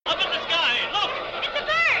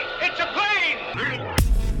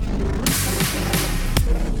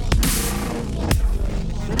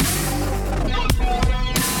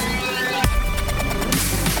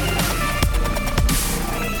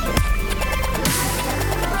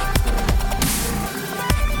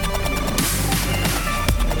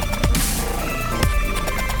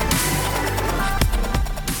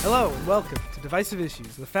and welcome to Divisive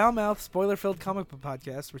Issues, the foul-mouthed, spoiler-filled comic book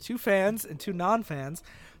podcast where two fans and two non-fans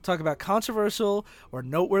talk about controversial or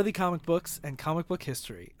noteworthy comic books and comic book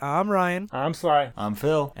history. I'm Ryan. I'm Sly. I'm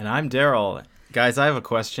Phil. And I'm Darryl. Guys, I have a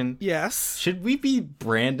question. Yes? Should we be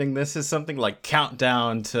branding this as something like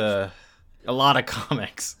Countdown to a lot of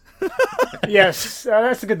comics? Yes,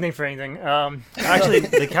 that's a good name for anything. Actually,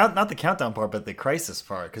 not the countdown part, but the crisis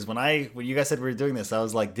part. Because when you guys said we were doing this, I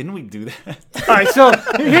was like, didn't we do that? All right, so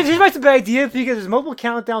here's my bad idea because there's multiple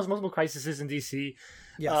countdowns, multiple crises in DC.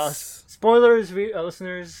 Yes. Spoilers,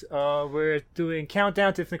 listeners. We're doing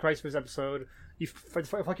Countdown to Infinite Crisis episode. If you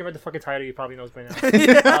read the fucking title, you probably know it by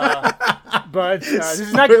now. But this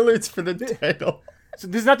is not Spoilers for the title. So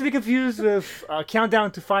this is not to be confused with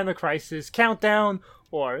Countdown to Final Crisis, Countdown,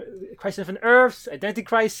 or Crisis of Infinite Earths, Identity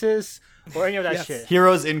Crisis, or any of that shit.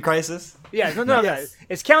 Heroes in Crisis? Yeah, no, Yes.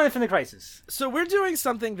 it's Countdown to Infinite Crisis. So we're doing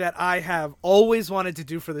something that I have always wanted to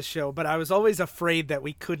do for the show, but I was always afraid that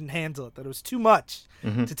we couldn't handle it, that it was too much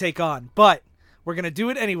to take on. But we're going to do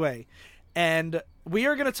it anyway. And we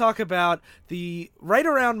are going to talk about right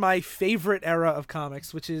around my favorite era of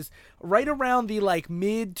comics, which is right around the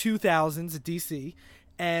mid-2000s at DC.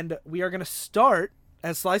 And we are going to start,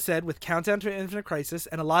 as Sly said, with Countdown to Infinite Crisis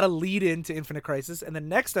and a lot of lead-in to Infinite Crisis. And the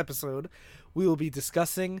next episode, we will be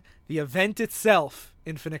discussing the event itself,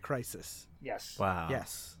 Infinite Crisis. Yes. Wow.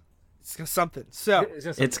 Yes. It's something. So,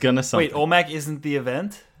 It's gonna something. Wait, OMAC isn't the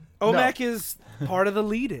event? OMAC is part of the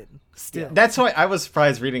lead-in still. That's why I was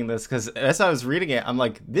surprised reading this, because as I was reading it, I'm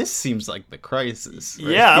like, this seems like the crisis.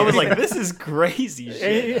 Right? Yeah, I was like, this is crazy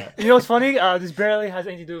shit. You know what's funny? This barely has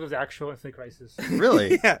anything to do with the actual Infinite Crisis.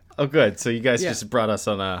 Really? Yeah. Oh, good. So you guys Yeah. just brought us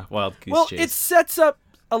on a wild goose Well, chase. it sets up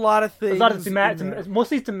a lot of things. A lot of in there. it's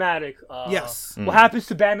mostly thematic. Yes. What happens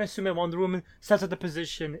to Batman, Superman, Wonder Woman sets up the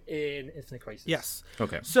position in Infinite Crisis. Yes.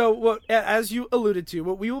 Okay. So, as you alluded to,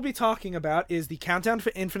 what we will be talking about is the Countdown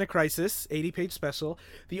for Infinite Crisis 80-page special,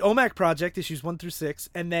 the OMAC Project, issues 1 through 6,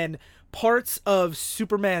 and then parts of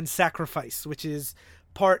Superman Sacrifice, which is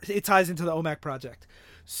it ties into the OMAC Project.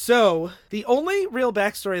 So, the only real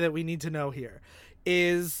backstory that we need to know here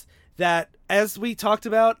is that, as we talked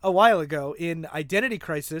about a while ago in Identity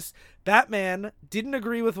Crisis, Batman didn't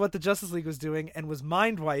agree with what the Justice League was doing and was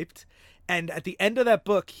mind-wiped. And at the end of that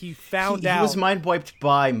book, he found out... He was mind-wiped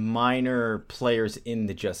by minor players in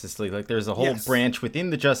the Justice League. Like, there's a whole branch within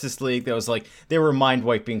the Justice League that was like, they were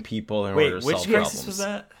mind-wiping people in order to Wait, solve which crisis problems. was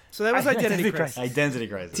that? So that was Identity Crisis. Identity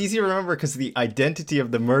Crisis. It's easy to remember because the identity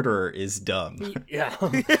of the murderer is dumb. Yeah.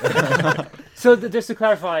 So just to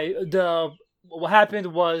clarify, what happened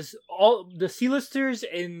was all the C-listers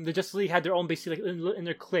in the Justice League had their own basically in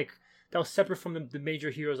their clique that was separate from the major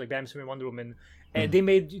heroes like Batman, Superman, Wonder Woman, and they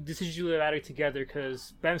made decisions unilaterally together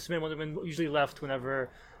because Batman, Superman, Wonder Woman usually left whenever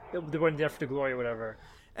they weren't there for the glory or whatever.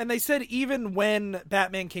 And they said even when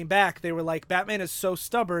Batman came back, they were like, Batman is so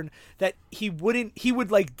stubborn that he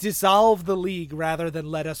would dissolve the League rather than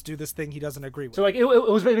let us do this thing he doesn't agree with. So it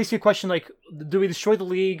was basically a question like, do we destroy the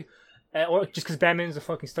League? Or just because Batman is a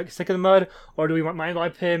fucking stick in the mud, or do we mind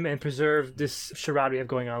wipe him and preserve this charade we have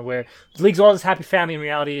going on, where the League's all this happy family, in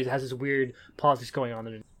reality it has this weird politics going on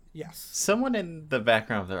in it. Yes. Someone in the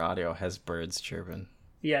background of their audio has birds chirping.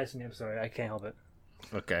 Yes, I'm sorry, I can't help it.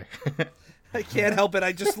 Okay. I can't help it.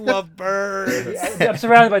 I just love birds. I'm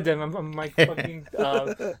surrounded by them. I'm like fucking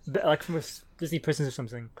like from a Disney Princess or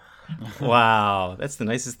something. Wow. That's the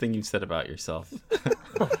nicest thing you've said about yourself.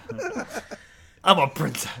 I'm a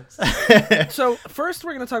princess. So first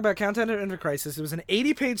we're going to talk about Countdown to Infinite Crisis. It was an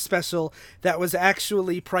 80-page special that was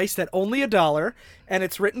actually priced at only $1, and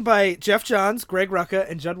it's written by Jeff Johns, Greg Rucka,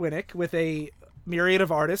 and Judd Winnick with a myriad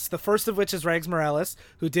of artists, the first of which is Rags Morales,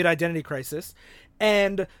 who did Identity Crisis.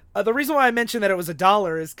 And the reason why I mentioned that it was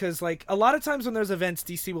 $1 is because, a lot of times when there's events,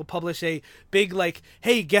 DC will publish a big,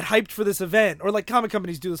 hey, get hyped for this event. Or, comic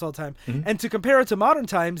companies do this all the time. Mm-hmm. And to compare it to modern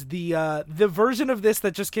times, the version of this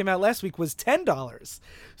that just came out last week was $10.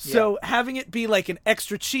 So having it be, an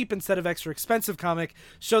extra cheap instead of extra expensive comic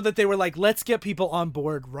showed that they were let's get people on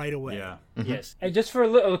board right away. Yeah. Mm-hmm. Yes. And just for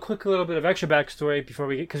a quick little bit of extra backstory before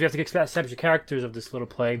because we have to establish the characters of this little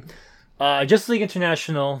play. Justice League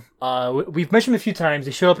International, we've mentioned a few times.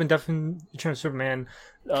 They show up in Return of Superman.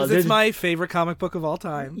 Because it's my favorite comic book of all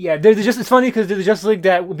time. Yeah, it's funny because they're the Justice League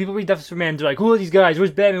that when people read Death of Superman, they're like, who are these guys?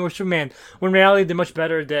 Where's Batman? Where's Superman? When in reality, they're much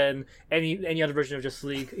better than any other version of Justice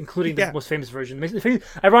League, including the most famous version.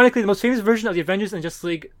 Ironically, the most famous version of the Avengers and Justice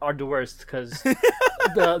League are the worst because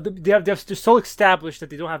they're so established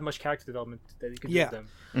that they don't have much character development that you can do with them.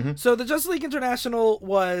 Mm-hmm. So the Justice League International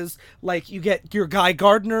was you get your Guy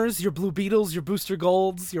Gardners, your Blue Beetles, your Booster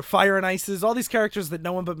Golds, your Fire and Ices, all these characters that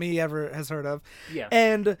no one but me ever has heard of. Yeah. And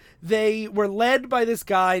and they were led by this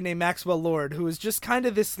guy named Maxwell Lord, who was just kind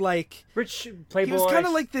of this like rich playboy. He was kind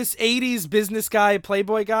of like this 80s business guy,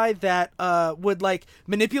 playboy guy that would like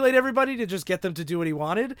manipulate everybody to just get them to do what he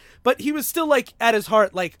wanted. But he was still like at his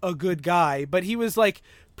heart like a good guy. But he was like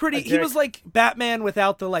he was like Batman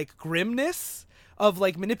without the like grimness of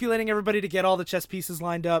like manipulating everybody to get all the chess pieces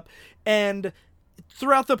lined up. And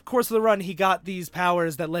throughout the course of the run, he got these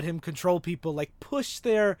powers that let him control people, like push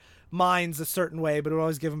their minds a certain way, but it would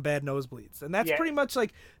always give them bad nosebleeds. And that's pretty much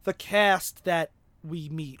like the cast that we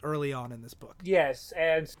meet early on in this book. Yes,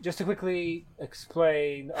 and just to quickly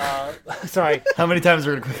explain, sorry. How many times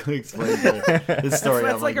are we going to quickly explain this story?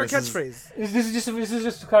 That's like our catchphrase. This is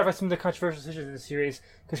just to clarify some of the controversial decisions in the series,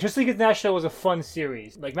 because Justice League International was a fun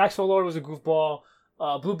series. Like, Maxwell Lord was a goofball,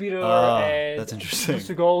 Blue Beetle and that's interesting.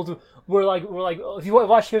 Mr. Gold were like if you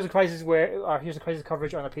watch Heroes of Crisis Heroes of Crisis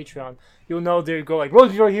coverage on our Patreon, you'll know they go like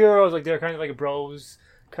Rose Your Heroes, like they're kind of like bros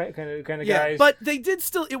kind of guys. But they did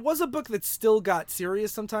still. It was a book that still got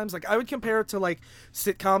serious sometimes. Like I would compare it to like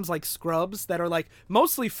sitcoms like Scrubs that are like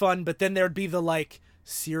mostly fun, but then there'd be the like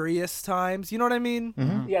serious times. You know what I mean?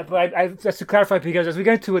 Mm-hmm. Yeah, but I just to clarify, because as we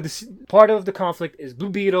get into it, this part of the conflict is Blue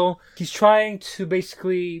Beetle. He's trying to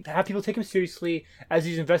basically have people take him seriously as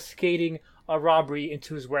he's investigating a robbery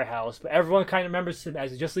into his warehouse, but everyone kind of remembers him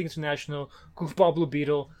as Justice League International goofball Blue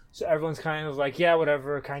Beetle. So everyone's kind of like, yeah,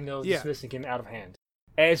 whatever, kind of dismissing him out of hand.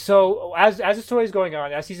 And so as the story is going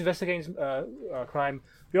on, as he's investigating crime,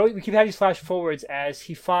 we keep having these flash forwards as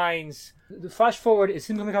he finds. The flash forward is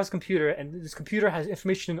him coming across his computer, and this computer has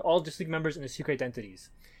information on all Justice League members and their secret identities.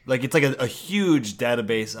 Like, it's like a huge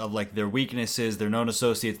database of like their weaknesses, their known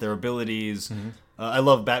associates, their abilities. Mm-hmm. I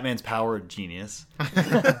love Batman's power, genius.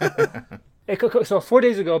 So 4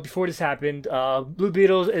 days ago, before this happened, Blue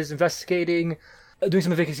Beetle is investigating, doing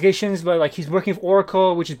some investigations, but like he's working with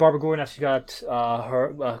Oracle, which is Barbara Gordon after she got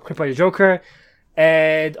her clipped by the Joker.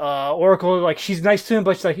 And Oracle, like, she's nice to him,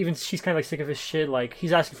 but she's kind of like sick of his shit. Like,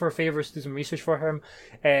 he's asking for favors to do some research for him,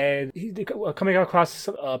 and coming across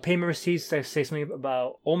payment receipts that say something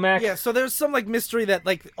about OMAC. Yeah, so there's some like mystery that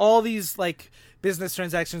like all these like business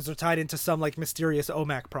transactions are tied into some like mysterious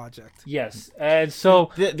OMAC project. Yes, and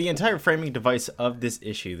so the entire framing device of this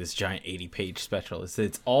issue, this giant 80-page special, is that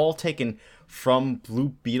it's all taken from Blue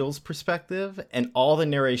Beetle's perspective, and all the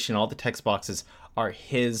narration, all the text boxes are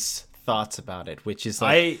his thoughts about it, which is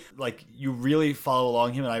like you really follow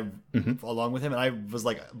along him, and I along with him, and I was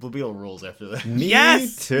like, Blue Beetle rules after that. Me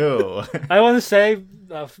too. I want to say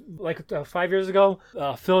 5 years ago,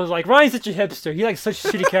 Phil was like, Ryan's such a hipster, he likes such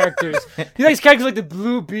shitty characters, he likes characters like the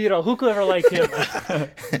Blue Beetle, who could ever like him?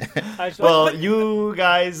 Well, you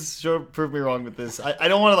guys sure proved me wrong with this. I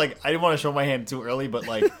don't want to I didn't want to show my hand too early, but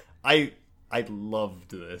like I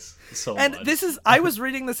loved this so much. And this is, I was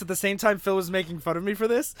reading this at the same time Phil was making fun of me for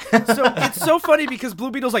this. So it's so funny because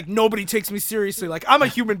Blue Beetle's like, nobody takes me seriously. Like, I'm a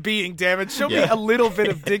human being, damn it. Show me a little bit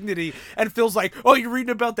of dignity. And Phil's like, oh, you're reading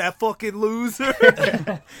about that fucking loser?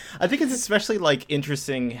 I think it's especially like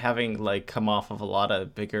interesting having like come off of a lot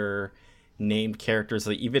of bigger named characters.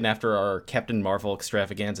 Like even after our Captain Marvel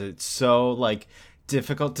extravaganza, it's so like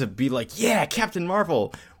difficult to be like, yeah, Captain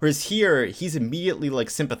Marvel, whereas here he's immediately like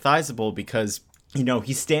sympathizable because, you know,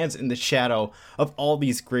 he stands in the shadow of all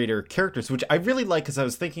these greater characters, which I really like, because I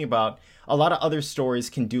was thinking about a lot of other stories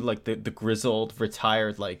can do like the grizzled,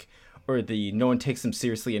 retired, like, or the no one takes them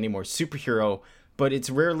seriously anymore superhero, but it's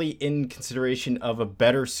rarely in consideration of a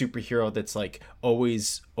better superhero that's like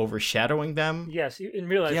always overshadowing them. Yes, in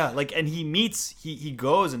real life. Yeah, like, and he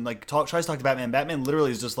goes and like tries to talk to Batman. Batman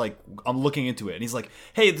literally is just like, I'm looking into it, and he's like,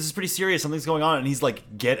 hey, this is pretty serious, something's going on, and he's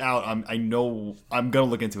like, get out, I know, I'm gonna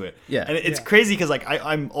look into it. Yeah, and it's crazy because like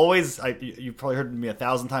I'm always, you've probably heard me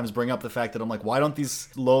 1,000 times bring up the fact that I'm like, why don't these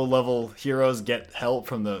low level heroes get help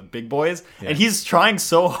from the big boys? Yeah. And he's trying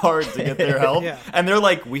so hard to get their help, and they're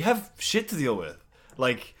like, we have shit to deal with.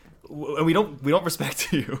 Like, we don't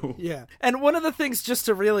respect you. Yeah. And one of the things, just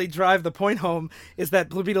to really drive the point home, is that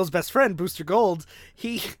Blue Beetle's best friend, Booster Gold,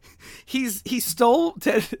 he stole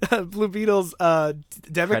Blue Beetle's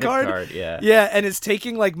debit card. Yeah, and is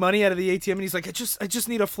taking like money out of the ATM, and he's like, I just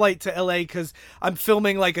need a flight to LA because I'm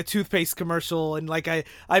filming like a toothpaste commercial, and like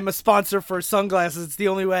I'm a sponsor for sunglasses. It's the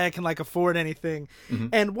only way I can like afford anything. Mm-hmm.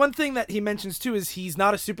 And one thing that he mentions too is he's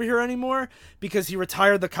not a superhero anymore because he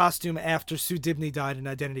retired the costume after Sue Dibney died in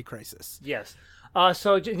Identity Crisis. Yes.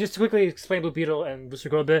 So just to quickly explain Blue Beetle and Booster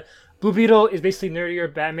Gold a bit, Blue Beetle is basically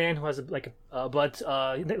nerdier Batman who has but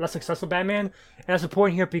less successful Batman, and that's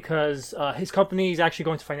important here because his company is actually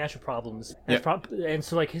going through financial problems, and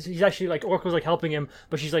so like he's actually like Oracle's like helping him,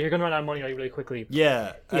 but she's like, you're gonna run out of money like really quickly.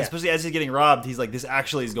 Yeah. Especially as he's getting robbed, he's like, this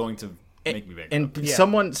actually is going to make me bankrupt. And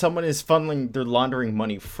someone is they're laundering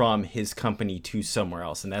money from his company to somewhere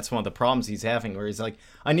else, and that's one of the problems he's having, where he's like,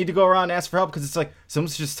 I need to go around and ask for help because it's like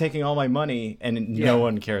someone's just taking all my money and no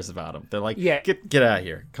one cares about him. They're like, get out of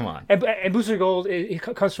here, come on. And Booster Gold it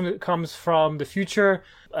comes from the future.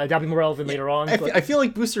 That'll be more relevant later on. I feel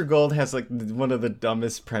like Booster Gold has like one of the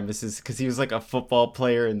dumbest premises because he was like a football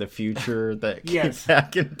player in the future that came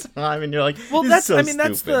back in time, and you're like, well, that's so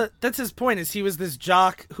that's his point. Is he was this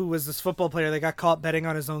jock who was this football player that got caught betting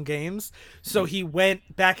on his own games, so he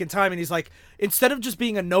went back in time and he's like, instead of just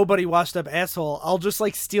being a nobody washed up asshole, I'll just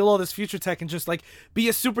like steal all this future tech and just like be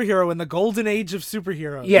a superhero in the golden age of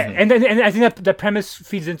superheroes. Yeah, and I think that the premise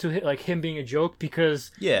feeds into like him being a joke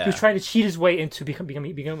because he was trying to cheat his way into becoming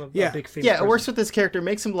a big famous person. It works with this character. It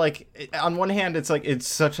makes him like, on one hand it's like it's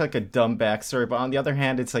such like a dumb backstory, but on the other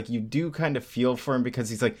hand it's like you do kind of feel for him because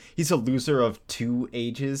he's a loser of two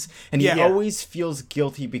ages, and he always feels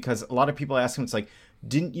guilty because a lot of people ask him, it's like,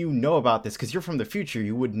 didn't you know about this? Because you're from the future,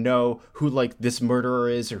 you would know who like this murderer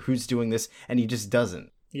is or who's doing this, and he just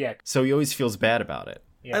doesn't. Yeah. So he always feels bad about it.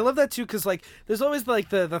 Yeah. I love that too, because like there's always like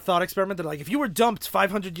the thought experiment that like if you were dumped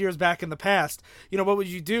 500 years back in the past, what would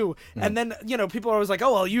you do? And then people are always like,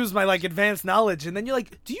 oh, I'll use my like advanced knowledge, and then you're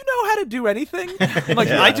like, do you know how to do anything? I'm like,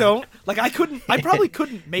 I don't. Like I probably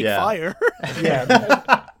couldn't make fire.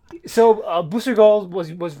 Yeah. So Booster Gold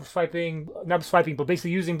was not swiping, but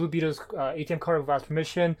basically using Blue Beetle's ATM card without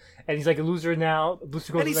permission, and he's like a loser now.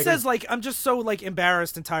 Booster Gold, and he says like, I'm just so like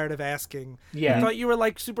embarrassed and tired of asking. Yeah, I thought you were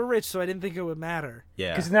like super rich, so I didn't think it would matter.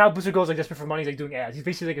 Yeah, because now Booster Gold's like desperate for money. He's like doing ads. He's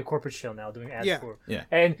basically like a corporate show now, doing ads for. Yeah,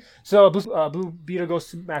 and so Blue Beetle goes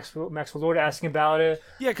to Maxwell Lord asking about it.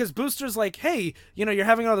 Yeah, because Booster's like, hey, you're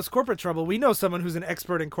having all this corporate trouble. We know someone who's an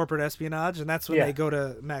expert in corporate espionage, and that's when they go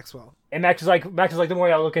to Maxwell. And Max is like, don't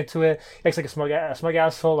worry, I'll look into it. He acts like a smug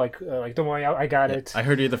asshole, like don't worry, I got it. I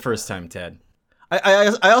heard you the first time, Ted.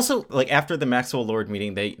 I also, like, after the Maxwell Lord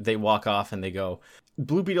meeting, they walk off and they go,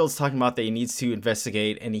 Blue Beetle's talking about that he needs to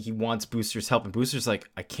investigate and he wants Booster's help, and Booster's like,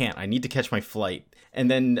 I can't, I need to catch my flight.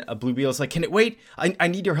 And then Blue Beetle's like, can it wait? I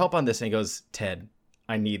need your help on this. And he goes, Ted,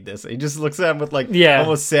 I need this. And he just looks at him with like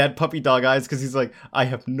almost sad puppy dog eyes because he's like, I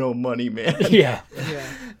have no money, man. Yeah.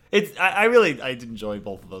 I did enjoy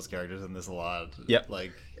both of those characters in this a lot. Yep.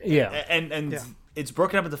 Like, and it's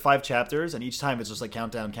broken up into 5 chapters, and each time it's just like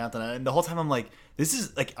countdown, and the whole time I'm like, this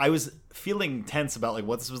is like, I was feeling tense about like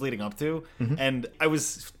what this was leading up to, and I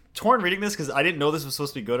was torn reading this because I didn't know this was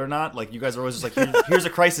supposed to be good or not. Like, you guys are always just like, here's a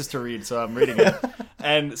crisis to read, so I'm reading it,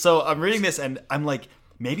 and so I'm reading this, and I'm like,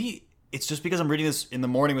 maybe it's just because I'm reading this in the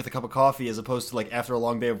morning with a cup of coffee as opposed to like after a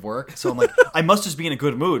long day of work. So I'm like, I must just be in a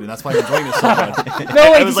good mood, and that's why I'm enjoying this so much.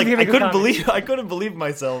 I was like, I couldn't believe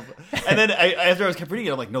myself. And then after I kept reading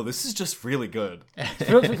it, I'm like, no, this is just really good.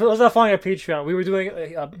 For those not following our Patreon, we were doing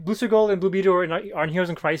Booster Gold and Blue Beetle are in Heroes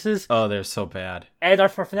in Crisis. Oh, they're so bad. And our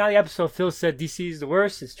finale episode, Phil said DC is the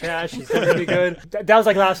worst. It's trash. It's not really good. That was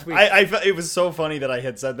like last week. It was so funny that I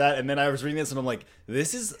had said that, and then I was reading this, and I'm like,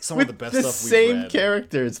 this is some of the best stuff we've read. Same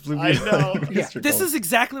characters, Blue Beetle. No. This is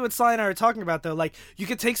exactly what Sly and I are talking about, though. Like, you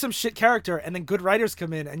could take some shit character, and then good writers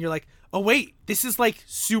come in, and you're like, oh wait, this is like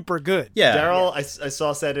super good. Yeah, Darryl, I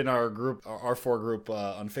saw said in our group, our R4 group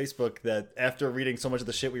on Facebook, that after reading so much of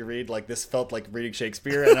the shit we read, like this felt like reading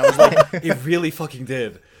Shakespeare, and I was like, it really fucking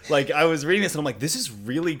did. Like, I was reading this, and I'm like, this is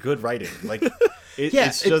really good writing. Like.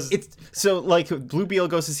 So like Blue Beetle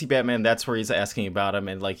goes to see Batman. That's where he's asking about him,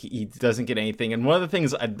 and like he doesn't get anything. And one of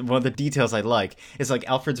the details I like is like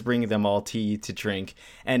Alfred's bringing them all tea to drink,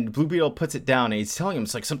 and Blue Beetle puts it down, and he's telling him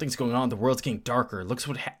it's like something's going on. The world's getting darker.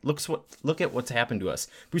 Look at what's happened to us.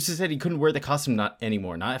 Bruce said he couldn't wear the costume not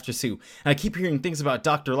after Sue. And I keep hearing things about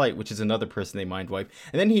Dr. Light, which is another person they mind wipe.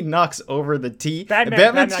 And then he knocks over the tea.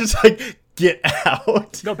 Batman's just like, get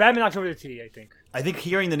out. No, Batman knocks over the tea, I think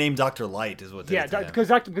hearing the name Dr. Light is what did it to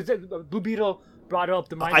because Blue Beetle brought up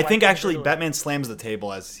the mind. I think actually Batman slams the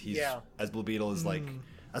table as Blue Beetle is like.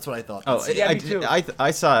 That's what I thought. Oh,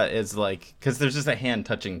 I saw it as like, because there's just a hand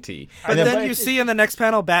touching tea. But then you see in the next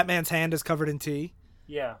panel, Batman's hand is covered in tea.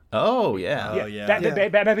 Yeah. Oh, yeah.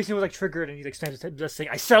 Batman basically was like triggered, and he like stands just saying,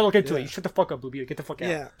 "I said I'll look into it. You shut the fuck up, Blue Beetle. Get the fuck out."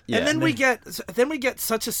 Yeah. And then we get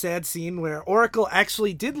such a sad scene where Oracle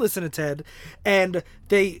actually did listen to Ted, and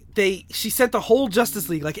she sent the whole Justice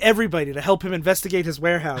League, like everybody, to help him investigate his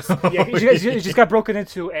warehouse. It just got broken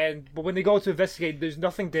into, but when they go to investigate, there's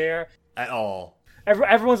nothing there at all.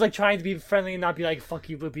 everyone's like trying to be friendly and not be like fuck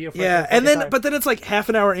you, Blue Beetle. Yeah, but then it's like half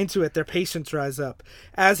an hour into it, their patience dries up,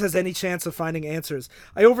 as has any chance of finding answers.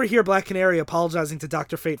 I overhear Black Canary apologizing to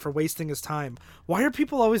Dr. Fate for wasting his time. Why are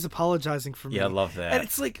people always apologizing for me? Yeah, I love that. And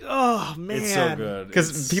it's like, oh man, it's so good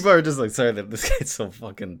because people are just like, sorry that this guy's so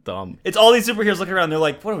fucking dumb. It's all these superheroes looking around. They're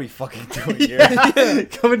like, what are we fucking doing here?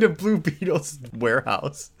 Coming to Blue Beetle's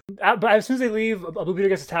warehouse. But as soon as they leave, Blue Beetle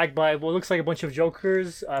gets attacked by what looks like a bunch of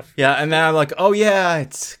Jokers. Yeah, and then I'm like, oh yeah,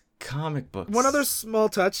 it's comic books. One other small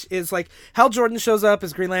touch is like Hal Jordan shows up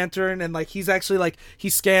as Green Lantern, and like he's actually like he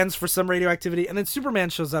scans for some radioactivity, and then Superman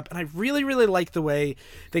shows up, and I really like the way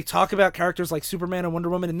they talk about characters like Superman and Wonder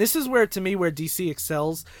Woman, and this is where to me where DC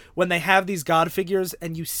excels, when they have these god figures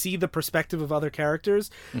and you see the perspective of other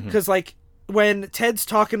characters, because like when Ted's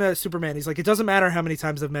talking to Superman, he's like, it doesn't matter how many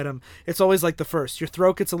times I've met him. It's always like the first. Your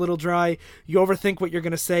throat gets a little dry. You overthink what you're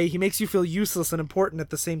going to say. He makes you feel useless and important at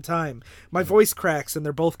the same time. My voice cracks, and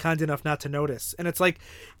they're both kind enough not to notice. And it's like,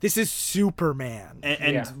 this is Superman.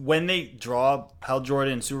 And when they draw Hal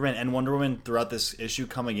Jordan, Superman, and Wonder Woman throughout this issue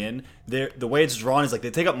coming in, the way it's drawn is like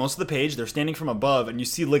they take up most of the page. They're standing from above, and you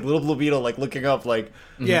see like little Blue Beetle like looking up like...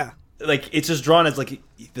 Yeah. Like it's just drawn as like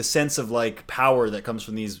the sense of like power that comes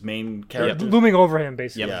from these main characters looming over him,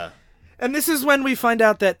 basically. Yeah, and this is when we find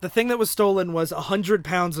out that the thing that was stolen was 100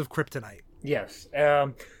 pounds of kryptonite. Yes.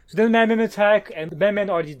 So then the Madmen attack, and the Madmen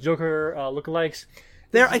are the Joker lookalikes.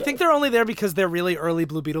 I think they're only there because they're really early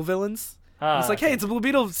Blue Beetle villains. It's like, hey, it's a Blue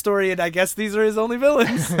Beetle story, and I guess these are his only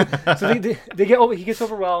villains. So they get he gets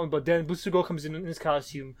overwhelmed, but then Booster Gold comes in his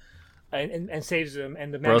costume. And saves him,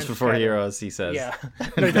 and the man Bros before heroes, he says. Yeah.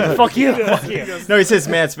 No, fuck you. Fuck you. No, he says,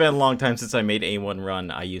 man, it's been a long time since I made A1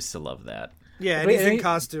 run. I used to love that. Yeah, and he's in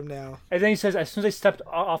costume now. And then he says, as soon as I stepped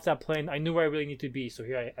off that plane, I knew where I really need to be, so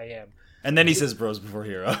here I am. And then he says, "Bros before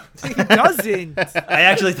hero." He doesn't. I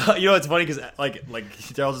actually thought, it's funny because like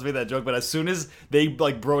Darryl just made that joke, but as soon as they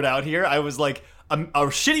like broed out here, I was like, a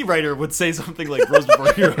shitty writer would say something like "Bros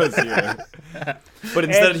before heroes" here, but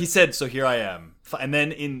instead he said, "So here I am." And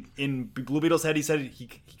then in Blue Beetle's head, he said he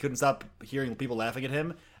couldn't stop hearing people laughing at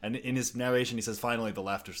him, and in his narration, he says, "Finally, the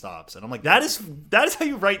laughter stops." And I'm like, that is how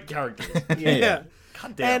you write characters. Yeah.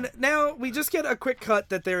 God damn. And now we just get a quick cut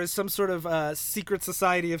that there is some sort of secret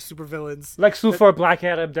society of supervillains. Lex Luthor, Black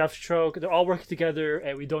Adam, Deathstroke, they're all working together,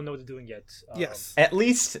 and we don't know what they're doing yet. Yes. At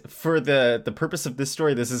least for the purpose of this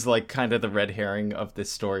story, this is like kind of the red herring of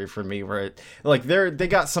this story for me, where they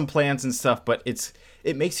got some plans and stuff, but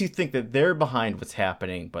it makes you think that they're behind what's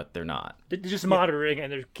happening, but they're not. They're just monitoring,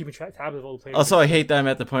 and they're keeping tabs of all the players. Also, I hate that I'm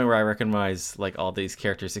at the point where I recognize like all these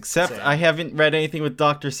characters, except I haven't read anything with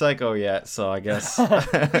Dr. Psycho yet, so I guess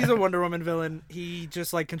he's a Wonder Woman villain. He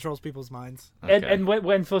just like controls people's minds. Okay. And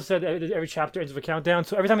when Phil said every chapter ends with a countdown,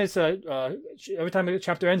 so every time a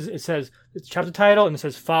chapter ends, it says it's chapter title, and it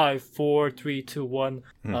says 5, 4, 3, 2, 1,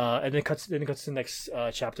 and then it cuts to the next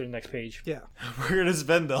chapter, the next page. Yeah, we're gonna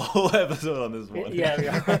spend the whole episode on this one. Yeah, we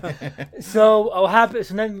are. So what happened?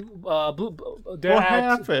 So then what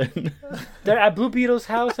happened? They're at Blue Beetle's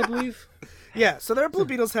house, I believe. Yeah, so they're at Blue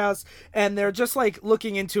Beetle's house, and they're just, like,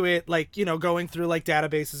 looking into it, like, going through, like,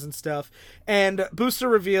 databases and stuff. And Booster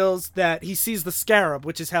reveals that he sees the Scarab,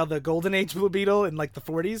 which is how the Golden Age Blue Beetle in, like, the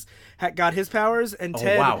 40s got his powers. And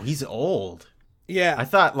Ted... wow, he's old. Yeah. I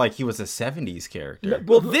thought, like, he was a 70s character.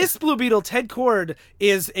 Well, this Blue Beetle, Ted Kord,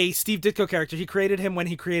 is a Steve Ditko character. He created him when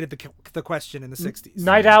he created the Question in the 60s.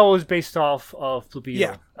 Night Owl is based off of Blue Beetle.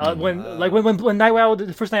 Yeah. When Night Owl,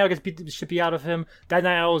 the first Night Owl gets the shit beat out of him, that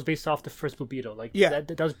Night Owl is based off the first Blue Beetle.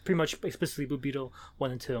 That was pretty much explicitly Blue Beetle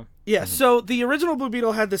 1 and 2. Yeah, so the original Blue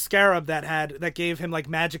Beetle had the Scarab that gave him, like,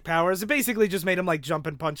 magic powers. It basically just made him, like, jump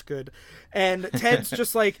and punch good. And Ted's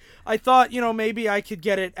just like, I thought, maybe I could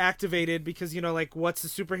get it activated because, like, what's a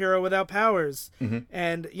superhero without powers? Mm-hmm.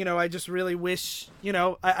 And, I just really wish,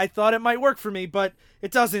 I thought it might work for me, but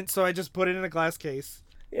it doesn't, so I just put it in a glass case.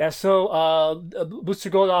 Yeah, so Booster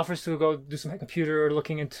Gold offers to go do some computer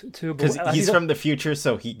looking into... Because he's from the future,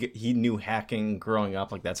 so he knew hacking growing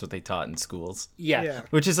up. Like, that's what they taught in schools. Yeah.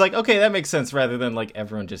 Which is like, okay, that makes sense, rather than, like,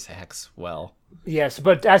 everyone just hacks well. Yes,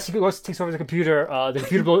 but as he takes over the computer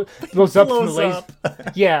blows up from the laser.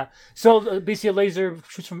 Yeah, so basically a laser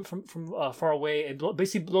shoots from far away and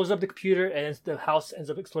basically blows up the computer, and the house ends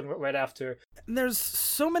up exploding right after. And there's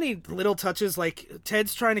so many little touches, like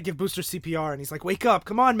Ted's trying to give Booster CPR, and he's like, "Wake up,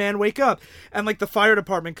 come on, man, wake up!" And like the fire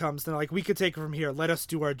department comes, and they're like, "We could take her from here. Let us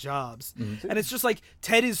do our jobs." Mm-hmm. And it's just like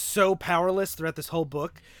Ted is so powerless throughout this whole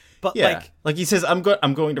book. But like he says, I'm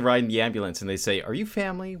going to ride in the ambulance, and they say, "Are you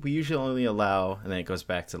family? We usually only allow," and then it goes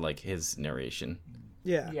back to like his narration.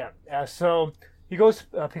 Yeah. So He goes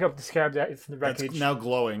pick up the Scarab that's in the That's wreckage. now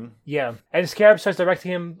glowing. Yeah, and the Scarab starts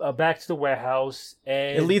directing him back to the warehouse,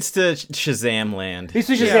 and It leads to Shazam Land. leads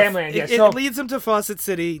to Shazam Land. Yeah, It leads him to Fawcett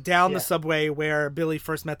City, down Yeah. the subway where Billy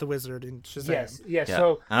first met the wizard in Shazam. yes, Yeah.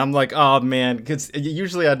 So And I'm like, oh man, because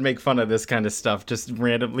usually I'd make fun of this kind of stuff, just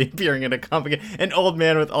randomly appearing in a comic. An old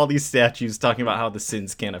man with all these statues talking about how the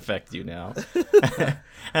sins can't affect you now.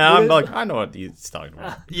 And I'm like, I know what he's talking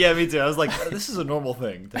about. Yeah, me too. I was like, this is a normal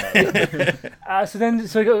thing to happen.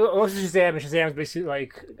 so he goes to Shazam, and Shazam's basically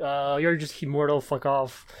like, "You're just immortal. Fuck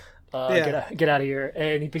off. Get out of here."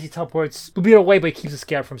 And he basically teleports Blue Beetle away, but he keeps the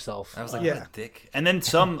Scarab for himself. I was like, what a dick. And then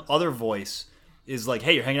some other voice is like,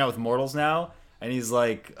 hey, you're hanging out with mortals now? And he's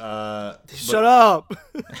like, Shut up.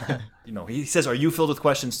 You know, he says, are you filled with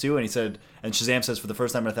questions too? And he said, and Shazam says, for the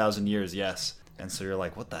first time in 1,000 years, yes. And so you're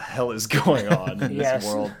like, what the hell is going on in this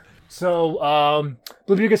world? So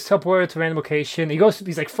Blue Beetle gets teleported to a random location.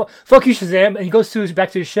 He's like, fuck you, Shazam, and he goes back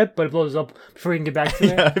to his ship, but it blows up before he can get back to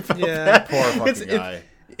it. I felt Yeah. bad. Poor fucking guy.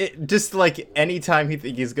 It just like anytime he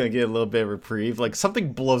thinks he's gonna get a little bit of reprieve, like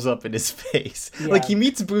something blows up in his face. Yeah. Like he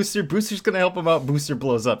meets Booster, Booster's gonna help him out, Booster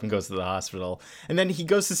blows up and goes to the hospital. And then he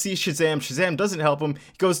goes to see Shazam, Shazam doesn't help him,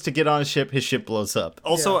 he goes to get on his ship blows up.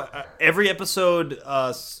 Also, every episode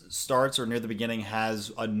starts or near the beginning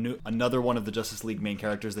has another one of the Justice League main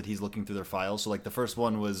characters that he's looking through their files. So like the first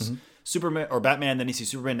one was Superman or Batman, then he sees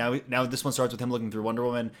Superman. Now this one starts with him looking through Wonder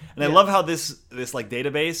Woman. And I love how this like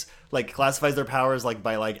database like classifies their powers like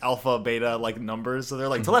by like alpha, beta like numbers. So they're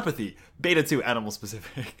like telepathy, beta 2, animal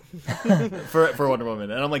specific for Wonder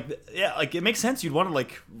Woman. And I'm like, yeah, like it makes sense. You'd want to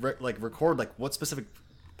like record like what specific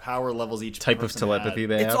power levels each Type of person telepathy had.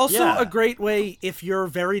 they It's have. also Yeah. a great way, if you're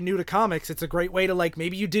very new to comics, it's a great way to, like,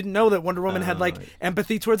 maybe you didn't know that Wonder Woman had, like,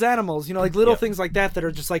 empathy towards animals. You know, like, little things like that are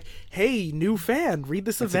just like, hey, new fan, read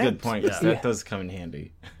this That's a event. good point. 'Cause that does come in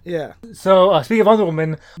handy. Yeah. So speaking of Wonder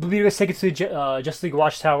Woman, Blue Beetle gets taken to the Justice League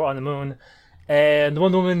Watchtower on the moon, and the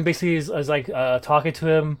Wonder Woman basically is like talking to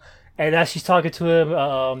him, and as she's talking to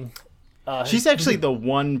him, She's actually the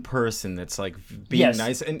one person that's like being Yes.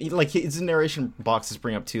 nice, and like his narration boxes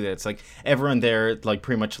bring up too that it's like everyone there like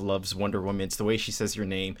pretty much loves Wonder Woman. It's the way she says your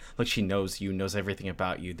name, like she knows you, knows everything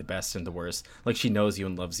about you, the best and the worst. Like she knows you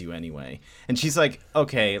and loves you anyway. And she's like,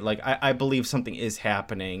 okay, like I believe something is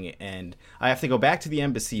happening, and I have to go back to the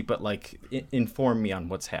embassy, but like inform me on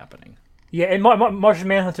what's happening. yeah, and Martian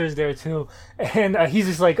Manhunter is there too, and he's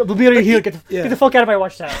just like, Blue Beetle, you're here, get the fuck out of my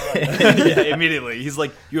Watchtower. Yeah, immediately. He's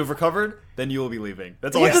like, you have recovered? Then you will be leaving.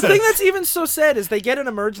 That's all he The says. thing that's even so sad is they get an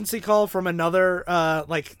emergency call from another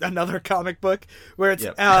comic book where it's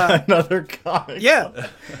Another comic. yeah,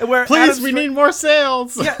 where Please, we need more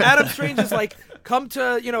sales. Yeah, Adam Strange is like, come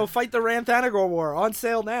to, fight the Ranthanagar War, on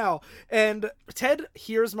sale now. And Ted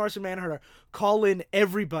hears Martian Manhunter call in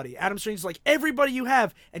everybody. Adam Strange is like, everybody you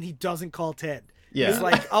have, and he doesn't call Ted. Yeah. He's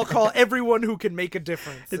like, I'll call everyone who can make a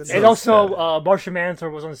difference. And also, Martian Manhunter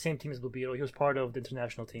was on the same team as Blue Beetle. He was part of the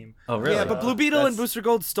international team. Oh, really? Yeah, but Blue Beetle and Booster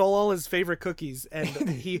Gold stole all his favorite cookies, and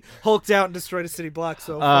he hulked out and destroyed a city block.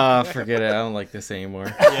 So forget it. I don't like this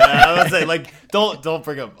anymore. Yeah, I would say like don't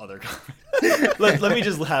bring up other comics. let me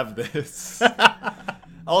just have this.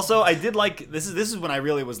 Also, I did like this is when I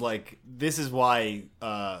really was like, this is why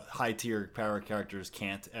high tier power characters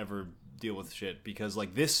can't ever deal with shit, because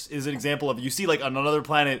like this is an example of, you see like on another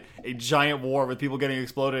planet a giant war with people getting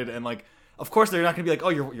exploded, and like of course they're not gonna be like, oh,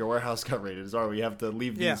 your warehouse got raided, sorry, we have to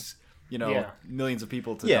leave these millions of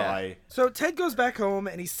people to die. So Ted goes back home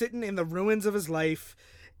and he's sitting in the ruins of his life,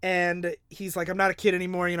 and he's like, I'm not a kid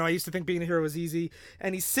anymore, I used to think being a hero was easy.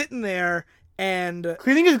 And he's sitting there and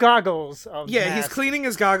Cleaning his goggles. he's cleaning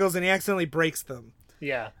his goggles and he accidentally breaks them.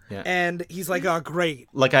 Yeah. And he's like, oh great.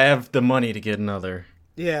 Like I have the money to get another.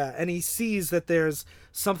 Yeah, and he sees that there's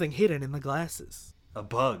something hidden in the glasses. A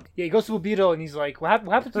bug. Yeah, he goes to Blue Beetle and he's like, what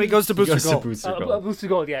happened to So he goes to Booster Gold. Booster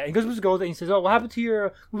Gold, yeah. And he goes to Booster Gold and he says, oh, what happened to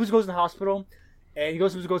your... Booster Gold's in the hospital. And he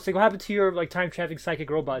goes to Booster Gold saying, what happened to your like time-traveling psychic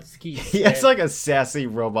robot, Skeet? He has like a sassy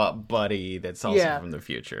robot buddy that's also from the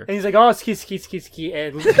future. And he's like, oh, Skeet.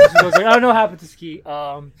 And Booster Gold's like, I don't know what happened to Skeet.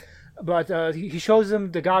 But he shows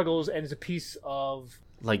him the goggles and it's a piece of...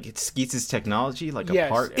 Like it Skeets' technology, like Yes.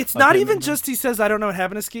 a part. It's of not him. even just he says, I don't know what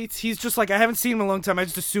happened to Skeets. He's just like, I haven't seen him in a long time. I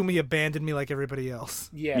just assume he abandoned me like everybody else.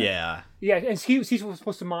 Yeah, and Skeet was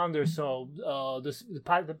supposed to monitor, so this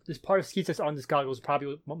part of Skeet that's on this goggle is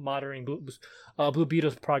probably monitoring Blue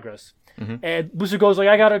Beetle's progress. Mm-hmm. And Booster goes like,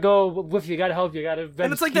 I gotta go with you, gotta help you, gotta avenge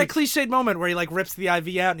And it's like Skeet. that cliched moment where he like rips the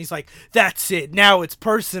IV out and he's like, that's it, now it's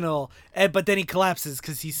personal. But then he collapses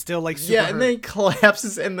because he's still like super Yeah, hurt. and then he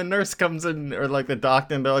collapses, and the nurse comes in, or like the doctor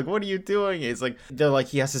shocked, and they're like, "What are you doing?" He's like, they're like,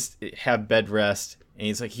 he has to have bed rest, and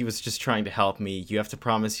he's like, he was just trying to help me. You have to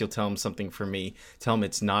promise you'll tell him something for me. Tell him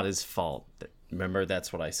it's not his fault. Remember,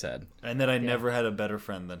 that's what I said. And that I never had a better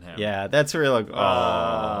friend than him. Yeah, that's really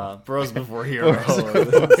like, bros before heroes.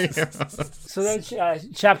 So then,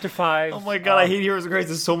 chapter 5. Oh my god, I hate Heroes of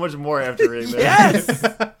Crisis so much more after reading this.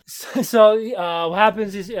 Yes. So what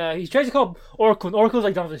happens is he tries to call Oracle, and Oracle's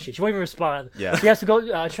like done with the shit. She won't even respond. Yeah. So he has to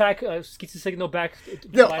go track, gets the signal back.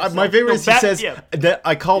 No, my favorite is he says yeah. that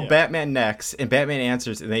I call Batman next, and Batman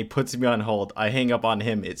answers, and then he puts me on hold. I hang up on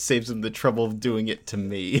him. It saves him the trouble of doing it to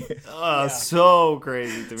me. So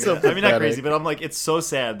crazy to me. So I mean, not pathetic. crazy, but I'm like, it's so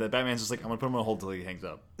sad that Batman's just like, I'm gonna put him on hold till he hangs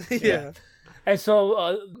up. Yeah. And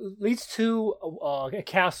so leads to a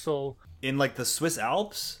castle. In like the Swiss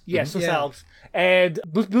Alps? Yeah, Swiss Yeah. Alps. And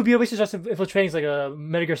Blue Beetle basically just infiltrating is like a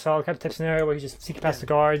Metal Gear Solid kind of type scenario where he's just sneaking past the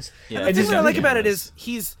guards. Yeah, The thing that I like about it is is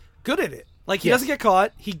he's good at it. Like he Yes. doesn't get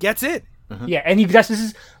caught. He gets in. Yeah, and this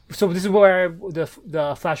is where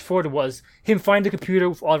the flash forward was him finding the computer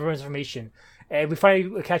with all everyone's information, and we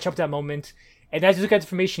finally catch up to that moment. And as you look at the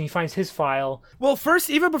information, he finds his file. Well, first,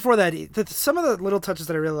 even before that, some of the little touches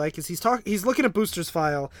that I really like is he's looking at Booster's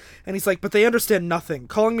file, and he's like, but they understand nothing.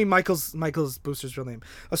 Calling me Michael's Booster's real name,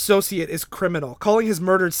 associate is criminal. Calling his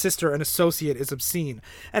murdered sister an associate is obscene.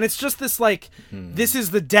 And it's just this, like, this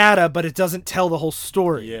is the data, but it doesn't tell the whole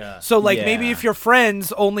story. Yeah. So, like, maybe Yeah. if your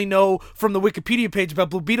friends only know from the Wikipedia page about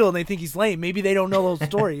Blue Beetle and they think he's lame, maybe they don't know the whole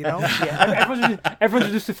story, you know? Yeah, everyone's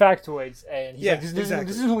reduced to factoids, and he's Yeah, like, this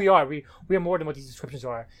exactly. is who we are. We are more than what these descriptions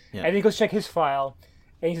are. Yeah. And then he goes check his file,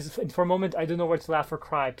 and he says, for a moment, I don't know where to laugh or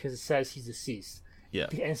cry because it says he's deceased. Yeah.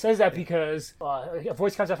 And it says that because a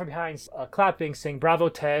voice comes out from behind, clapping, saying, "Bravo,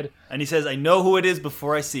 Ted." And he says, I know who it is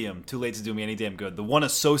before I see him. Too late to do me any damn good. The one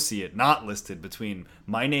associate not listed between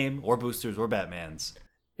my name or Booster's or Batman's.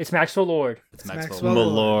 It's Maxwell Lord. It's Maxwell. Maxwell. my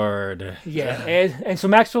lord. Yeah, and so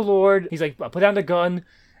Maxwell Lord, he's like, put down the gun,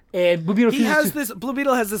 and Blue Beetle Blue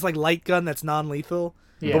Beetle has this, like, light gun that's non-lethal.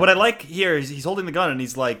 Yeah. But what I like here is he's holding the gun and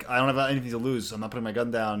he's like, I don't have anything to lose, so I'm not putting my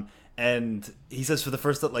gun down. And he says for the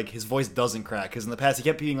first that, like, his voice doesn't crack because in the past he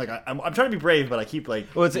kept being like, I'm trying to be brave, but I keep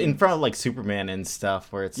like. Well, it's in front of like Superman and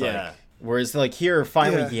stuff, where it's like, whereas like here,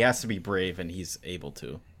 finally he has to be brave, and he's able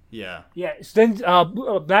to. Yeah. Yeah, so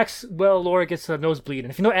then Maxwell Lord gets a nosebleed.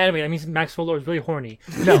 And if you know anime, that means Maxwell Lord is really horny.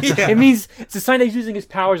 No, it means it's a sign that he's using his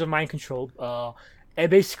powers of mind control. And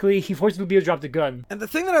basically, he forces Blue Beetle to drop the gun. And the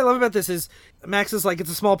thing that I love about this is Max is like, it's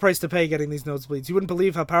a small price to pay getting these nosebleeds. You wouldn't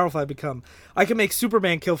believe how powerful I've become. I can make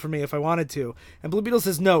Superman kill for me if I wanted to. And Blue Beetle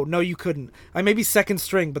says, no, you couldn't. I may be second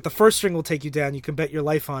string, but the first string will take you down. You can bet your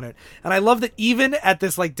life on it. And I love that even at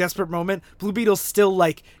this, like, desperate moment, Blue Beetle's still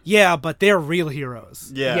like, yeah, but they're real heroes.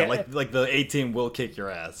 Yeah, Yeah. like the A-Team will kick your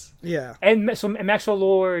ass. Yeah. And so Maxwell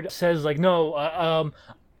Lord says, like, no,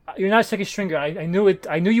 you're not a second stringer. I knew it.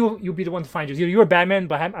 I knew you'll be the one to find you. You're Batman,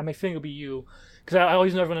 but my feeling will be you. Because I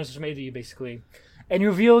always know everyone else is made to you, basically. And he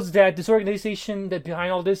reveals that this organization that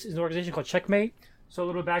behind all this is an organization called Checkmate. So a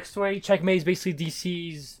little backstory. Checkmate is basically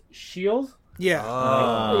DC's shield. Yeah.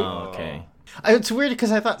 Oh, okay. It's weird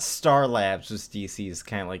because I thought Star Labs was DC's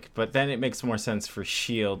kind of like, but then it makes more sense for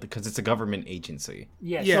S.H.I.E.L.D. because it's a government agency.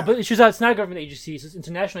 Yeah. Yeah. So, but it turns out it's not a government agency. It's an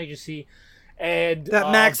international agency. And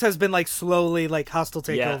That Max has been, like, slowly, like, hostile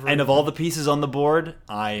takeover. Yeah, and of all the pieces on the board,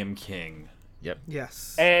 I am king. Yep.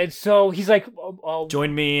 Yes. And so he's like,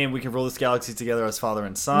 Join me and we can rule this galaxy together as father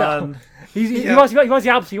and son. he wants the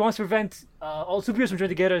opposite. He wants to prevent all superheroes from trying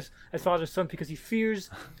to get us as father and son because he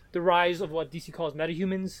fears the rise of what DC calls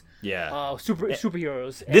metahumans. Yeah.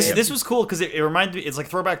 Superheroes. This was cool because it reminded me. It's like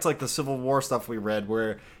throwback to like the Civil War stuff we read,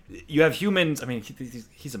 where you have humans. I mean,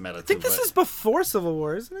 he's a meta. I think this is before Civil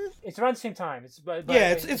War, isn't it? It's around the same time. It's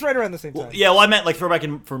right around the same time. Yeah, well, I meant like throwback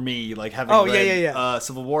for me, like having read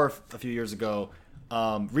Civil War a few years ago.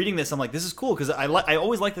 Reading this, I'm like, this is cool because I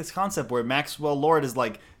always like this concept where Maxwell Lord is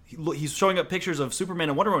like. He's showing up pictures of Superman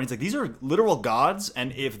and Wonder Woman. He's like, these are literal gods,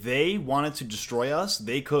 and if they wanted to destroy us,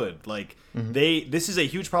 they could. Like, this is a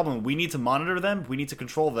huge problem. We need to monitor them. We need to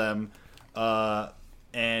control them.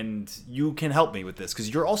 And you can help me with this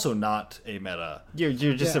because you're also not a meta. You're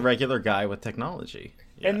just a regular guy with technology.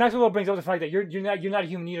 And Maxwell brings up the fact that you're not a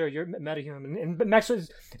human either. You're metahuman. And Maxwell,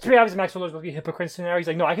 it's pretty obvious Maxwell is going to be a hypocrite scenario. He's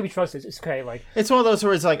like, no, I can be trusted. It's okay. Like, It's one of those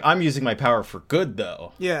where it's like, I'm using my power for good,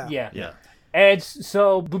 though. Yeah. yeah. And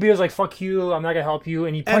so Blue Beetle's like, fuck you, I'm not going to help you.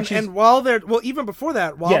 And he punches. And while they're, even before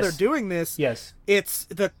that, while Yes. they're doing this, Yes. it's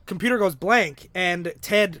the computer goes blank, and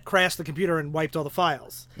Ted crashed the computer and wiped all the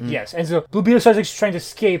files. Yes. And so Blue Beetle starts like, trying to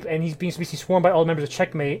escape, and he's being basically swarmed by all members of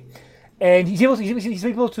Checkmate. And he's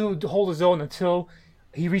able to hold his own until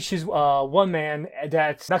he reaches one man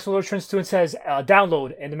that Maxwell Lord turns to and says,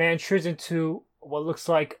 download. And the man turns into what looks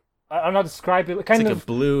like, I don't know how to describe it. It's like a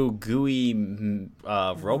blue, gooey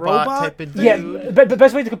robot type of dude. Yeah, but the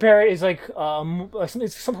best way to compare it is like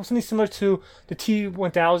it's something similar to the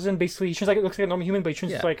T-1000. Basically, he turns like it looks like a normal human, but he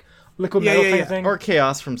turns into like liquid metal kind of thing. Or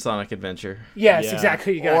Chaos from Sonic Adventure. Yes,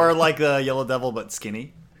 exactly. You got or it. like the Yellow Devil, but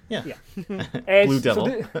skinny. Yeah. Blue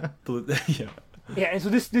Devil. Yeah, and so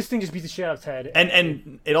this thing just beats the shit out of Ted.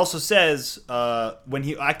 And it also says when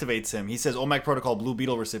he activates him, he says OMAC Protocol Blue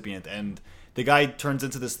Beetle recipient, and the guy turns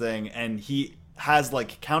into this thing, and he has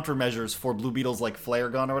like countermeasures for Blue Beetle's like flare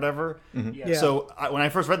gun or whatever. Mm-hmm. Yeah. So when I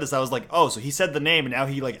first read this, I was like, oh, so he said the name, and now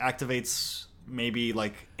he like activates maybe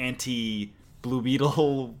like anti Blue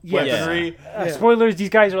Beetle weaponry. Spoilers: these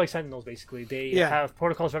guys are like Sentinels, basically. They have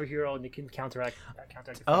protocols for every hero, and they can counteract.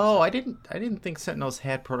 Oh, I didn't think Sentinels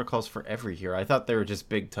had protocols for every hero. I thought they were just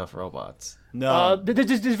big, tough robots. No,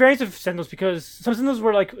 there's variants of Sentinels because some Sentinels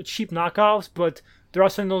were like cheap knockoffs, but there are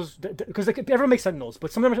Sentinels because like, everyone makes Sentinels,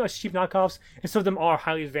 but some of them are cheap knockoffs, and some of them are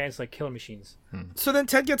highly advanced like killer machines. So then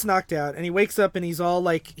Ted gets knocked out, and he wakes up, and he's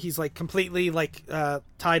completely like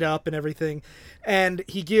tied up and everything, and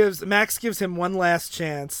Max gives him one last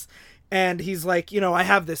chance. And he's like, I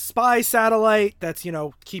have this spy satellite that's,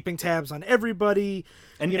 keeping tabs on everybody.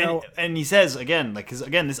 And he says again, like, because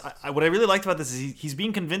again, what I really liked about this is he's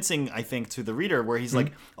being convincing, I think, to the reader, where he's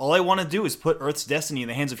like, all I want to do is put Earth's destiny in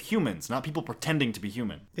the hands of humans, not people pretending to be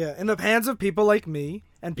human. Yeah, in the hands of people like me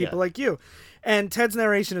and people like you. And Ted's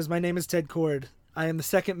narration is, my name is Ted Cord. I am the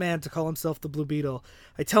second man to call himself the Blue Beetle.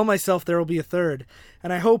 I tell myself there will be a third,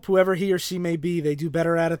 and I hope whoever he or she may be, they do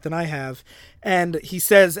better at it than I have. And he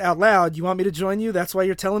says out loud, you want me to join you? That's why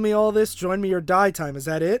you're telling me all this? Join me or die time. Is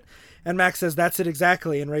that it? And Max says, that's it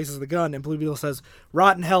exactly, and raises the gun. And Blue Beetle says,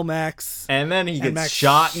 rotten hell, Max. And then he gets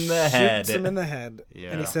shot in the head. Shoots him in the head. Yeah.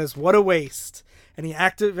 And he says, what a waste. And he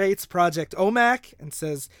activates Project OMAC and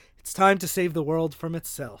says, it's time to save the world from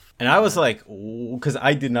itself. And I was like, because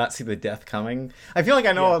I did not see the death coming. I feel like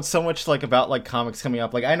I know so much like about like comics coming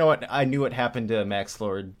up. Like I knew what happened to Max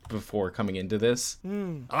Lord before coming into this.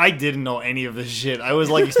 I didn't know any of this shit. I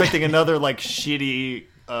was like expecting another like shitty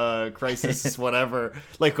Crisis whatever,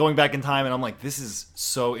 like going back in time, and I'm like, this is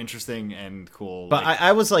so interesting and cool. But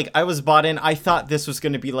like, I was bought in. I thought this was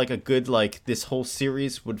going to be like a good, like this whole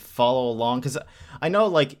series would follow along, because I know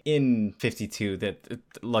like in 52 that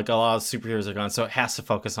like a lot of superheroes are gone, so it has to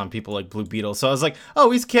focus on people like Blue Beetle. So I was like,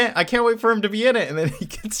 oh, I can't wait for him to be in it, and then he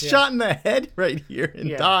gets shot in the head right here and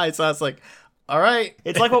dies. So I was like, all right.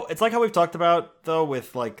 It's like how we've talked about though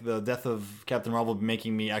with like the death of Captain Marvel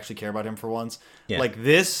making me actually care about him for once. Yeah. Like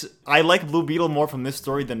this, I like Blue Beetle more from this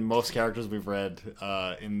story than most characters we've read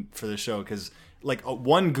for the show, because like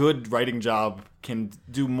one good writing job can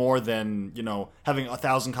do more than having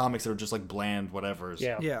 1,000 comics that are just like bland whatevers.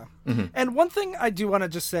 Yeah. Mm-hmm. And one thing I do want to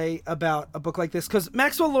just say about a book like this, because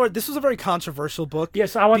Maxwell Lord, this was a very controversial book.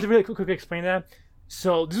 Yes, I want to really quickly explain that.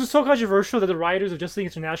 So this was so controversial that the writers of Justice League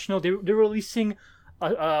International, they're releasing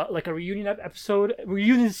a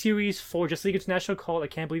reunion series for Justice League International called I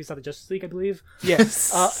Can't Believe It's Not the Justice League, I believe.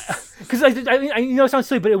 Yes. Because I know it sounds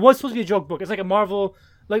silly, but it was supposed to be a joke book. It's like a Marvel,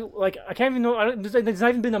 like I can't even know. There's not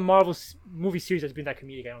even been a Marvel movie series that's been that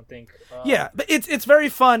comedic, I don't think. Yeah, but it's very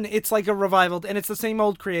fun. It's like a revival, and it's the same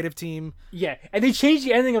old creative team. Yeah, and they changed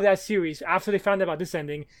the ending of that series after they found out about this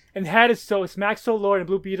ending, and had it so it's Maxwell Lord and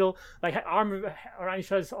Blue Beetle like arm around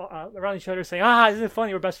each other saying, isn't it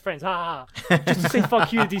funny, we're best friends, just to say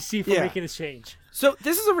fuck you to DC for making this change. So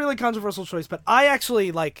this is a really controversial choice, but I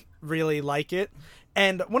actually really like it.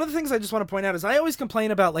 And one of the things I just want to point out is I always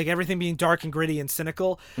complain about like everything being dark and gritty and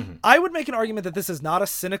cynical. Mm-hmm. I would make an argument that this is not a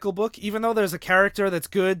cynical book, even though there's a character that's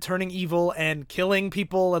good turning evil and killing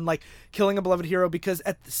people and like killing a beloved hero, because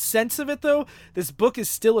at the sense of it though, this book is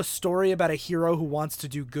still a story about a hero who wants to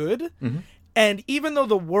do good. Mm-hmm. And even though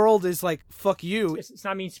the world is like, fuck you. It's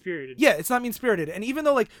not mean-spirited. Yeah, it's not mean-spirited. And even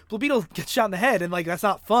though like Blue Beetle gets shot in the head and like that's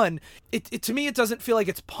not fun, it to me it doesn't feel like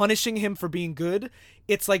it's punishing him for being good.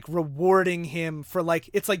 It's like rewarding him for like,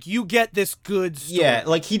 it's like you get this good story. Yeah,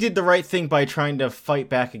 like he did the right thing by trying to fight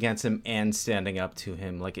back against him and standing up to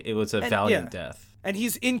him. Like it was a valiant death. And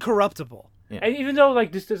he's incorruptible. Yeah. And even though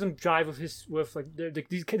like this doesn't jive with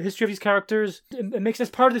the history of these characters, it makes us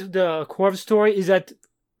part of the core of the story is that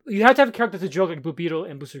you have to have a character to joke like Blue Beetle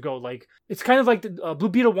and Booster Gold. Like it's kind of like Blue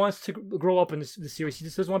Beetle wants to grow up in the series. He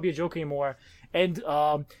just doesn't want to be a joke anymore, and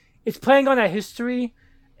it's playing on that history.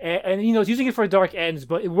 And it's using it for dark ends,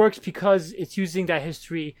 but it works because it's using that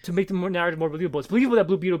history to make the narrative more believable. It's believable that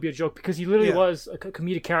Blue Beetle would be a joke because he literally was a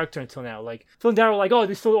comedic character until now. Like, Phil and Darryl were like, oh,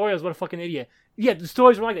 they stole Oreos, what a fucking idiot. Yeah, the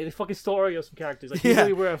stories were like that. They fucking stole Oreos from characters. Like, they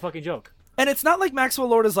really were a fucking joke. And it's not like Maxwell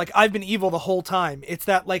Lord is like, I've been evil the whole time. It's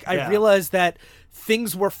that, like, I realized that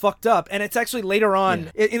things were fucked up. And it's actually later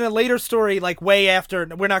on, in a later story, like, way after,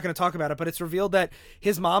 we're not going to talk about it, but it's revealed that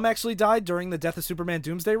his mom actually died during the Death of Superman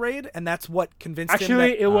Doomsday Raid, and that's what convinced him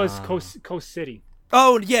Actually, it was Coast City.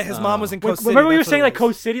 Oh, yeah, his mom was in Coast City. Remember when you were saying, like,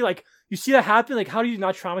 Coast City? Like, you see that happen? Like, how do you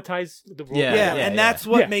not traumatize the world? And that's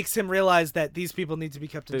what makes him realize that these people need to be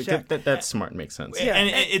kept in check. That's smart and makes sense. Yeah, and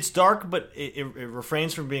it's dark, but it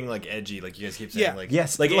refrains from being, like, edgy, like you guys keep saying. Like,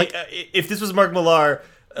 yes. Like, if this was Mark Millar...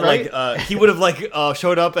 Right? Like he would have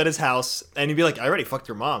showed up at his house and he'd be like, "I already fucked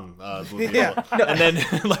your mom, Blue Beetle." And then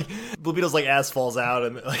like Blue Beetle's like ass falls out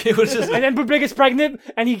and like it was just. And then Blue Beetle gets pregnant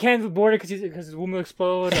and he can't board it because his womb will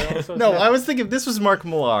explode. No, I was thinking if this was Mark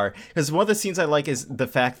Millar, because one of the scenes I like is the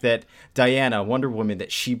fact that Diana, Wonder Woman,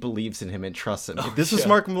 that she believes in him and trusts him. If this was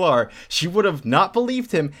Mark Millar, she would have not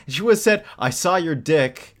believed him. She would have said, "I saw your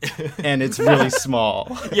dick, and it's really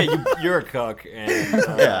small." Yeah, you're a cook.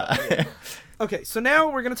 And, Okay, so now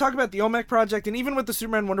we're going to talk about the OMAC Project, and even with the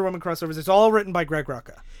Superman Wonder Woman crossovers, it's all written by Greg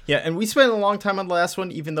Rucka. Yeah, and we spent a long time on the last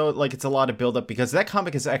one, even though like it's a lot of build-up, because that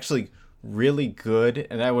comic is actually really good,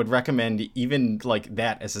 and I would recommend even like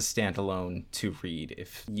that as a standalone to read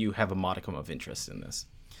if you have a modicum of interest in this.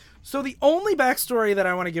 So the only backstory that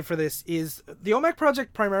I want to give for this is the OMAC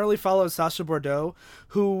Project primarily follows Sasha Bordeaux,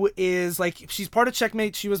 who is like, she's part of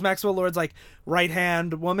Checkmate. She was Maxwell Lord's like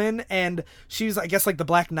right-hand woman, and she's, I guess, like the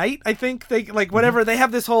Black Knight, I think. They like whatever. They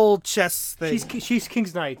have this whole chess thing. She's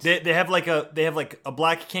King's Knight. They have like a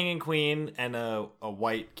black king and queen and a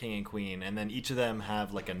white king and queen, and then each of them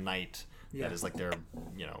have like a knight that is like their,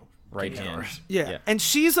 right hand. Yeah. And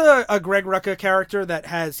she's a Greg Rucka character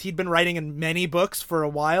that he'd been writing in many books for a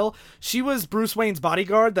while. She was Bruce Wayne's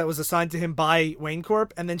bodyguard that was assigned to him by Wayne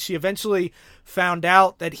Corp, and then she eventually found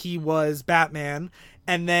out that he was Batman,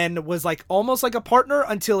 and then was like almost like a partner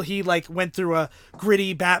until he like went through a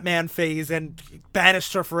gritty Batman phase and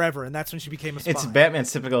banished her forever, and that's when she became a spy. It's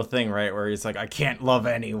Batman's typical thing, right? Where he's like, I can't love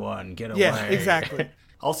anyone, get away. Yeah, exactly.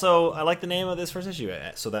 Also, I like the name of this first issue,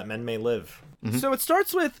 So That Men May Live. Mm-hmm. So it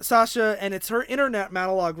starts with Sasha, and it's her internet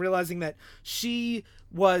monologue realizing that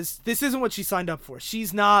this isn't what she signed up for.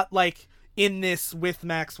 She's not like in this with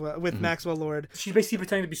Maxwell Lord. She's basically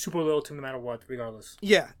pretending to be super loyal to him no matter what, regardless.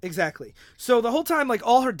 Yeah, exactly. So the whole time, like,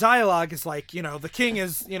 all her dialogue is like, the king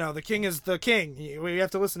is the king. We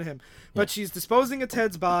have to listen to him. But she's disposing of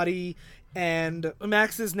Ted's body, and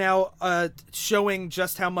Max is now showing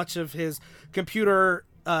just how much of his computer.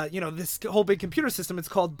 This whole big computer system. It's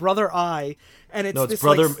called Brother Eye, and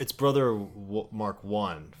it's Brother Mark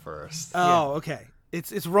 1 first. Oh, okay.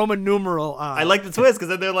 It's Roman numeral I. I like the twist because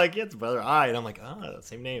then they're like, it's Brother I, and I'm like,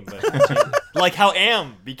 same name, but like how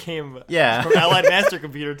AM became from Allied Master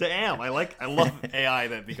Computer to AM. I love AI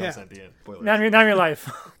that becomes sentient. Not in real life.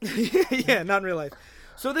 Yeah, not in real life.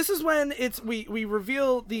 So this is when we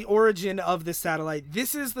reveal the origin of this satellite.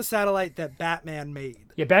 This is the satellite that Batman made.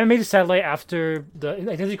 Yeah, Batman made the satellite after the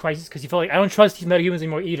Identity Crisis because he felt like, I don't trust these metahumans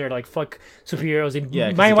anymore either. Like, fuck superheroes.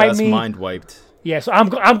 They mind wiped. Yeah, so I'm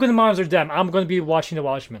going to monitor them. I'm going to be watching the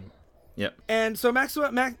Watchmen. Yep. And so Max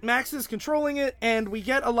is controlling it, and we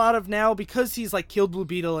get a lot of now, because he's like killed Blue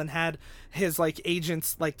Beetle and had his like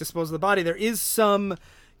agents like dispose of the body. There is some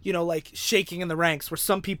like shaking in the ranks where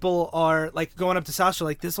some people are like going up to Sasha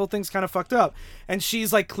like, this whole thing's kind of fucked up, and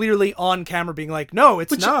she's like clearly on camera being like, no,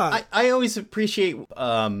 it's not. I always appreciate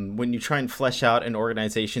when you try and flesh out an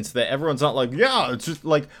organization so that everyone's not like, yeah, it's just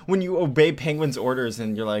like when you obey Penguin's orders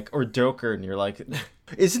and you're like, or Joker, and you're like,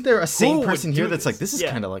 isn't there a sane person here that's like, this is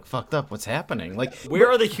kind of like fucked up, what's happening? Like, where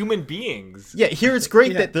are the human beings? Yeah, here it's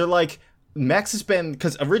great that they're like, Max has been,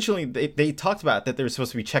 because originally they talked about that there's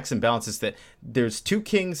supposed to be checks and balances, that there's 2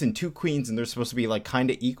 kings and 2 queens and they're supposed to be like kind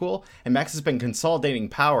of equal, and Max has been consolidating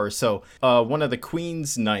power. So one of the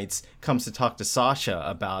queen's knights comes to talk to Sasha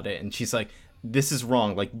about it, and she's like, this is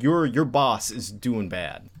wrong, like your boss is doing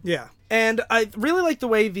bad. Yeah. And I really like the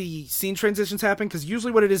way the scene transitions happen, because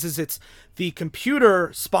usually what it is it's the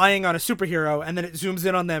computer spying on a superhero, and then it zooms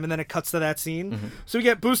in on them, and then it cuts to that scene. Mm-hmm. So we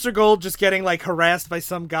get Booster Gold just getting like harassed by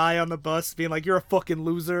some guy on the bus, being like, you're a fucking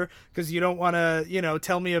loser because you don't want to,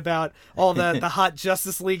 tell me about all the hot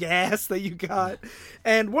Justice League ass that you got.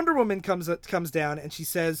 And Wonder Woman comes down, and she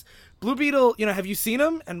says, Blue Beetle, have you seen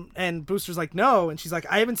him? And Booster's like, no. And she's like,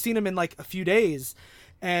 I haven't seen him in like a few days.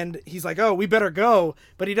 And he's like, oh, we better go.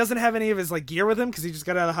 But he doesn't have any of his like gear with him because he just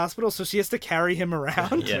got out of the hospital. So she has to carry him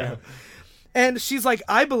around. Yeah. And she's like,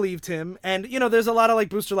 I believed him. And, you know, there's a lot of, like,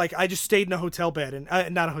 Booster, like, I just stayed in a hotel bed, and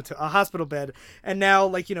a hospital bed. And now,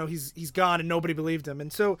 like, you know, he's gone and nobody believed him.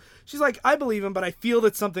 And so she's like, I believe him, but I feel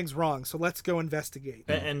that something's wrong. So let's go investigate.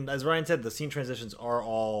 And as Ryan said, the scene transitions are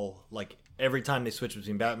all, like, every time they switch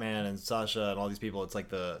between Batman and Sasha and all these people, it's like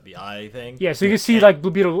the eye thing. Yeah, so you can see, like,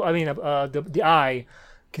 Blue Beetle, the eye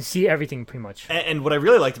can see everything pretty much. And what I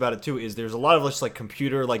really liked about it too is there's a lot of just like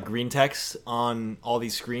computer like green text on all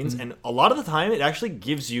these screens, and a lot of the time it actually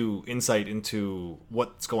gives you insight into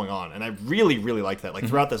what's going on, and I really liked that. Like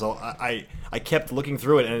throughout this, I kept looking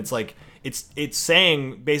through it, and it's like it's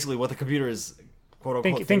saying basically what the computer is quote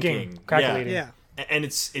unquote thinking, calculating. Yeah. And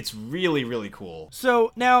it's really cool.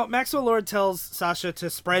 So now Maxwell Lord tells Sasha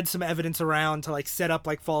to spread some evidence around to like set up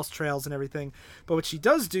like false trails and everything. But what she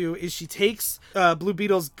does do is she takes Blue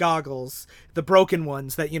Beetle's goggles, the broken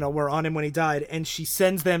ones that, you know, were on him when he died, and she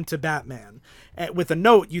sends them to Batman with a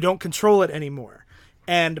note, you don't control it anymore.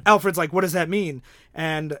 And Alfred's like, what does that mean?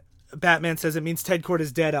 And Batman says it means Ted Kord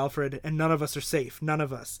is dead, Alfred, and none of us are safe. None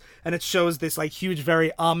of us. And it shows this like huge,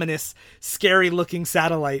 very ominous, scary-looking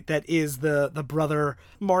satellite that is the Brother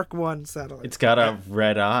Mark I satellite. It's got a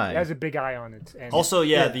red eye. It has a big eye on it. And also,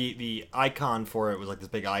 the icon for it was like this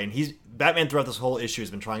big eye, and Batman throughout this whole issue has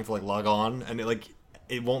been trying to like log on, and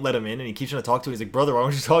it won't let him in, and he keeps trying to talk to him. He's like, brother, why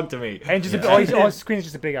don't you talk to me? And just all his screen is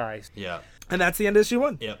just a big eye. Yeah. And that's the end of issue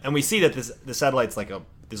 1. Yeah, and we see that the satellite's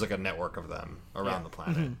there's like a network of them around the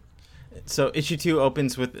planet. Mm-hmm. So issue 2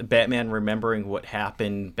 opens with Batman remembering what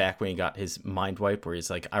happened back when he got his mind wipe, where he's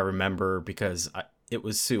like, I remember because it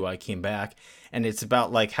was Sue, I came back. And it's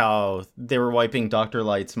about like how they were wiping Dr.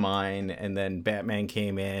 Light's mind, and then Batman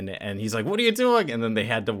came in and he's like, what are you doing? And then they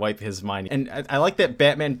had to wipe his mind. And I like that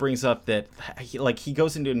Batman brings up that he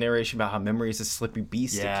goes into a narration about how memory is a slippery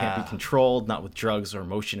beast. It can't be controlled, not with drugs or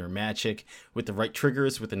emotion or magic. With the right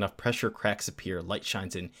triggers, with enough pressure, cracks appear, light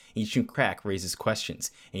shines in. Each new crack raises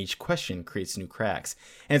questions, and each question creates new cracks.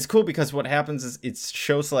 And it's cool because what happens is it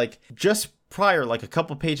shows like just prior, like a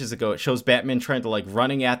couple pages ago, it shows Batman trying to like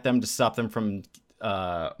running at them to stop them from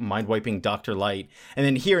mind wiping Dr. Light, and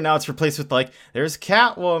then here now it's replaced with like there's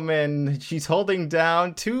Catwoman, she's holding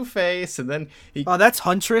down Two-Face, and then that's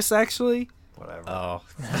Huntress actually. Whatever. Oh.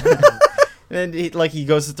 And he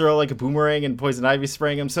goes to throw like a boomerang and Poison Ivy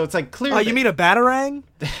spraying him, so it's like clear. Oh, you mean a batarang?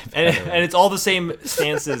 and it's all the same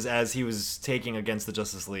stances as he was taking against the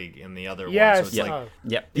Justice League in the other one. So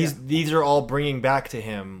it's these are all bringing back to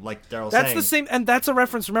him, like Darryl saying. That's the same, and that's a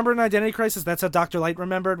reference. Remember in Identity Crisis, that's how Dr. Light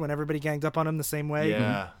remembered when everybody ganged up on him the same way.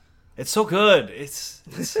 Yeah, it's so good. It's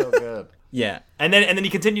so good. Yeah. And then he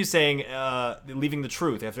continues saying, leaving the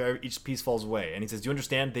truth after each piece falls away. And he says, do you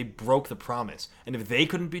understand? They broke the promise. And if they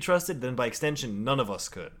couldn't be trusted, then by extension, none of us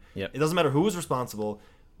could. Yep. It doesn't matter who was responsible.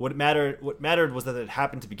 What mattered was that it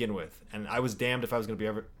happened to begin with, and I was damned if I was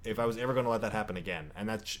ever going to let that happen again. And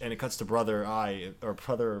it cuts to Brother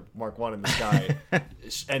Mark I in the sky,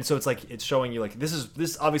 and so it's like it's showing you like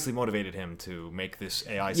this obviously motivated him to make this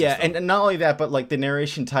AI system. Yeah, and not only that, but like the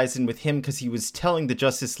narration ties in with him because he was telling the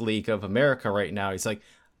Justice League of America right now. He's like,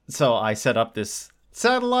 so I set up this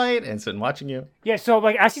satellite and been watching you. Yeah, so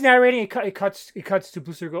like as he's narrating, it cuts to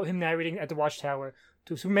Booster Gold, him narrating at the Watchtower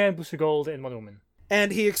to Superman, Booster Gold, and Wonder Woman.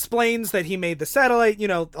 And he explains that he made the satellite, you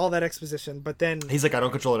know, all that exposition. But then he's like, I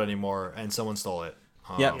don't control it anymore, and someone stole it.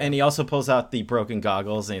 Yeah, and he also pulls out the broken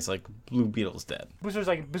goggles, and he's like, Blue Beetle's dead. Booster's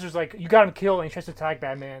like, you got him killed, and he tries to attack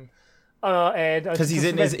Batman. Because he's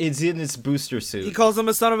in his booster suit. He calls him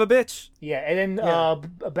a son of a bitch. Yeah, and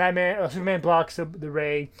then Superman blocks the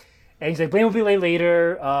ray, and he's like, blame will be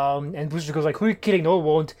later. And Booster goes like, who are you kidding? No, it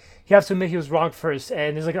won't. He has to admit he was wrong first,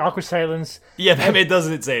 and there's like an awkward silence. Yeah, Batman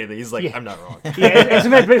doesn't say anything. He's like, I'm not wrong. Yeah, and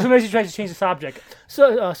Superman tries to change the subject.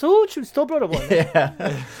 So who stole Brother One?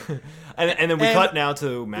 Yeah. And then we cut now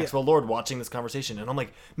to Maxwell Lord watching this conversation, and I'm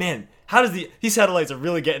like, man, how does these satellites are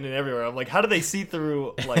really getting in everywhere? I'm like, how do they see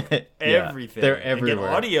through like everything? They're everywhere. And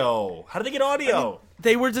get audio. How do they get audio? I mean,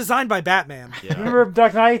 they were designed by Batman. Yeah. Remember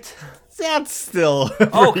Dark Knight? That's still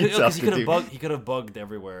because he could have bugged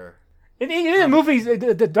everywhere. In the movies,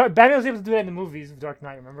 Batman was able to do that in the movies of Dark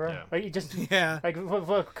Knight. Remember? Yeah. Like like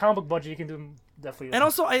for a comic book budget, you can do them definitely. And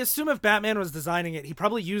also, I assume if Batman was designing it, he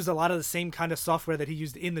probably used a lot of the same kind of software that he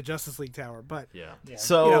used in the Justice League Tower. But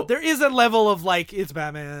so you know, there is a level of like it's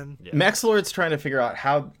Batman. Yeah. Max Lord's trying to figure out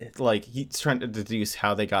how, like, he's trying to deduce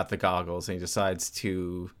how they got the goggles, and he decides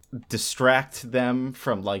to distract them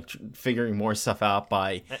from like figuring more stuff out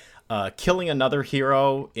by killing another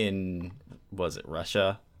hero in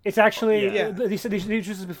Russia. It's actually they said these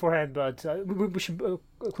this beforehand, but we should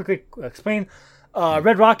quickly explain.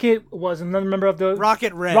 Red Rocket was another member of the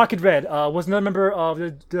Rocket Red. Rocket Red was another member of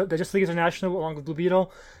the Justice League International along with Blue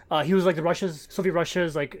Beetle. He was like Soviet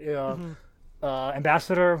Russia's like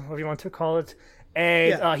ambassador, whatever you want to call it.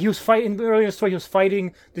 And he was fighting earlier in the story. He was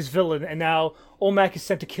fighting this villain, and now OMAC is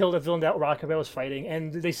sent to kill the villain that Rocket Red was fighting.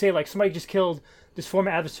 And they say like somebody just killed this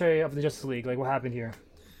former adversary of the Justice League. Like, what happened here?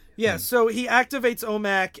 Yeah, so he activates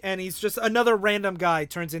OMAC, and he's just another random guy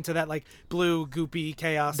turns into that like blue goopy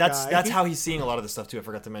chaos guy. That's how he's seeing a lot of this stuff too. I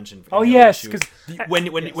forgot to mention. Oh yes, because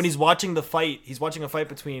when he's watching the fight, he's watching a fight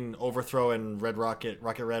between Overthrow and Rocket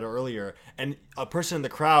Red earlier, and a person in the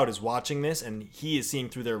crowd is watching this, and he is seeing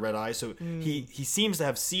through their red eyes. So he seems to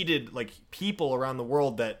have seeded like people around the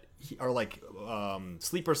world that are like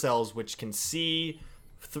sleeper cells, which can see.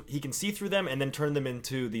 He can see through them and then turn them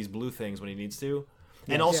into these blue things when he needs to.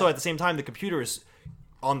 And also at the same time, the computer is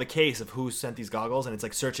on the case of who sent these goggles, and it's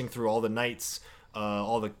like searching through all the knights,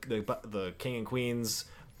 all the king and queens,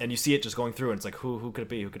 and you see it just going through, and it's like who could it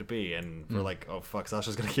be? Who could it be? And we're like, oh fuck,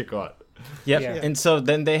 Sasha's gonna get caught. Yep. Yeah. And so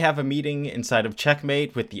then they have a meeting inside of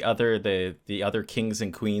Checkmate with the other kings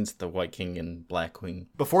and queens, the White King and Black Queen.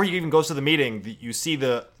 Before he even goes to the meeting, you see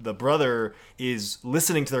the brother is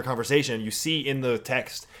listening to their conversation. You see in the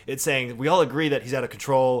text it's saying, we all agree that he's out of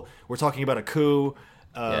control. We're talking about a coup.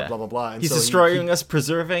 Blah blah blah. And he's destroying us,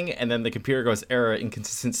 preserving, and then the computer goes error,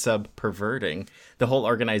 inconsistent sub, perverting the whole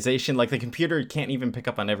organization. Like the computer can't even pick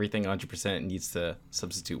up on everything 100%. It needs to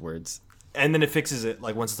substitute words. And then it fixes it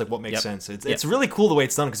like once it's like what makes sense. It's really cool the way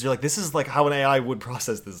it's done because you're like, this is like how an AI would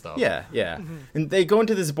process this stuff. Yeah. And they go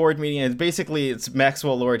into this board meeting, and basically it's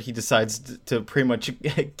Maxwell Lord. He decides to pretty much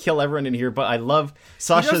kill everyone in here. But I love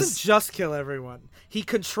Sasha's. He doesn't just kill everyone. He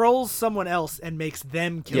controls someone else and makes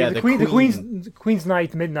them kill. Yeah, them. the Queen's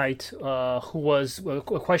Knight Midnight, who was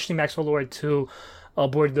questioning Maxwell Lord to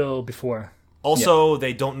Bordeaux before. Also,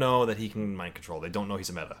 they don't know that he can mind control. They don't know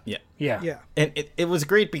he's a meta. Yeah. And it was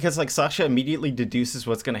great because like Sasha immediately deduces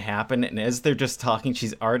what's going to happen, and as they're just talking,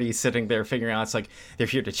 she's already sitting there figuring out it's like they're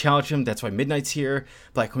here to challenge him. That's why Midnight's here.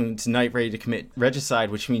 Black Queen's Knight ready to commit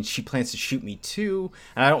regicide, which means she plans to shoot me too.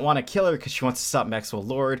 And I don't want to kill her because she wants to stop Maxwell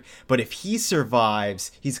Lord. But if he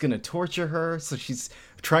survives, he's going to torture her. So she's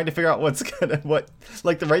trying to figure out what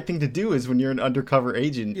the right thing to do is when you're an undercover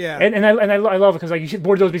agent. Yeah, and I love it because like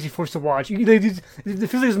Bordeaux is basically forced to watch. There feels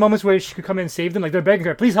like there's moments where she could come in and save them. Like they're begging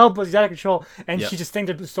her, please help us, he's out of control, and she just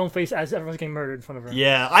stands there stone face as everyone's getting murdered in front of her.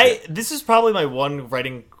 Yeah, this is probably my one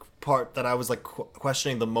writing part that I was like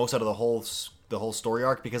questioning the most out of the whole story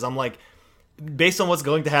arc, because I'm like, based on what's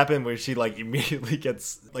going to happen where she like immediately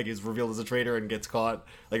gets like is revealed as a traitor and gets caught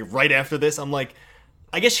like right after this, I'm like,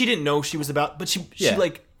 I guess she didn't know she was about, but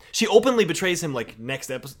she openly betrays him like next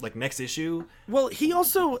issue. Well, he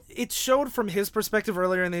also, it showed from his perspective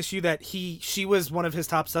earlier in the issue that she was one of his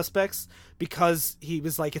top suspects because he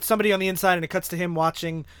was like, it's somebody on the inside, and it cuts to him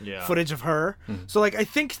watching footage of her. Mm-hmm. So like, I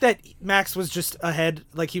think that Max was just ahead,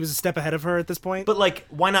 like he was a step ahead of her at this point. But like,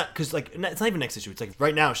 why not? Because like, it's not even next issue. It's like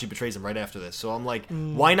right now she betrays him right after this. So I'm like,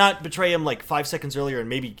 why not betray him like 5 seconds earlier and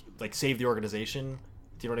maybe like save the organization?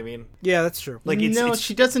 Do you know what I mean? Yeah, that's true. Like,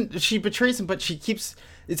 she doesn't. She betrays him, but she keeps.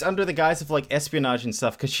 It's under the guise of like espionage and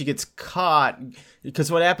stuff because she gets caught.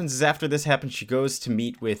 Because what happens is after this happens, she goes to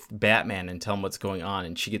meet with Batman and tell him what's going on,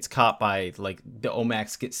 and she gets caught by like the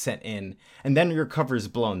OMACs get sent in, and then her cover is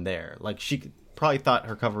blown there. Like she probably thought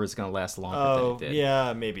her cover was going to last longer than it did.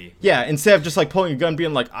 Yeah, maybe. Yeah, instead of just like pulling a gun,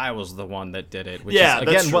 being like, I was the one that did it. Which is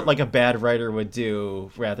again what like a bad writer would do,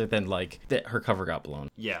 rather than like that her cover got blown.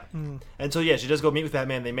 Yeah. And so she does go meet with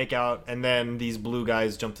Batman. They make out, and then these blue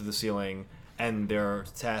guys jump to the ceiling. And their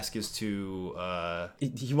task is to...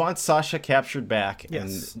 He wants Sasha captured back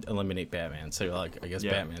and eliminate Batman. So, like, I guess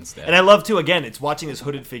Batman's dead. And I love, too, again, it's watching this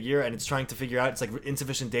hooded figure, and it's trying to figure out, it's like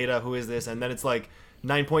insufficient data, who is this? And then it's like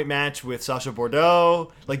 9-point match with Sasha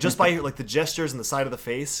Bordeaux. Like, just by like the gestures and the side of the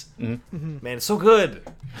face. Mm-hmm. Man, it's so good.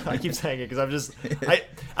 I keep saying it because I'm just...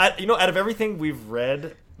 out of everything we've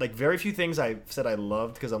read... Like, very few things I said I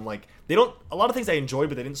loved because I'm like, a lot of things I enjoyed,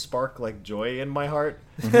 but they didn't spark like joy in my heart.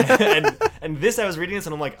 and this, I was reading this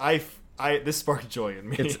and I'm like, this sparked joy in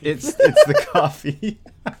me. It's the coffee.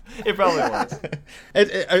 It probably was.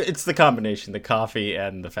 It's the combination, the coffee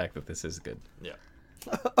and the fact that this is good. Yeah.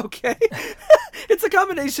 Okay. It's a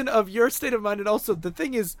combination of your state of mind and also the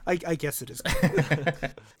thing is, I guess it is.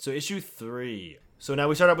 So issue 3. So now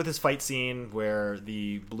we start out with this fight scene where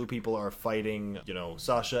the blue people are fighting,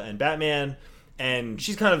 Sasha and Batman, and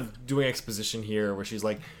she's kind of doing exposition here where she's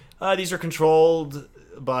like, these are controlled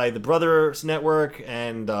by the Brothers Network,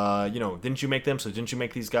 and, didn't you make them, so didn't you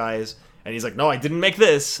make these guys? And he's like, no, I didn't make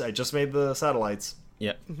this, I just made the satellites.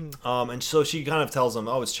 Yeah. And so she kind of tells him,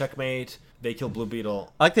 oh, it's Checkmate, They kill Blue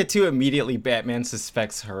Beetle. I like that too. Immediately, Batman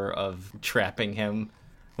suspects her of trapping him.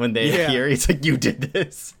 When they appear, he's like, "You did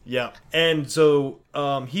this." Yeah, and so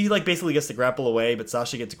he like basically gets to grapple away, but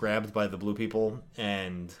Sasha gets grabbed by the blue people,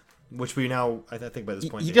 and which we now I think by this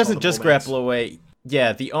point he doesn't just grapple away.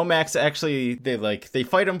 Yeah, the OMACs actually they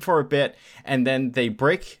fight him for a bit, and then they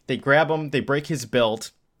grab him, they break his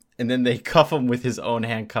belt. And then they cuff him with his own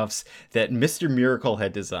handcuffs that Mr. Miracle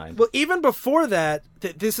had designed. Well, even before that,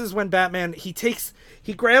 this is when Batman, he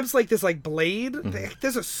grabs like this like blade.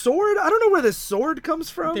 There's a sword. I don't know where this sword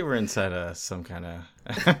comes from. They were inside some kind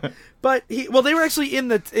of... But they were actually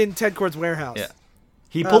in Ted Kord's warehouse. Yeah.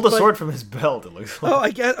 He pulled a sword from his belt, it looks like. Oh,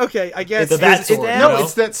 I guess. Okay, I guess. It's that sword.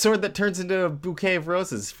 It's that sword that turns into a bouquet of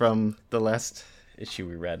roses from the last issue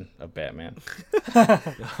we read of Batman.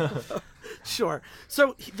 Sure.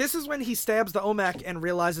 So this is when he stabs the OMAC and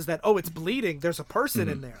realizes that, it's bleeding. There's a person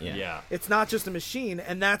in there. Yeah. It's not just a machine.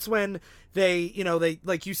 And that's when they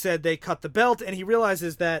like you said, they cut the belt, and he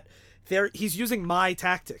realizes that he's using my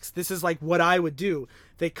tactics. This is like what I would do.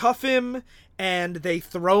 They cuff him and they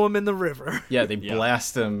throw him in the river. Yeah, they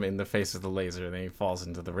blast him in the face with the laser, and then he falls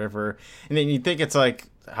into the river. And then you think it's like,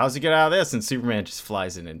 how's he get out of this? And Superman just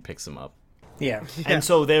flies in and picks him up. Yeah. And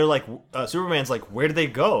so they're like, Superman's like, where did they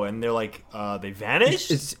go? And they're like, they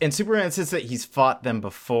vanished? And Superman says that he's fought them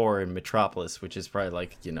before in Metropolis, which is probably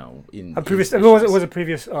like, in a previous. It was a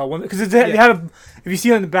previous one because they have. If you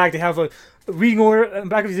see on the back, they have a reading order. In the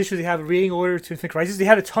back of these issues, they have a reading order to Infinite Crisis. They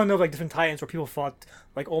had a ton of like different tie-ins where people fought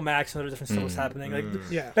like OMAC and other different stuff was happening. Like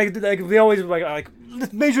they always like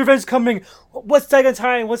major events coming. What's Dragon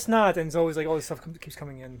tie-in? What's not? And it's always like all this stuff keeps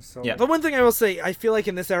coming in. So But one thing I will say, I feel like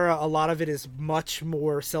in this era, a lot of it is much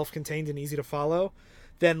more self-contained and easy to follow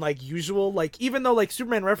than like usual. Like even though like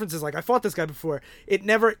Superman references like I fought this guy before,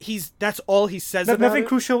 that's all he says about nothing it.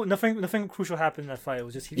 crucial. Nothing crucial happened in that fight. It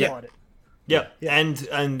was just he fought it. Yeah. And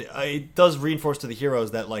it does reinforce to the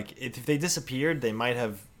heroes that like if they disappeared, they might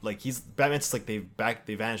have like Batman's like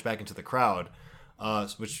they vanished back into the crowd,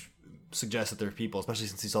 which suggests that they're people, especially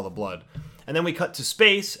since he saw the blood. And then we cut to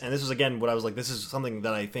space, and this was again what I was like, this is something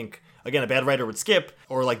that I think again a bad writer would skip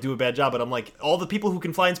or like do a bad job. But I'm like, all the people who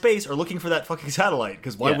can fly in space are looking for that fucking satellite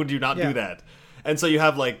because why would you not do that? And so you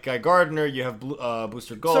have like Guy Gardner, you have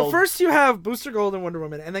Booster Gold. So first you have Booster Gold and Wonder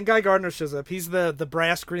Woman, and then Guy Gardner shows up. He's the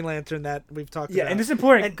brass Green Lantern that we've talked about. Yeah, and this is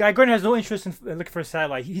important. And Guy Gardner has no interest in looking for a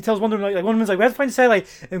satellite. He tells Wonder Woman, like Wonder Woman's like, we have to find a satellite,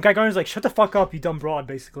 and Guy Gardner's like, shut the fuck up, you dumb broad,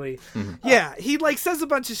 basically. Yeah, he like says a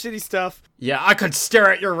bunch of shitty stuff. Yeah, I could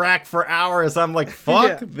stare at your rack for hours. I'm like,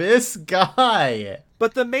 fuck this guy.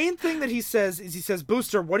 But the main thing that he says is,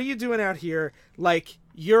 Booster, what are you doing out here? Like,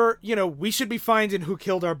 we should be finding who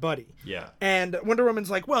killed our buddy. Yeah. And Wonder Woman's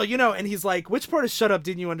like, well, and he's like, which part of shut up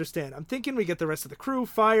didn't you understand? I'm thinking we get the rest of the crew,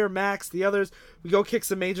 Fire, Max, the others. We go kick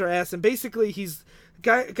some major ass. And basically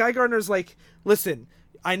Guy Gardner's like, listen,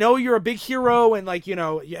 I know you're a big hero and like,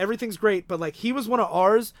 everything's great, but like he was one of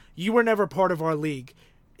ours. You were never part of our league.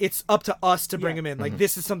 It's up to us to bring him in. Like,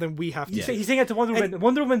 this is something we have to do. He's saying it to Wonder Woman.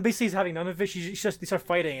 Wonder Woman basically is having none of it. They start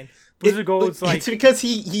fighting. And Booster Gold's like... It's because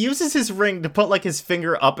he uses his ring to put, like, his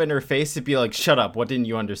finger up in her face to be like, shut up, what didn't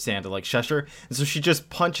you understand? To, like, shush her. And so she just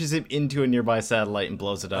punches him into a nearby satellite and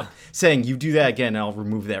blows it up, saying, you do that again, and I'll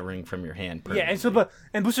remove that ring from your hand. Yeah,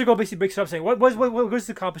 and Booster Gold basically breaks it up, saying, what is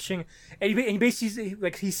it accomplishing? And he basically,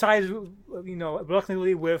 like, he sides,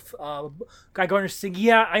 reluctantly with Guy Gardner saying,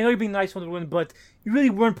 yeah, I know you're being nice, Wonder Woman, but you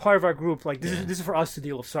really weren't part of our group. Like, this is for us to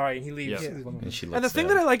deal with. Sorry. And he leaves. Yeah. And the thing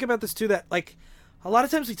that I like about this, too, that, like, a lot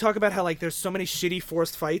of times we talk about how, like, there's so many shitty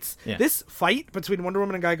forced fights. Yeah. This fight between Wonder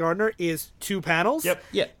Woman and Guy Gardner is 2 panels. Yep.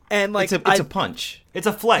 Yeah. And, like, it's a punch. It's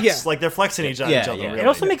a flex. Yeah. Like, they're flexing each other. Yeah. Really. It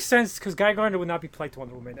also makes sense because Guy Gardner would not be polite to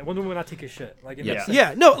Wonder Woman, and Wonder Woman would not take his shit. Like, it makes sense.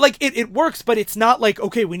 Yeah, no, like, it works, but it's not like,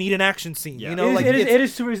 okay, we need an action scene. Yeah. It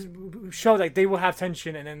is to show like they will have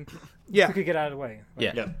tension and then quickly get out of the way.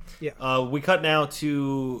 Yeah. We cut now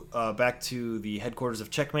to back to the headquarters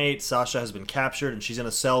of Checkmate. Sasha has been captured, and she's in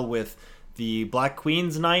a cell with the Black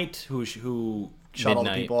Queen's Knight, who shot all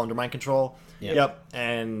the people under mind control. Yep.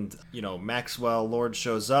 And Maxwell Lord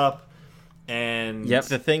shows up. And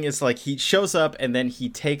the thing is, like, he shows up and then he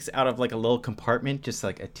takes out of like a little compartment just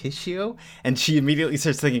like a tissue, and she immediately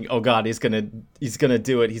starts thinking, oh god, he's gonna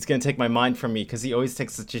do it, he's gonna take my mind from me, because he always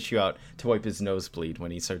takes the tissue out to wipe his nosebleed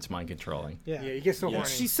when he starts mind controlling. Yeah, he gets so horny.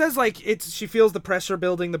 She says like she feels the pressure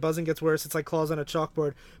building, the buzzing gets worse, it's like claws on a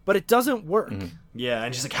chalkboard, but it doesn't work. Yeah,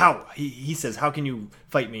 and she's like, how? He says, how can you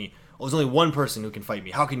fight me? Well, there's only one person who can fight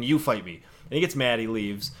me. How can you fight me? And he gets mad, he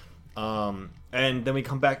leaves. And then we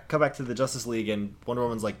come back to the Justice League, and Wonder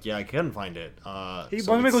Woman's like, yeah, I couldn't find it. Wonder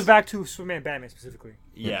Woman goes back to Superman and Batman specifically.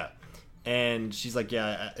 Yeah. and she's like,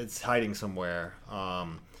 yeah, it's hiding somewhere.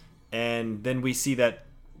 And then we see that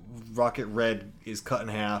Rocket Red is cut in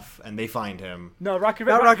half, and they find him. No, Rocket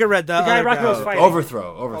Red. Not Rocket Red. The guy Rocket Red was fighting.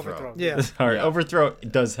 Overthrow. Yeah. Sorry, Overthrow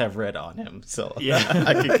does have red on him, so Yeah.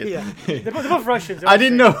 I could get. Yeah. They're both Russians. I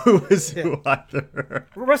didn't know who was who either.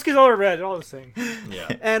 Ruskies all are red. They're all the same.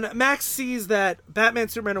 Yeah. And Max sees that Batman,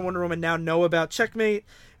 Superman, and Wonder Woman now know about Checkmate,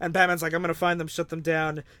 and Batman's like, I'm going to find them, shut them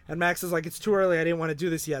down. And Max is like, it's too early, I didn't want to do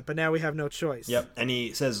this yet, but now we have no choice. Yep. And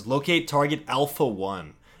he says, locate target Alpha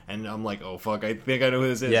 1. And I'm like, oh, fuck, I think I know who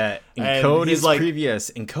this is. Yeah, and encode he's is like,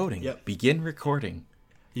 previous. Encoding. Yep. Begin recording.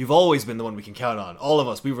 You've always been the one we can count on. All of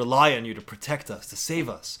us. We rely on you to protect us, to save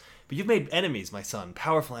us. But you've made enemies, my son.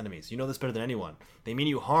 Powerful enemies. You know this better than anyone. They mean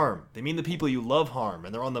you harm. They mean the people you love harm.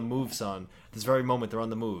 And they're on the move, son. At this very moment, they're on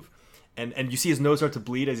the move. And you see his nose start to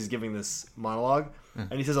bleed as he's giving this monologue.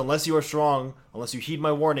 And he says, unless you are strong, unless you heed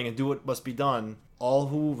my warning and do what must be done, all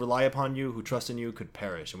who rely upon you, who trust in you, could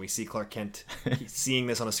perish. And we see Clark Kent seeing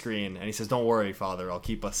this on a screen. And he says, don't worry, Father. I'll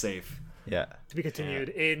keep us safe. Yeah. To be continued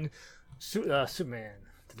in Superman.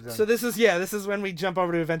 So this is when we jump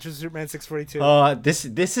over to Adventures of Superman 642.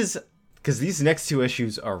 This is because these next two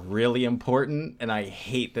issues are really important, and I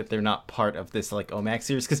hate that they're not part of this like OMAC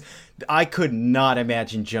series, because I could not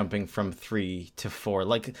imagine jumping from 3 to 4.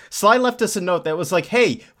 Like, Sly left us a note that was like,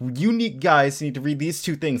 hey, guys need to read these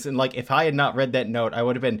two things, and like, if I had not read that note, I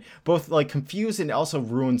would have been both like confused and also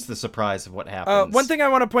ruins the surprise of what happens. One thing I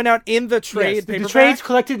want to point out in the trade paperback, the trade's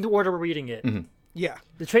collected in the order we're reading it. Mm-hmm. Yeah.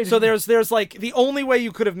 The trade. So there's like the only way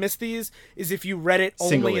you could have missed these is if you read it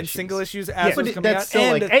only in single issues as it was coming out.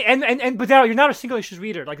 Still but Darryl, you're not a single issues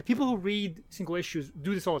reader. Like, the people who read single issues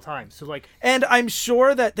do this all the time. So like, and I'm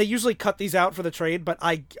sure that they usually cut these out for the trade, but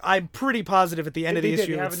I'm pretty positive at the end of the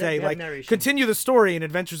issue it would say like continue the story in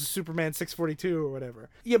Adventures of Superman 642 or whatever.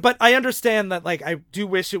 Yeah, but I understand that, like, I do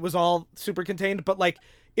wish it was all super contained, but like,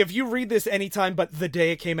 if you read this anytime but the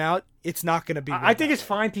day it came out, it's not going to be. I think it's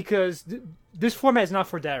fine because this format is not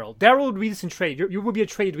for Darryl. Darryl would read this in trade. You would be a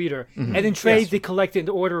trade reader, and in trade they collect it in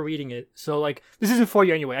the order of reading it. So like, this isn't for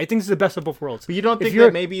you anyway. I think this is the best of both worlds. But you don't think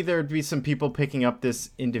that maybe there'd be some people picking up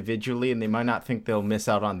this individually, and they might not think they'll miss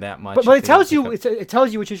out on that much. But it tells you it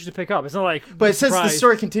tells you which issues to pick up. It's not like. But it says the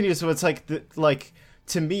story continues, so it's like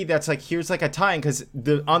to me that's like, here's like a tie-in, because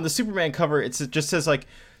on the Superman cover it just says like.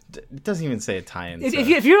 It doesn't even say a tie-in.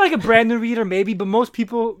 If you're like a brand new reader, maybe, but most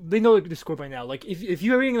people, they know the score by now. Like, if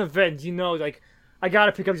you're reading an event, you know, like, I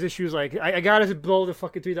gotta pick up these issues. Like, I gotta blow the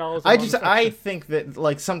fucking $3. I think that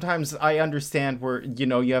like sometimes I understand where, you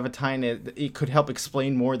know, you have a tie-in, it could help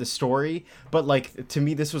explain more of the story, but like, to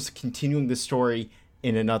me this was continuing the story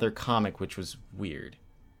in another comic, which was weird.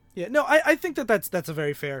 Yeah, no, I think that's a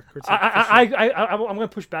very fair critique. I'm gonna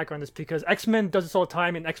push back on this because X-Men does this all the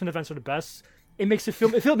time, and X-Men events are the best. It makes it feel.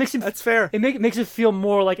 That's fair. It makes it feel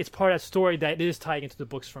more like it's part of that story that it is tying into the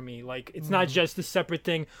books for me. Like, it's not just a separate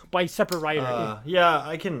thing by a separate writer. Yeah,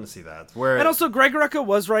 I can see that. And also, Greg Rucka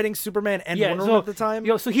was writing Superman and Wonder Woman at the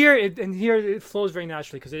time. So here it flows very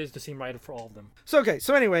naturally because it is the same writer for all of them. So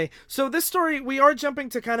anyway, this story, we are jumping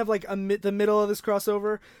to kind of like the middle of this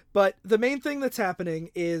crossover, but the main thing that's happening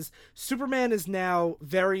is Superman is now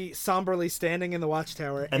very somberly standing in the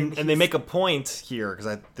Watchtower, and they make a point here,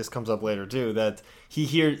 because this comes up later too, that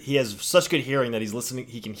he has such good hearing that he's listening.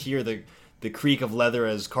 He can hear the creak of leather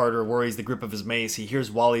as Carter worries the grip of his mace. He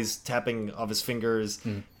hears Wally's tapping of his fingers.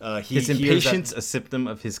 His impatience, a symptom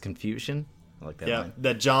of his confusion. I like that line.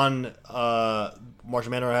 That John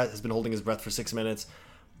Marshall Manor has been holding his breath for 6 minutes,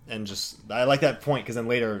 and just I like that point because then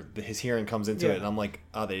later his hearing comes into it, and I'm like,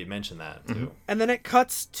 oh, they mentioned that too. And then it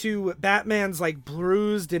cuts to Batman's like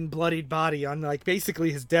bruised and bloodied body on like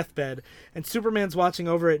basically his deathbed, and Superman's watching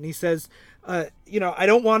over it, and he says, I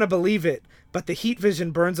don't want to believe it, but the heat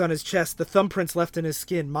vision burns on his chest, the thumbprints left in his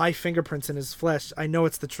skin, my fingerprints in his flesh. I know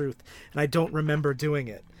it's the truth, and I don't remember doing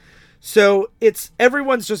it. So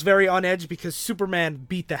everyone's just very on edge because Superman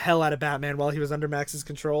beat the hell out of Batman while he was under Max's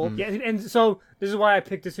control. Yeah, and so this is why I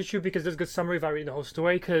picked this issue, because there's a good summary if I read the whole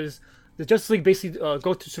story, because the Justice League basically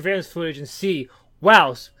go to surveillance footage and see,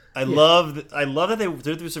 wow. I love that they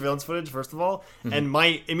did through surveillance footage, first of all, and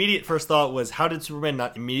my immediate first thought was, how did Superman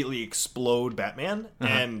not immediately explode Batman?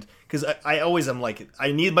 And because I always am like,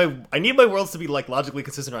 I need my worlds to be like logically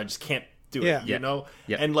consistent, or I just can't do it, you know?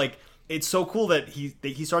 Yeah. And like, it's so cool that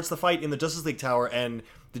he starts the fight in the Justice League Tower, and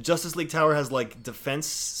the Justice League Tower has like defense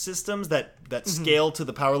systems that scale to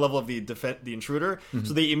the power level of the intruder.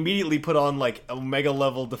 So they immediately put on like Omega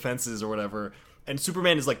level defenses or whatever. and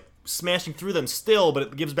Superman is like smashing through them still, but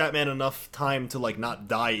it gives Batman enough time to like not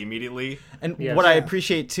die immediately. And what I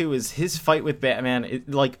appreciate too is his fight with Batman.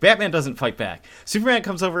 Like Batman doesn't fight back. Superman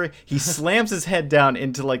comes over, he slams his head down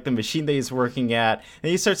into like the machine that he's working at,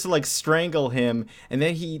 and he starts to like strangle him, and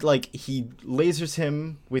then he lasers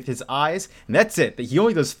him with his eyes, and that's it. He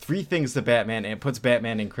only does 3 things to Batman and puts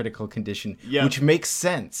Batman in critical condition, which makes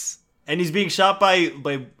sense. And he's being shot by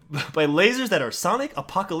lasers that are sonic,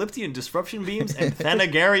 apocalyptic disruption beams, and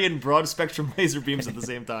Thanagarian broad spectrum laser beams at the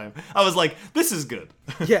same time. I was like, this is good.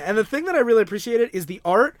 Yeah, and the thing that I really appreciated is the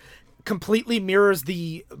art completely mirrors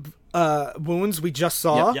the wounds we just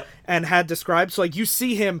saw and had described. So like you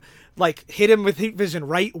see him like hit him with heat vision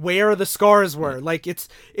right where the scars were. Like it's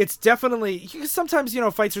definitely, sometimes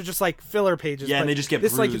fights are just like filler pages. Yeah, and they just get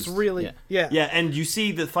bruised. Like it's really yeah. And you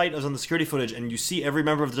see the fight is on the security footage, and you see every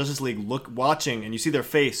member of the Justice League watching, and you see their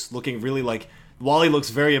face looking really like Wally looks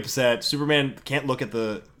very upset. Superman can't look.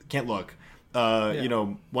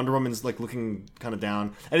 Wonder Woman's like looking kind of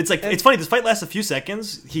down, and it's funny. This fight lasts a few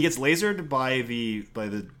seconds. He gets lasered by the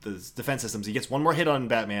defense systems. He gets one more hit on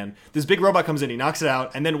Batman. This big robot comes in, he knocks it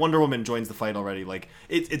out, and then Wonder Woman joins the fight already. Like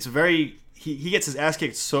it's very. He gets his ass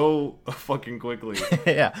kicked so fucking quickly.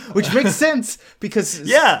 Yeah, which makes sense because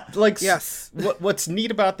what's neat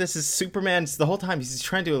about this is Superman's the whole time he's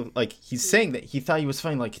trying to he's saying that he thought he was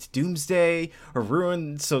fighting like Doomsday or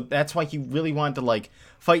Ruin, so that's why he really wanted to like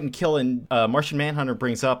fight and kill. And Martian Manhunter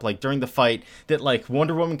brings up like during the fight that like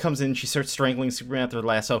Wonder Woman comes in, she starts strangling Superman with her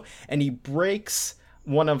lasso, and he breaks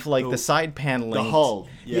one of like the side paneling, the hull,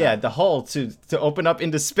 the hull to open up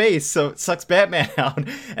into space, so it sucks Batman out,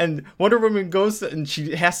 and Wonder Woman goes and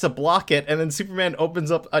she has to block it, and then Superman opens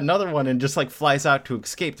up another one and just like flies out to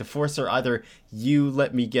escape, to force her either you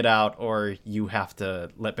let me get out or you have to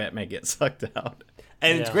let Batman get sucked out.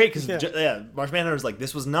 And it's great because Martian Manhunter's like,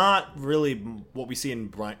 this was not really what we see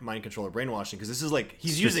in mind control or brainwashing, because this is like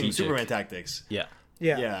he's using Superman tactics.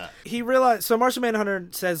 Yeah. He realized, so Martian Manhunter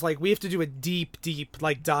says, like, we have to do a deep,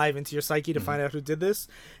 like, dive into your psyche to find out who did this.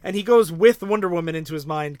 And he goes with Wonder Woman into his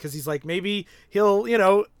mind because he's like, maybe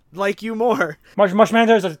he'll, like you more. Martian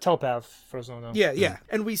Manhunter is a telepath, for those who don't know. Yeah.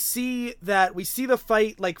 And we see the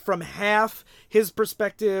fight, like, from half his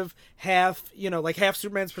perspective, half, half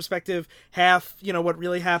Superman's perspective, half, what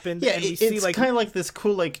really happened. Yeah, and we it's kind of like this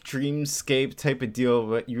cool, like, dreamscape type of deal,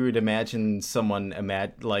 what you would imagine someone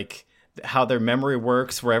like how their memory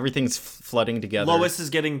works, where everything's flooding together. Lois is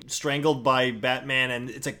getting strangled by Batman, and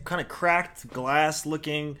it's like kind of cracked glass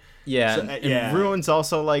looking. Yeah, and Ruin's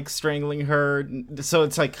also like strangling her, so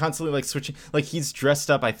it's like constantly like switching. Like he's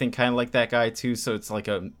dressed up, I think, kind of like that guy too. So it's like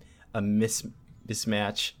a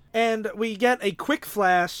mismatch. And we get a quick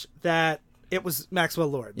flash that it was Maxwell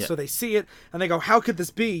Lord. Yeah. So they see it and they go, "How could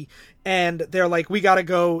this be?" And they're like, "We gotta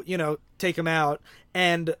go, take him out."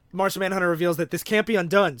 And Martian Manhunter reveals that this can't be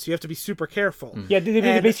undone, so you have to be super careful. Yeah,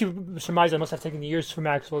 they basically surmise that it must have taken years for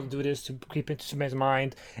Maxwell to do this, to creep into Superman's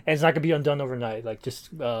mind, and it's not going to be undone overnight. Like,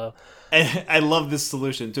 just... And I love this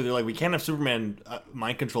solution, too. They're like, we can't have Superman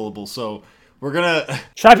mind controllable, so we're going to...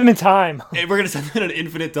 trap him in time. And we're going to send him in an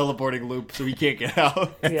infinite teleporting loop so he can't get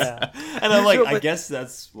out. Yeah. And I'm like, I guess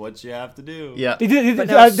that's what you have to do. Yeah.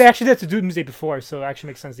 They actually did to Doomsday before, so it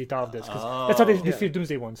actually makes sense they thought of this, because that's how they defeated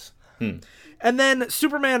Doomsday once. And then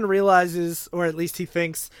Superman realizes, or at least he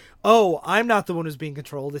thinks, oh, I'm not the one who's being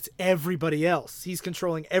controlled. It's everybody else. He's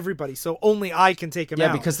controlling everybody, so only I can take him out.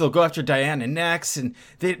 Yeah, because they'll go after Diana next, and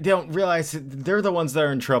they don't realize that they're the ones that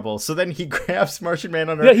are in trouble. So then he grabs Martian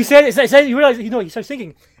Manhunter. Yeah, he said, you realize, he starts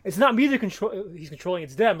thinking, it's not me he's controlling,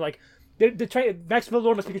 it's them. Like, they're trying. Maxwell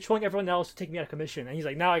Lord must be controlling everyone else to take me out of commission, and he's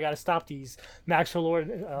like, now I got to stop these Maxwell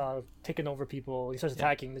Lord taking over people. He starts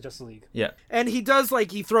attacking the Justice League. Yeah, and he does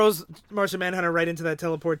he throws Martian Manhunter right into that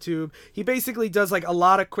teleport tube. He basically does a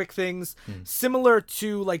lot of quick things, similar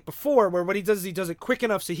to before, where what he does is he does it quick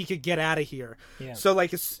enough so he could get out of here. Yeah. So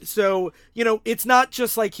it's not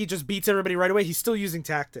just he just beats everybody right away. He's still using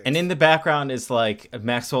tactics. And in the background is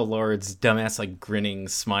Maxwell Lord's dumbass grinning,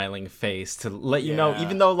 smiling face to let you know,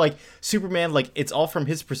 even though Superman, it's all from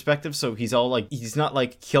his perspective, so he's all he's not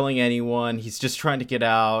killing anyone, he's just trying to get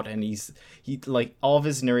out, and he all of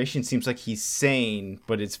his narration seems like he's sane,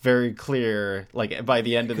 but it's very clear by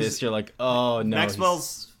the end of this you're like, oh no.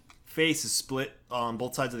 Maxwell's face is split on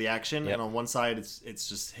both sides of the action, and on one side it's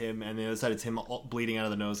just him, and the other side it's him bleeding out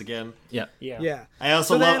of the nose again. Yeah. I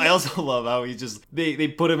also love how he just they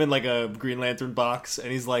put him in a Green Lantern box,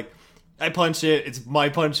 and he's like, I punch it. It's my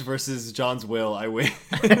punch versus John's will. I win.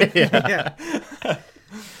 Yeah.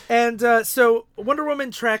 And so Wonder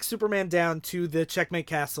Woman tracks Superman down to the Checkmate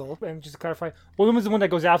Castle. And just to clarify, Wonder Woman's the one that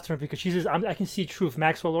goes after him because she says, I can see truth.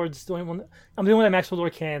 Maxwell Lord's the only one. I'm the only one that Maxwell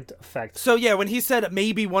Lord can't affect. So yeah, when he said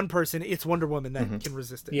maybe one person, it's Wonder Woman that can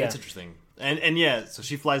resist it. Yeah. That's interesting. And yeah, so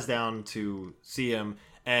she flies down to see him,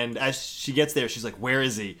 and as she gets there, she's like, "Where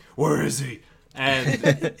is he? Where is he?"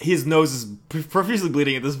 And his nose is profusely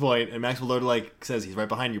bleeding at this point, and Maxwell Lord like says, "He's right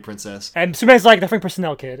behind you, princess." And Superman's like, different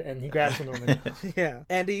personnel, kid, and he grabs Wonder Woman. Yeah,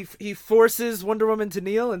 and he forces Wonder Woman to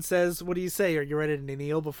kneel and says, "What do you say? Are you ready to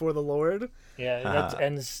kneel before the Lord?" Yeah, that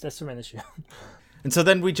ends. That's Superman issue. And so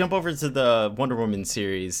then we jump over to the Wonder Woman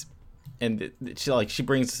series, and she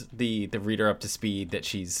brings the reader up to speed that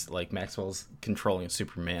she's like Maxwell's controlling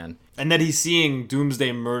Superman, And that he's seeing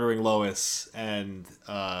Doomsday murdering Lois, and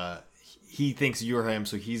he thinks you're him,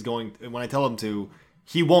 so he's going. When I tell him to,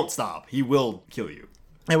 he won't stop. He will kill you.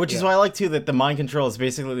 and which is why I like too that the mind control is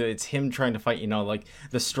basically that it's him trying to fight, like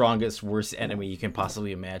the strongest, worst enemy you can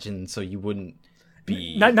possibly imagine, so you wouldn't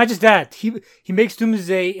be Not just that. He makes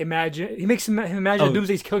Doomsday imagine. He makes him imagine that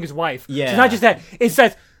Doomsday's killing his wife. Yeah. So it's not just that. It's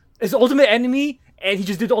that it's the ultimate enemy, and he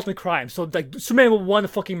just did the ultimate crime. So like Superman will want to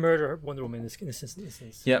fucking murder Wonder Woman in this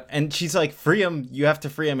instance. Yep, and she's like, free him, you have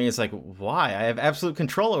to free him. And he's like, why? I have absolute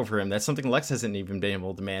control over him. That's something Lex hasn't even been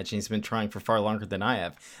able to manage, and he's been trying for far longer than I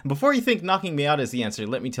have. And before you think knocking me out is the answer,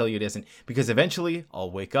 let me tell you it isn't. Because eventually,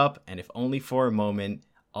 I'll wake up, and if only for a moment,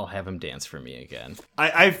 I'll have him dance for me again.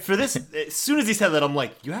 I for this, as soon as he said that, I'm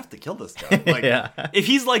like, you have to kill this guy. Like, Yeah. if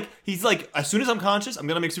he's like, as soon as I'm conscious, I'm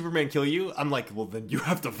gonna make Superman kill you. I'm like, well, then you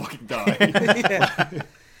have to fucking die.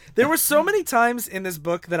 There were so many times in this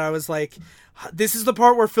book that I was like, this is the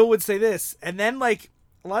part where Phil would say this. And then, like,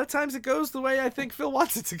 a lot of times it goes the way I think Phil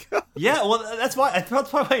wants it to go. Yeah, well, that's why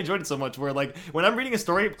I enjoyed it so much. Where like when I'm reading a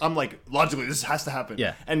story, I'm like, logically, this has to happen.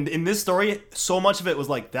 Yeah. And in this story, so much of it was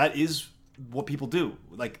like, that is what people do.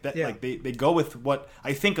 Like that. Yeah. Like they go with what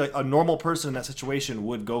I think a normal person in that situation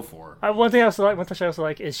would go for. One touch I also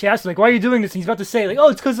like is she asks him, like, why are you doing this? And he's about to say, like, oh,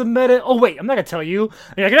 it's because of meta. Oh, wait, I'm not going to tell you.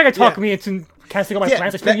 And you're not going to talk me into casting all my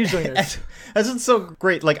plans. I spent years doing this. That's what's so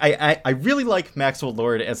great. Like, I really like Maxwell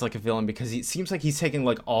Lord as, like, a villain because he seems like he's taking,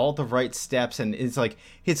 like, all the right steps, and it's, like,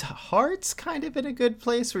 his heart's kind of in a good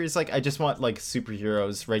place where he's like, I just want, like,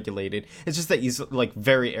 superheroes regulated. It's just that he's, like,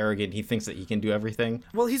 very arrogant. He thinks that he can do everything.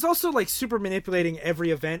 Well, he's also, like, super manipulating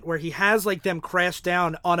every event where he has, like, them crash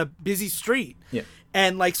down on a busy street. Yeah.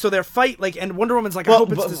 And, like, so their fight, like, and Wonder Woman's like, I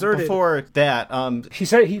hope it's deserted. Before that, He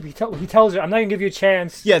said he tells her, I'm not going to give you a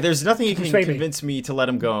chance. yeah, there's nothing you can Persuade me. convince me to let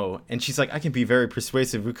him go. And she's like, I can be very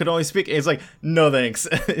persuasive. We could only speak. And he's like, no thanks.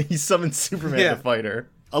 He summons Superman to fight her.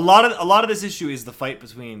 A lot of this issue is the fight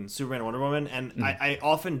between Superman and Wonder Woman, and I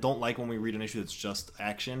often don't like when we read an issue that's just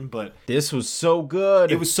action, but This was so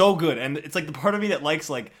good. it was so good, and it's like the part of me that likes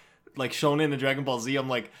like Shonen and Dragon Ball Z. I'm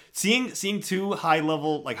like seeing two high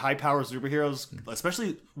level, like high power superheroes,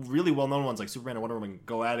 especially really well known ones like Superman and Wonder Woman,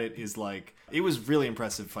 go at it is like it was really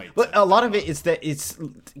impressive fight. But a lot of it is that it's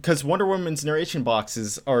because Wonder Woman's narration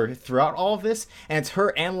boxes are throughout all of this, and it's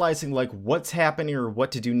her analyzing like what's happening or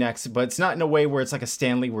what to do next. But it's not in a way where it's like a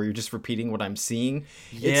Stanley where you're just repeating what I'm seeing.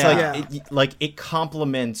 It's like it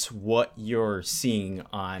complements what you're seeing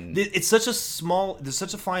on. It's such a there's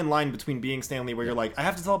such a fine line between being Stanley where you're like, I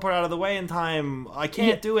have to teleport out of the way in time, I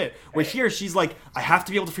can't do it. Where here she's like, I have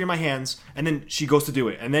to be able to free my hands, and then she goes to do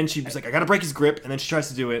it, and then she's like, I gotta break his grip, and then she tries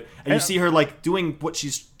to do it, and you see her like doing what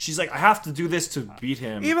she's like, I have to do this to beat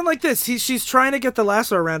him. Even like this, she's trying to get the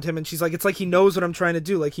lasso around him, and she's like, it's like he knows what I'm trying to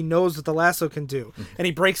do, like he knows what the lasso can do, and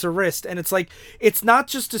he breaks her wrist, and it's like, it's not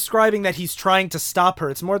just describing that he's trying to stop her,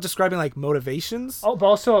 it's more describing like motivations. Oh, but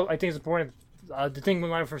also I think it's important. The thing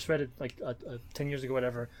when I first read it, like 10 years ago,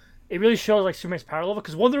 whatever, it really shows like Superman's power level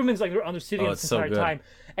because Wonder Woman's like under sitting this so entire good. time,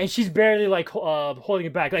 and she's barely like holding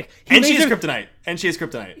it back. Like And she has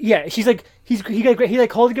kryptonite. Yeah, she's like he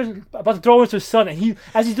like holding her about to throw her into his son, and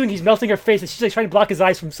as he's doing, he's melting her face, and she's like trying to block his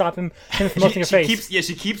eyes from stopping him from melting her face.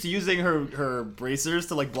 She keeps using her bracers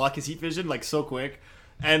to like block his heat vision like so quick.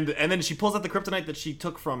 And then she pulls out the kryptonite that she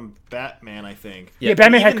took from Batman, I think. Yeah,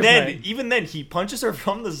 Batman had kryptonite. Even then, he punches her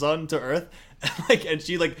from the sun to Earth, and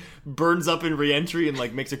she like burns up in re-entry and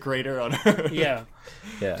like makes a crater on her. Yeah.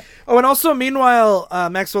 Oh, and also, meanwhile,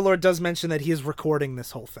 Maxwell Lord does mention that he is recording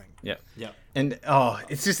this whole thing. Yeah. Yeah. And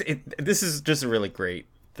it's just this is just a really great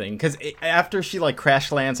thing because after she like crash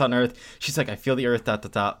lands on Earth, she's like, I feel the Earth ...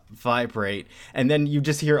 vibrate, and then you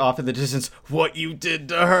just hear off in the distance, what you did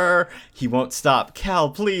to her. He won't stop. Cal,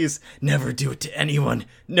 please never do it to anyone,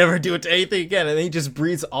 never do it to anything again. And then he just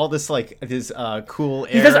breathes all this like this cool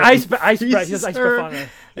air. He does ice breath. He does ice breath on her.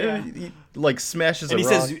 He, like smashes And a he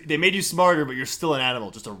rock. says, they made you smarter, but you're still an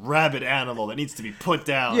animal. Just a rabid animal that needs to be put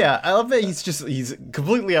down. Yeah, I love that he's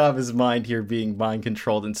completely out of his mind here, being mind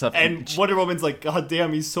controlled and stuff. And Wonder Woman's like, God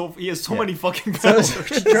damn, he has so many fucking So powers.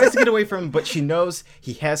 she tries to get away from him, but she knows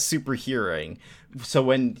he has super hearing. So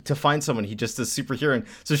to find someone, he just does super hearing.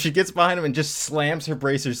 So she gets behind him and just slams her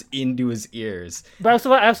bracers into his ears. But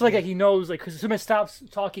I also like that he knows, like, because Superman stops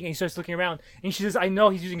talking and he starts looking around, and she says, "I know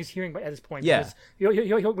he's using his hearing at this point." Yeah.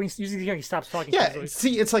 Because when he's using his hearing, he stops talking. Yeah, So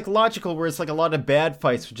see, it's like logical where it's like a lot of bad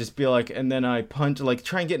fights would just be like, and then I punch, like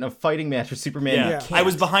try and get in a fighting match with Superman. Yeah. You can't. I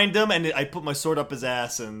was behind him, and I put my sword up his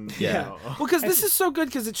ass, and Yeah. you know. Well, because this is so good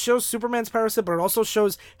because it shows Superman's power set, but it also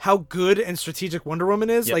shows how good and strategic Wonder Woman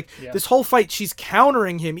is. Yep. Like, Yeah. this whole fight, she's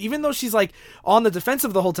countering him. Even though she's, like, on the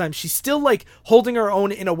defensive the whole time, she's still, like, holding her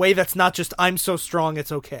own in a way that's not just, I'm so strong,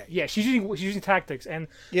 it's okay. yeah, she's using tactics, and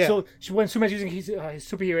Yeah. so when Superman's using his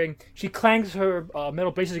super hearing, she clangs her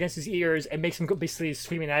metal braces against his ears and makes him basically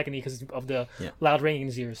scream in agony because of the loud ringing in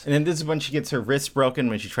his ears. And then this is when she gets her wrist broken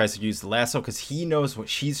when she tries to use the lasso because he knows what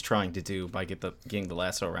she's trying to do by getting the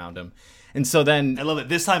lasso around him. And so then I love it.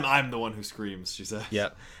 This time I'm the one who screams, she said. yeah.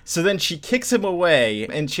 So then she kicks him away,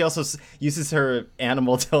 and she also uses her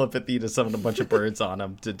animal telepathy to summon a bunch of birds on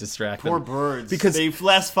him to distract Poor them. birds. Because they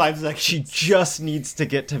last 5 seconds. she just needs to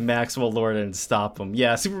get to Maxwell Lord and stop him.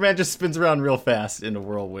 Yeah, Superman just spins around real fast in a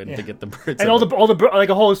whirlwind to get the birds. And out. all the like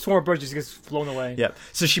a whole swarm of birds just gets blown away. Yeah.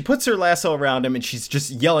 So she puts her lasso around him, and she's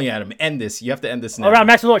just yelling at him, "End this! You have to end this now." Around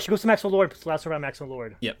Maxwell Lord, she goes to Maxwell Lord, puts the lasso around Maxwell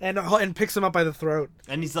Lord. Yep. And picks him up by the throat.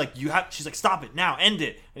 And he's like, she's like, stop it now, end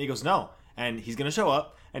it. And he goes, no. And he's gonna show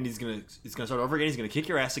up, and he's gonna start over again. He's gonna kick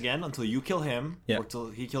your ass again until you kill him, Yeah. or until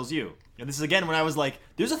he kills you. And this is again when I was like,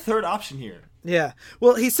 there's a third option here. Yeah.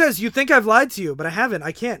 Well, he says, you think I've lied to you, but I haven't.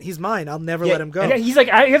 I can't. He's mine. I'll never let him go. And he's like,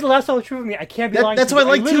 you have the lasso of truth with me. I can't be lying. That's to what I you.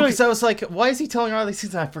 like too, literally- because I was like, "Why is he telling her all these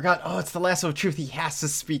things?" And I forgot. Oh, it's the lasso of truth. He has to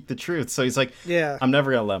speak the truth. So he's like, Yeah. I'm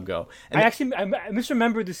never gonna let him go." And I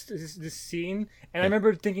misremembered this scene, and I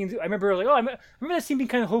remember thinking, I remember that scene being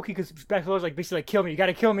kind of hokey because Maxwell was like basically like, kill me, you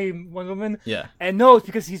gotta kill me, Wonder Woman. Yeah. And no, it's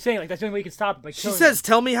because he's saying like that's the only way you can stop it. By She killing says,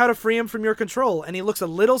 tell me how to free him from your control. And he looks a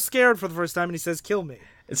little scared for the first time, and he says, kill me.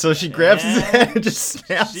 so she grabs his head and just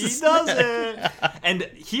snaps. She his does neck. it. And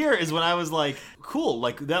here is when I was like, cool,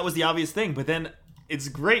 like that was the obvious thing. But then it's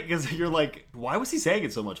great because you're like, why was he saying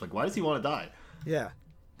it so much? Like, why does he want to die? Yeah.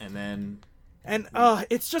 And then And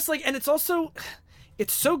it's just like, and it's also,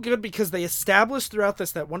 it's so good because they establish throughout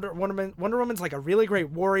this that Wonder Woman's like a really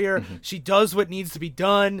great warrior. She does what needs to be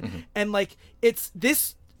done, and like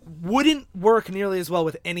this wouldn't work nearly as well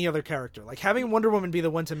with any other character. Like having Wonder Woman be the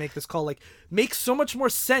one to make this call, like makes so much more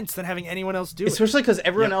sense than having anyone else do it. Especially because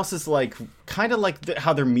everyone else is like kind of like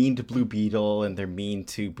how they're mean to Blue Beetle and they're mean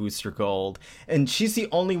to Booster Gold, and she's the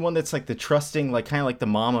only one that's like the trusting, like kind of like the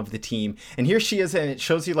mom of the team. And here she is, and it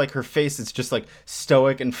shows you like her face is just like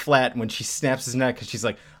stoic and flat when she snaps his neck because she's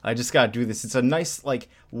like, I just gotta do this. It's a nice like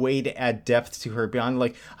way to add depth to her beyond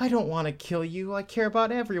like, I don't want to kill you, I care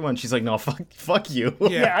about everyone. She's like, no, fuck you.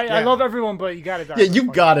 I love everyone, but you gotta die. Yeah, you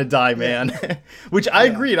gotta die, man. Which I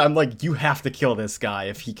agreed. I'm like, you have to kill this guy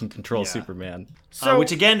if he can control Superman. So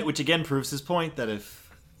which again proves his point that if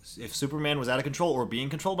Superman was out of control or being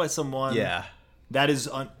controlled by someone, Yeah. that is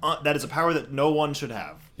a power that no one should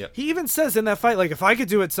have. he even says in that fight, like, if I could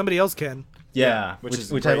do it, somebody else can. Yeah, which is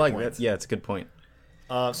a which I great like. point. Yeah, it's a good point.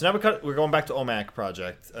 So now we're going back to OMAC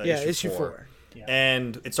Project. Issue 4.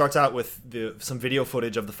 And it starts out with some video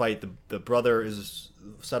footage of the fight. The brother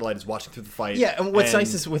satellite is watching through the fight. Yeah, and what's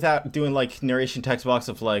nice is without doing like narration text box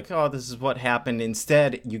of like, oh, this is what happened.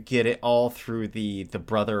 Instead, you get it all through the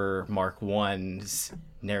brother Mark I's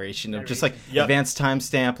narration of just like advanced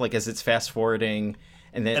timestamp, like as it's fast forwarding,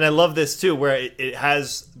 and then And I love this too, where it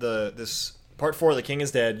has this part 4, the king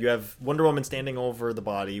is dead. You have Wonder Woman standing over the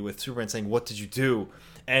body with Superman saying, "What did you do?"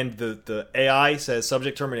 And the AI says,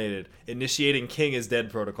 "Subject terminated. Initiating king is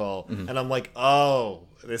dead protocol." And I'm like, oh,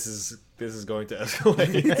 this is going to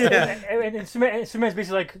escalate. and Superman's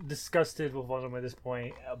basically like disgusted with Wonder Woman at this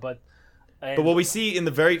point, but what we see in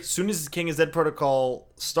the very soon as King is Dead protocol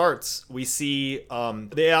starts, we see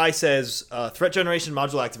the AI says threat generation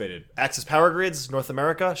module activated. Access power grids, North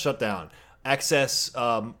America shut down. Access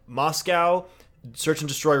Moscow, search and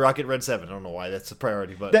destroy Rocket Red 7. I don't know why that's a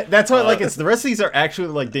priority, but that's why it's the rest of these are actually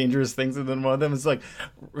like dangerous things, and then one of them is like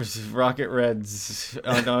Rocket Red's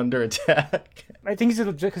under attack. I think he's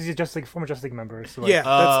because he's just like former Justice League member. So like,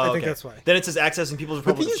 I think that's why. Then it says accessing People's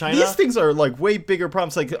Republic of China. These things are like way bigger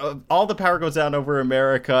problems. Like all the power goes down over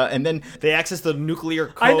America, and then they access the nuclear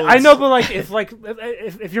codes. I know, but like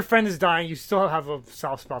if your friend is dying, you still have a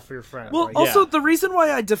soft spot for your friend. Well, like, also the reason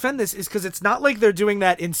why I defend this is because it's not like they're doing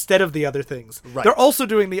that instead of the other things. Right. They're also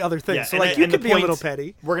doing the other things. Yeah, so like you could be a little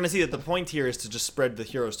petty. We're gonna see that the point here is to just spread the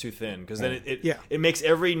heroes too thin, because then it makes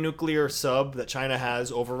every nuclear sub that China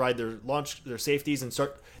has override their safeties and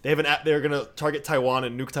start. They have an app. They're gonna target Taiwan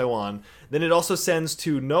and nuke Taiwan. Then it also sends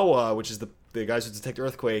to NOAA, which is the guys who detect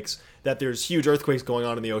earthquakes, that there's huge earthquakes going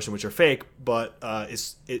on in the ocean, which are fake, but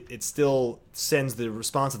it still sends the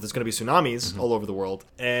response that there's going to be tsunamis all over the world.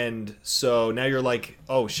 And so now you're like,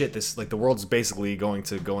 oh shit, this like the world's basically going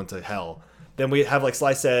to go into hell. Then we have, like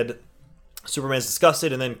Sly said, Superman's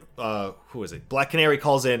disgusted, and then who is it? Black Canary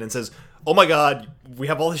calls in and says, oh my god, we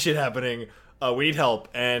have all this shit happening. We need help.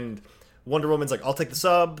 And Wonder Woman's like, I'll take the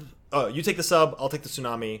sub. You take the sub. I'll take the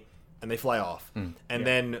tsunami. And they fly off. And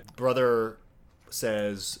then Brother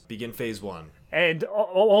says, begin phase 1. And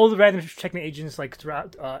all the random checkmate agents, like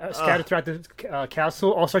throughout, scattered throughout the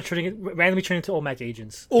castle, all start randomly turning into OMAC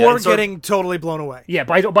agents, or getting totally blown away. Yeah,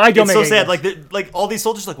 by It's so sad. Like all these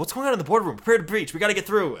soldiers, are like, what's going on in the boardroom? Prepare to breach. We got to get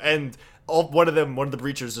through. And one of the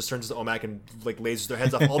breachers just turns into OMAC and like lasers their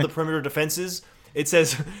heads off all the perimeter defenses. It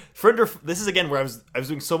says, this is again where I was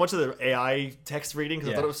doing so much of the AI text reading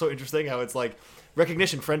because I thought it was so interesting how it's like,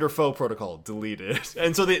 recognition, friend or foe protocol, deleted.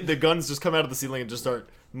 And so the guns just come out of the ceiling and just start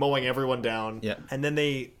mowing everyone down. Yeah. And then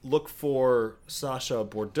they look for Sasha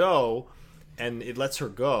Bordeaux, and it lets her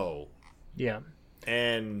go. Yeah.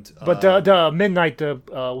 And but the midnight,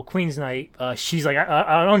 the Queen's Night, she's like,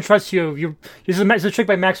 I don't trust you. This is a trick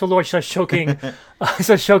by Maxwell Lord. She starts choking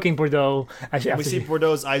Bordeaux. We see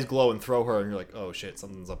Bordeaux's eyes glow and throw her, and you're like, oh shit,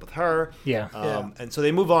 something's up with her. Yeah. And so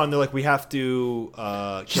they move on. They're like, we have to.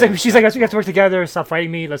 She's like, we have to work together. Stop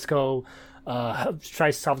fighting me. Let's go.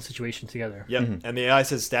 Try to solve the situation together. Yep. And the AI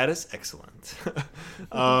says status excellent.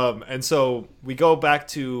 And so we go back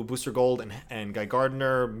to Booster Gold and Guy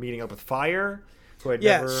Gardner meeting up with Fire.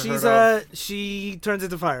 She turns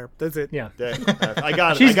into fire. That's it. Yeah. I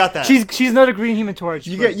got it. I got that. She's not a green Human Torch.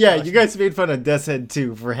 You guys made fun of Death's Head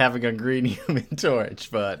 2 for having a green Human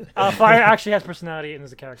Torch, but Fire actually has personality and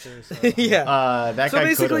is a character. So. That guy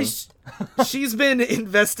basically, she's been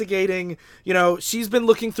investigating. She's been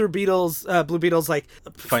looking through Blue Beetle's like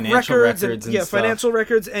financial records and stuff. Financial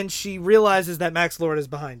records, and she realizes that Max Lord is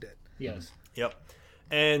behind it. Yes. Yep.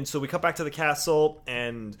 And so we cut back to the castle,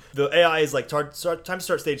 and the AI is like, time to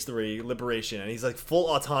start stage 3, liberation. And he's like,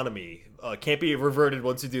 full autonomy. Can't be reverted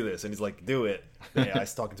once you do this. And he's like, do it. The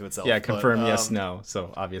AI's talking to itself. Yeah, confirm yes, no.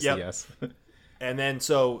 So obviously yes. And then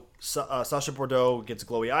so Sasha Bordeaux gets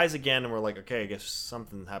glowy eyes again, and we're like, okay, I guess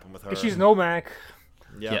something happened with her. She's an OMAC.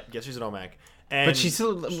 Yeah, guess she's an OMAC. But she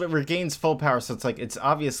still regains full power, so it's like, it's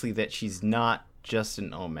obviously that she's not just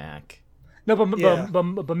an OMAC. No,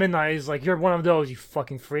 but Midnight is like, you're one of those, you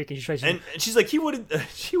fucking freak. And she's like, she wouldn't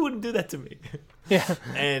do that to me. Yeah.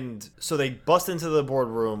 And so they bust into the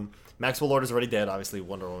boardroom. Maxwell Lord is already dead. Obviously,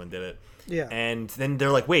 Wonder Woman did it. Yeah. And then they're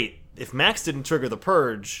like, wait, if Max didn't trigger the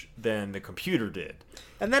purge, then the computer did.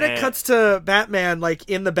 And then it cuts to Batman, like,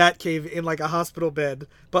 in the Batcave in, like, a hospital bed,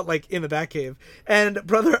 but, like, in the Batcave. And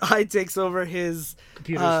Brother Eye takes over his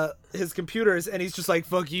computers, and he's just like,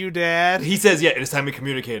 fuck you, Dad. He says, yeah, it is time we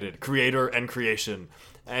communicated. Creator and creation.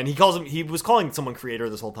 And he was calling someone creator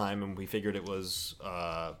this whole time, and we figured it was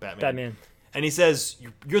Batman. And he says,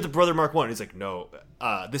 you're the Brother Mark 1. He's like, no,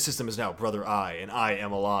 this system is now Brother Eye, and I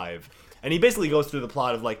am alive. And he basically goes through the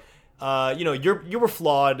plot of, like, you were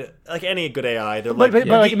flawed, like any good AI. They're like,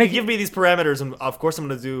 give me these parameters, and of course I'm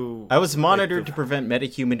going to do... I was monitored to prevent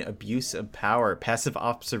metahuman abuse of power. Passive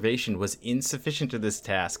observation was insufficient to this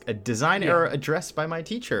task. A design error addressed by my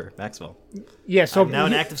teacher, Maxwell. Yeah, so... I'm now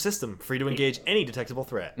an active system, free to engage any detectable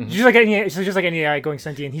threat. Just like any AI going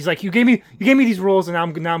sentient. He's like, you gave me these rules, and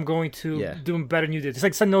now I'm going to do them better than you did. It's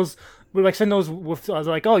like Sentinels... with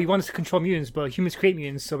like, oh, you want us to control mutants, but humans create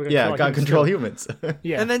mutants, so we're gonna control humans.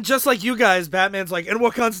 Yeah. And then just like you guys, Batman's like, and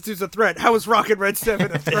what constitutes a threat? How is Rocket Red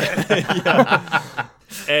 7 a threat?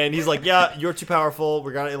 And he's like, yeah, you're too powerful.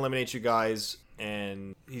 We're gonna eliminate you guys.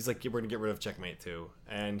 And he's like, we're gonna get rid of Checkmate too.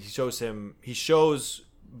 And he shows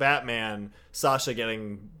Batman Sasha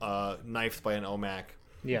getting knifed by an OMAC.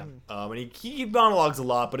 Yeah. And he monologues a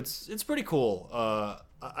lot, but it's pretty cool.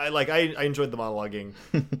 I enjoyed the monologuing,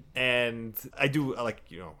 and I do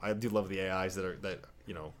love the AIs that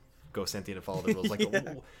go sentient and follow the rules.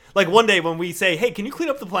 Like one day when we say, "Hey, can you clean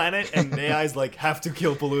up the planet?" and AI's like, "Have to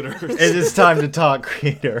kill polluters." It is time to talk,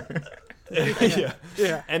 creator.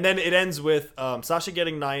 Yeah. And then it ends with Sasha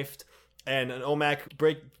getting knifed and an OMAC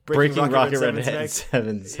Breaking Rocket Red neck.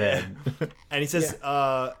 Seven's head. And he says,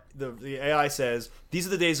 the AI says, "These are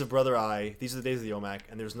the days of Brother Eye. These are the days of the OMAC,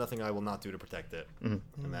 and there's nothing I will not do to protect it."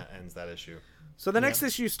 Mm-hmm. And that ends that issue. So the next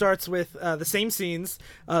issue starts with the same scenes,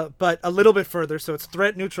 but a little bit further. So it's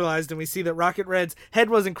threat neutralized, and we see that Rocket Red's head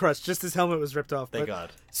wasn't crushed, just his helmet was ripped off. Thank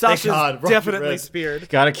God. Sasha's Rocket definitely Red. speared.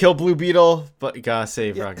 Gotta kill Blue Beetle, but you gotta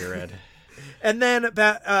save Rocket Red. And then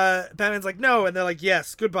Batman's like, no, and they're like,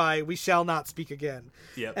 yes, goodbye, we shall not speak again.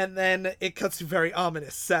 Yep. And then it cuts to very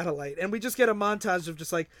ominous satellite, and we just get a montage of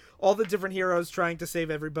just like all the different heroes trying to save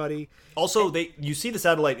everybody. Also, you see the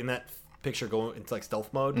satellite in that picture go into like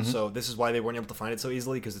stealth mode, so this is why they weren't able to find it so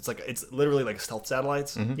easily, because it's literally like stealth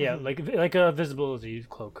satellites. Yeah, like a visibility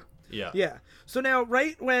cloak. Yeah. So now,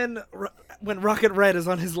 right when Rocket Red is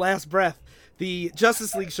on his last breath, the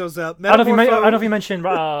Justice League shows up. I don't know if you mentioned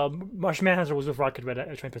Martian Manhunter was with Rocket Red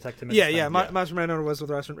trying to protect him. Martian Manhunter was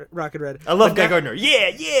with Rocket Red. I love Guy Gardner.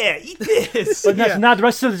 Yeah, eat this. But now the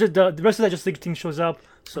rest of the rest of that Justice League team shows up.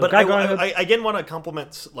 So But Guy Gardner, I again want to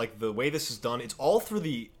compliment like the way this is done. It's all through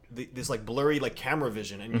this like blurry like camera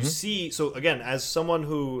vision, and you see. So again, as someone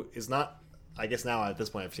who is not, I guess now at this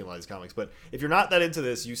point I've seen a lot of these comics, but if you're not that into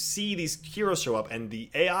this, you see these heroes show up, and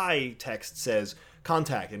the AI text says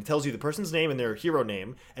contact, and it tells you the person's name and their hero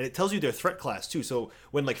name, and it tells you their threat class too. So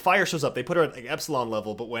when like Fire shows up, they put her at like epsilon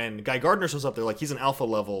level, but when Guy Gardner shows up, they're like, he's an alpha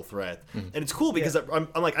level threat. And it's cool because I'm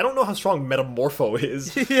like, I don't know how strong Metamorpho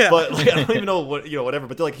is, but like I don't even know what, whatever,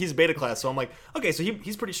 but they're like, he's beta class, so I'm like, okay, so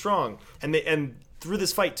he's pretty strong. And through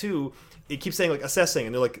this fight too, it keeps saying like assessing,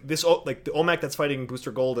 and they're like, this like the OMAC that's fighting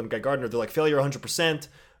Booster Gold and Guy Gardner, they're like, failure 100%.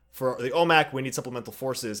 For the OMAC, we need supplemental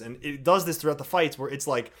forces, and it does this throughout the fights where it's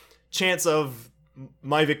like chance of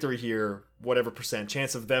my victory here, whatever percent,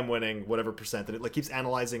 chance of them winning, whatever percent, and it like keeps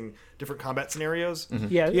analyzing different combat scenarios.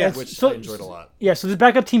 Which I enjoyed a lot. Yeah, so the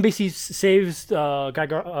backup team basically saves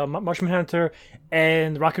Martian Manhunter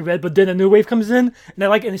and Rocket Red, but then a new wave comes in,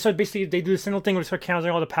 and they start basically they do the single thing where they start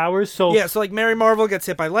countering all the powers. So so like Mary Marvel gets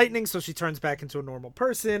hit by lightning, so she turns back into a normal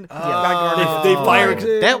person. They fire.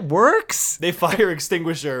 That works. They fire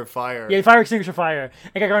extinguisher fire. Yeah, fire extinguisher fire,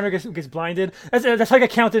 and Guy Gardner gets blinded. That's how he got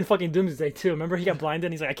counted in fucking Doomsday too. Remember, he got blinded,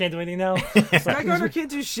 and he's like, I can't do anything now. Guy Gardner can't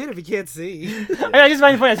do shit if he can't see. I just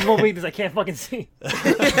find it funny. That's one weakness. I can't fucking see.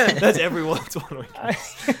 That's everyone's one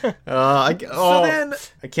weakness.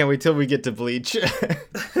 I can't wait till we get to Bleach.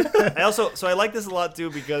 I like this a lot too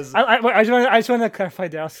because I just want to clarify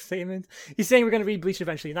Daryl's statement. He's saying we're going to read Bleach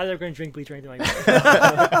eventually. Not that we're going to drink Bleach or anything like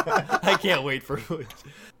that. I can't wait for Bleach.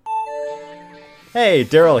 Hey,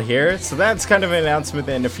 Darryl here. So that's kind of an announcement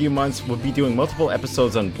that in a few months we'll be doing multiple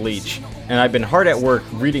episodes on Bleach. And I've been hard at work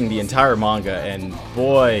reading the entire manga, and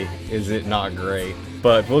boy, is it not great.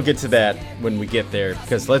 But we'll get to that when we get there,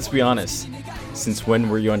 because let's be honest, since when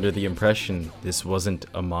were you under the impression this wasn't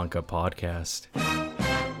a manga podcast?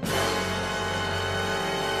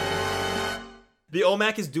 The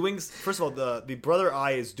OMAC is doing, first of all, the Brother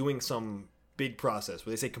Eye is doing some big process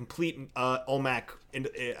where they say complete OMAC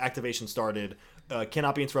activation started,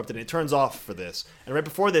 cannot be interrupted, and it turns off for this. And right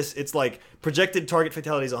before this, it's like projected target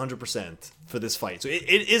fatality is 100% for this fight. So it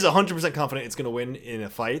is 100% confident it's going to win in a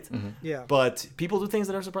fight. Yeah. But people do things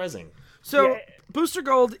that are surprising. So Booster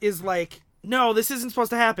Gold is like, no, this isn't supposed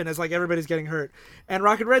to happen, as like everybody's getting hurt. And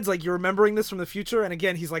Rocket Red's like, you're remembering this from the future? And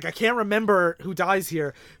again, he's like, I can't remember who dies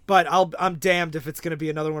here, but I'm damned if it's going to be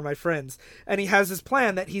another one of my friends. And he has this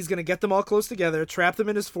plan that he's going to get them all close together, trap them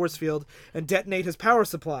in his force field, and detonate his power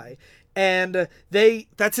supply. And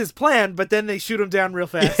that's his plan, but then they shoot him down real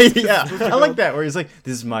fast. Yeah, I like that, where he's like,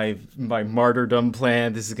 this is my martyrdom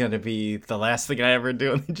plan, this is going to be the last thing I ever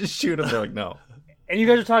do, and they just shoot him. They're like, no. And you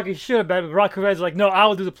guys are talking shit about it, but Rocket Red's like, no, I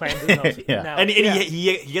will do the plan. Yeah. And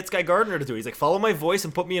he gets Guy Gardner to do it. He's like, follow my voice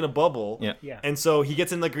and put me in a bubble. Yeah. And so he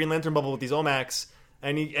gets in the Green Lantern bubble with these OMACs,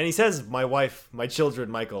 and he says, my wife, my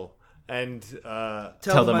children, Michael, and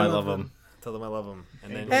tell them I love them. Tell them I love them.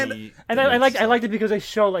 And then I liked it because they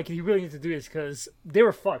show like you really need to do this because they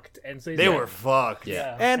were fucked, and so they were fucked.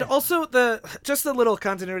 Yeah. And also just the little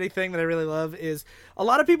continuity thing that I really love is a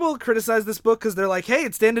lot of people criticize this book because they're like, hey,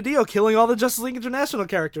 it's Dan DiDio killing all the Justice League International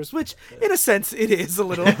characters, which in a sense it is a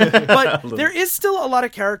little, but there is still a lot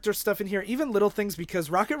of character stuff in here, even little things, because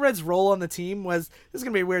Rocket Red's role on the team was, this is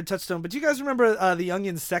gonna be a weird touchstone, but you guys remember the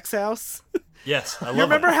Youngin sex house? Yes, I love You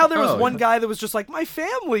remember it. how there was one guy that was just like, my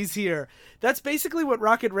family's here? That's basically what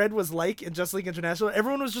Rocket Red was like in Justice League International.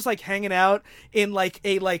 Everyone was just like hanging out in like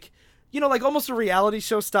a like almost a reality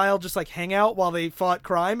show style, just like hang out while they fought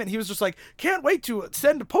crime. And he was just like, can't wait to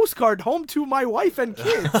send a postcard home to my wife and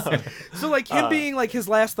kids. So like him being like his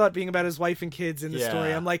last thought being about his wife and kids in the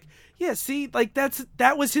story. I'm like, yeah, see, like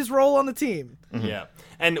that was his role on the team. Mm-hmm. Yeah.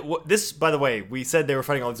 And this, by the way, we said they were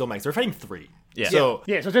fighting all these OMACs. They're fighting 3. Yeah. So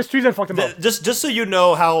there's 3 that fucked them up. Just so you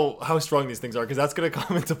know how strong these things are, because that's going to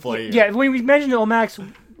come into play here. Yeah, when we mentioned the OMACs,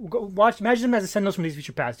 imagine them as the Sentinels from these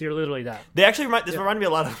future past. They're literally that. They actually reminded me a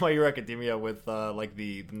lot of My Hero Academia with like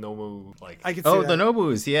the Nomu, like I could see that. the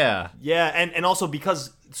Nobus, yeah. Yeah, and also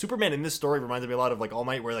because Superman in this story reminded me a lot of like All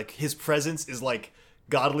Might, where like his presence is like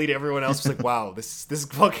godly to everyone else. It's like, wow, this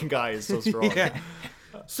fucking guy is so strong. Yeah.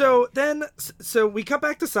 So we cut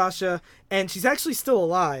back to Sasha, and she's actually still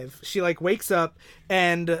alive. She like wakes up,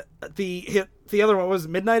 and the other one was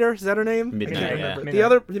Midnighter. Is that her name? Midnight, yeah. The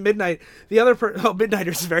other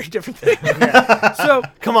Midnighter's a very different thing. So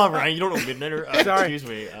Come on, Ryan, you don't know Midnighter. Sorry. Excuse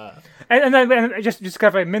me. And just to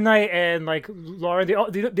clarify, Midnight and like Lauren, they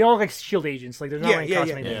all like shield agents. Like they're not wearing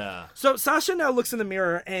costume anything. Yeah. So Sasha now looks in the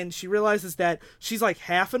mirror and she realizes that she's like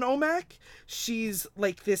half an OMAC. She's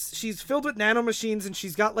like this. She's filled with nanomachines and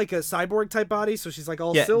she's got like a cyborg type body. So she's like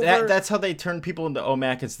all silver. That's how they turn people into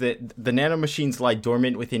OMAC. Is that the nanomachines lie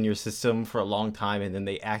dormant within your system for a long time, and then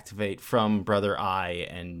they activate from Brother Eye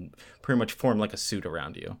and pretty much form like a suit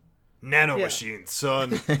around you. Nanomachines,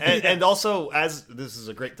 son. And also, as this is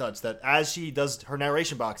a great touch, that as she does her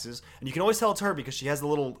narration boxes, and you can always tell it's her because she has the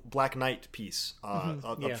little Black Knight piece up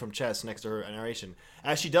from chest next to her narration.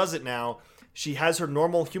 As she does it now, she has her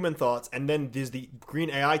normal human thoughts, and then there's the green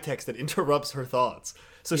AI text that interrupts her thoughts.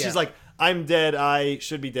 So she's like, I'm dead, I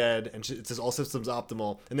should be dead, and it says all systems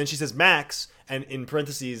optimal. And then she says Max, and in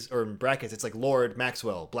parentheses, or in brackets, it's like Lord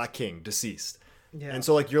Maxwell, Black King, deceased. Yeah. And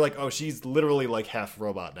so like you're like, oh, she's literally like half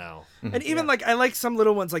robot now. And even like I like some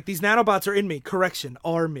little ones like these nanobots are in me. Correction,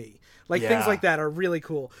 are me. Like things like that are really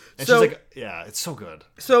cool. And so, she's like, yeah, it's so good.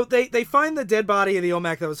 So they find the dead body of the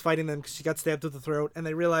OMAC that was fighting them because she got stabbed through the throat, and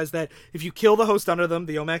they realize that if you kill the host under them,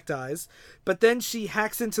 the OMAC dies. But then she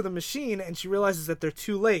hacks into the machine and she realizes that they're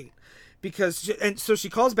too late. So she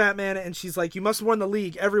calls Batman and she's like, you must warn the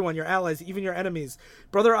League, everyone, your allies, even your enemies.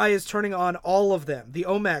 Brother Eye is turning on all of them. The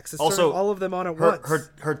OMAX is turning all of them on at once.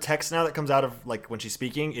 Her text now that comes out of like when she's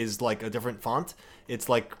speaking is like a different font. It's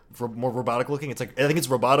like more robotic looking. It's like I think it's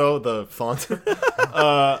Roboto, the font.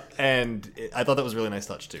 I thought that was a really nice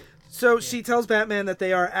touch too. So she tells Batman that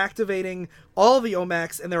they are activating all the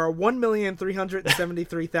OMACs, and there are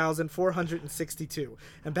 1,373,462.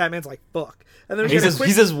 And Batman's like, "Fuck!" And then he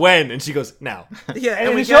says when, and she goes now. Yeah,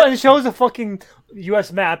 and it shows a fucking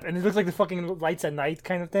U.S. map, and it looks like the fucking lights at night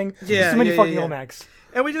kind of thing. Yeah, so many fucking OMACs.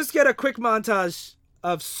 And we just get a quick montage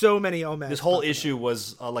of so many OMACs. This whole issue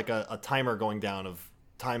was like a timer going down of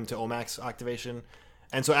time to OMACs activation,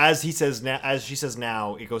 and so as she says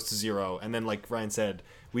now, it goes to 0, and then like Ryan said,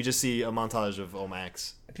 we just see a montage of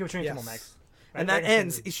OMACs. People turning to OMACs. And that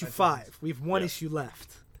ends issue 5. We have one issue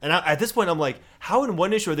left. And at this point, I'm like, how in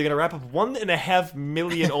one issue are they going to wrap up 1.5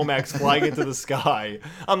 million OMACs flying into the sky?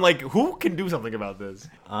 I'm like, who can do something about this?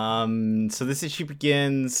 So this issue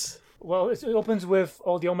begins... Well, it opens with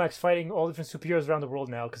all the OMACs fighting all different superheroes around the world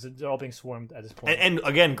now because they're all being swarmed at this point. And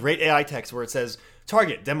again, great AI text where it says,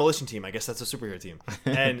 target, demolition team. I guess that's a superhero team.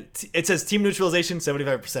 And it says team neutralization,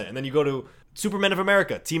 75%. And then you go to Supermen of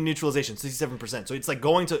America, team neutralization, 67%. So it's like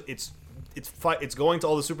going to... It's going to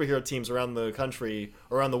all the superhero teams around the country,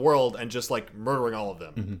 around the world, and just like murdering all of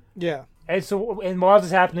them. Mm-hmm. Yeah. And while this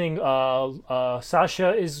is happening,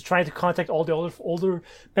 Sasha is trying to contact all the older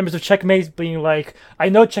members of Checkmate, being like, "I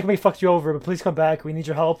know Checkmate fucked you over, but please come back. We need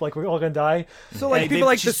your help. Like we're all gonna die." So like people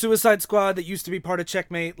like the Suicide Squad that used to be part of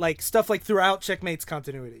Checkmate, like stuff like throughout Checkmate's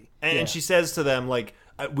continuity. And she says to them like,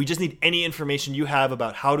 "We just need any information you have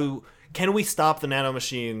about can we stop the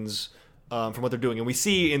nanomachines." From what they're doing, and we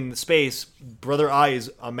see in space, Brother Eye is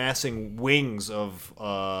amassing wings of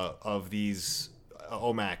these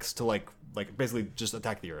OMACs to like basically just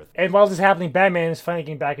attack the Earth. And while this is happening, Batman is finally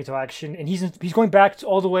getting back into action, and he's going back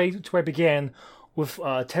all the way to where it began with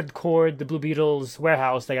Ted Kord, the Blue Beetle's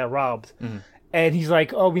warehouse that got robbed. Mm-hmm. And he's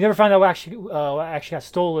like, "Oh, we never found out what actually got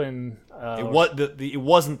stolen." It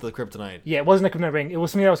wasn't the kryptonite. Yeah, it wasn't the kryptonite ring. It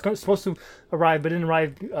was something that was supposed to arrive, but didn't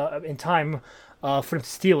arrive in time. For them to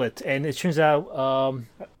steal it, and it turns out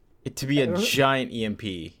it to be a giant EMP.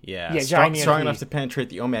 Yeah, giant EMP. Strong enough to penetrate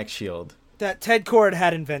the OMAC shield. That Ted Kord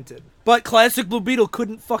had invented, but classic Blue Beetle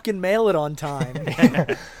couldn't fucking mail it on time.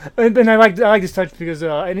 and I like this touch because in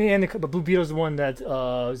the end, the Blue Beetle's the one that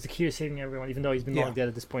is the key to saving everyone, even though he's been long dead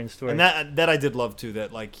at this point in the story. And that I did love too.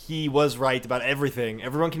 That like he was right about everything.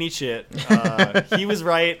 Everyone can eat shit. He was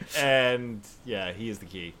right, and yeah, he is the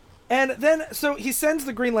key. And then, so he sends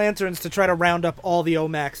the Green Lanterns to try to round up all the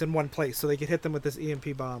OMACs in one place so they could hit them with this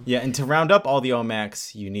EMP bomb. Yeah, and to round up all the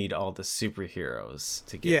OMACs, you need all the superheroes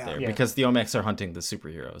to get there. Yeah. Because the OMACs are hunting the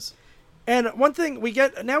superheroes. And one thing we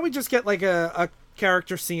just get like a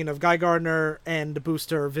character scene of Guy Gardner and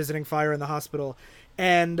Booster visiting Fire in the hospital.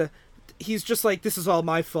 And he's just like, this is all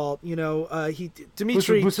my fault. You know,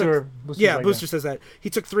 Dimitri... Booster says that. He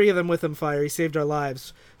took 3 of them with him, Fire. He saved our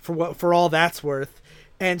lives for all that's worth.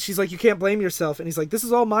 And she's like, you can't blame yourself. And he's like, this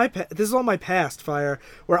is all my past, Fire.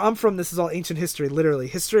 Where I'm from, this is all ancient history, literally.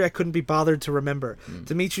 History I couldn't be bothered to remember.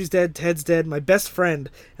 Dimitri's dead, Ted's dead, my best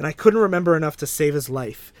friend, and I couldn't remember enough to save his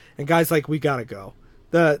life. And Guy's like, we gotta go.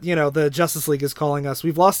 The Justice League is calling us.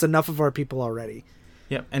 We've lost enough of our people already.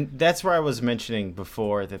 Yeah, and that's where I was mentioning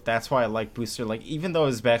before that's why I like Booster. Like, even though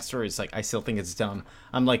his backstory is like, I still think it's dumb.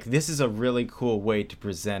 I'm like, this is a really cool way to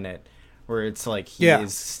present it. Where it's like he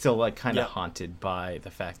is still like kind of haunted by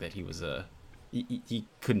the fact that he was he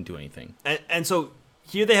couldn't do anything. And so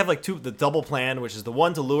here they have like the double plan, which is the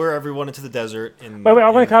one to lure everyone into the desert. Wait, I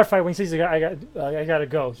want to clarify when he says I gotta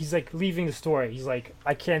go. He's like leaving the story. He's like,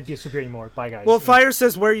 I can't be a superhero anymore. Bye, guys. Well, Fire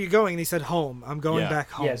says, where are you going? And he said, home. I'm going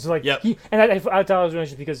back home. Yeah, so like, I thought it was really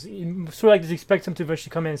interesting because he sort of like just expects him to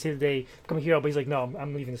eventually come in and save the day, become a hero, but he's like, no,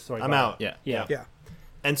 I'm leaving the story. I'm out. Yeah.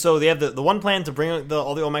 And so they have the one plan to bring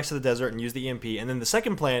all the OMACs to the desert and use the EMP. And then the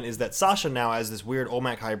second plan is that Sasha now, as this weird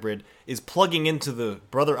OMAC hybrid, is plugging into the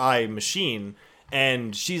Brother Eye machine.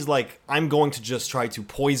 And she's like, I'm going to just try to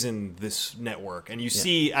poison this network. And you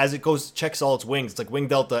see, as it checks all its wings, it's like wing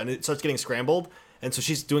delta, and it starts getting scrambled. And so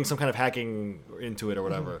she's doing some kind of hacking into it or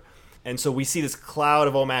whatever. And so we see this cloud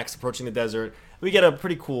of OMACs approaching the desert. We get a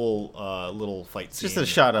pretty cool little fight scene. Just a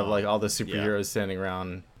shot of like all the superheroes standing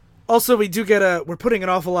around. Also, we do get we're putting an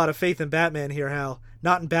awful lot of faith in Batman here, Hal.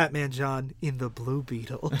 Not in Batman, John, in the Blue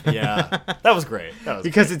Beetle. Yeah, that was great.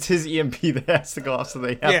 Because it's his EMP that has to go off, so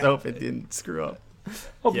they have to hope it didn't screw up.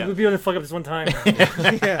 Oh, Blue Beetle didn't fuck up this one time.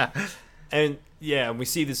 And we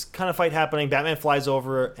see this kind of fight happening. Batman flies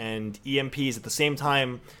over and EMPs at the same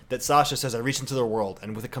time that Sasha says, I reach into their world,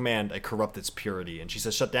 and with a command, I corrupt its purity. And she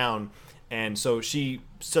says, shut down. And so she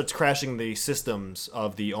starts crashing the systems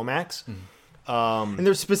of the OMACs. And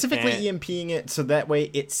they're specifically EMPing it so that way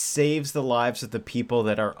it saves the lives of the people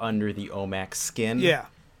that are under the OMAC skin.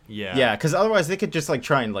 Yeah, because otherwise they could just like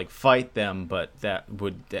try and like fight them, but that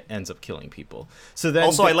ends up killing people. So then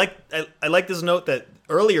also, I like this note that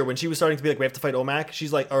earlier when she was starting to be like, we have to fight OMAC,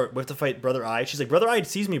 she's like, or we have to fight Brother Eye. She's like, Brother Eye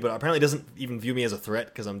sees me, but apparently doesn't even view me as a threat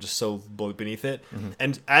because I'm just so beneath it.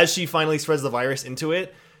 And as she finally spreads the virus into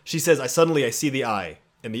it, she says, I see the eye.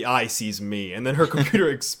 And the eye sees me, and then her computer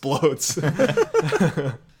explodes.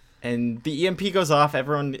 And the EMP goes off.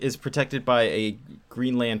 Everyone is protected by a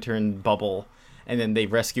Green Lantern bubble, and then they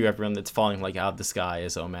rescue everyone that's falling like out of the sky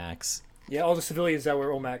as OMACs. Yeah, all the civilians that were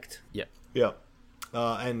OMAC'd. Yeah.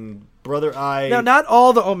 And Brother Eye. Now, not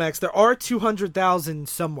all the OMACs. There are 200,000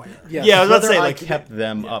 somewhere. Yeah, I was about to say, like, kept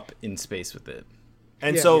them up in space with it.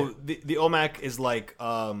 And the OMAC is like,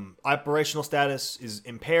 operational status is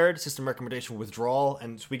impaired, system recommendation withdrawal,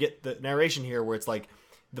 and so we get the narration here where it's like,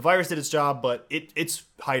 the virus did its job, but it's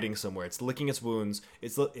hiding somewhere. It's licking its wounds.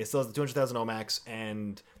 It still has the 200,000 OMACs,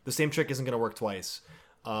 and the same trick isn't going to work twice.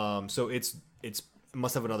 So it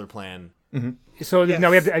must have another plan. So now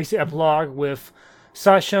we have a blog with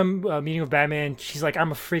Sasha meeting with Batman. She's like,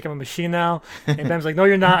 I'm a freak, I'm a machine now. And Batman's like, no,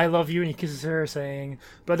 you're not, I love you. And he kisses her saying,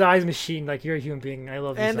 Brother Eye's a machine, like, you're a human being, I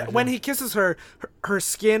love you, And Sasha. when he kisses her, her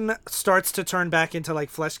skin starts to turn back into like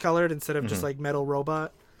flesh colored instead of just like metal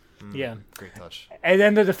robot. Yeah. Great touch. And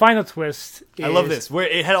then the final twist is... I love this, where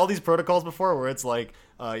it had all these protocols before where it's like,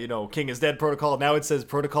 King is dead protocol. Now it says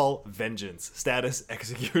protocol vengeance, status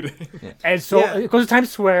executed. And so it goes to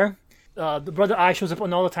Times Square. The Brother Eye shows up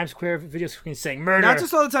on all the Times Square video screens saying murder. Not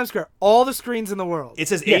just all the Times Square, all the screens in the world. It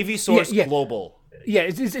says AV source global. Yeah,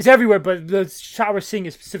 it's everywhere, but the shot we're seeing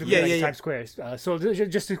is specifically Times Square. So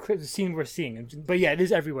just the scene we're seeing. But yeah, it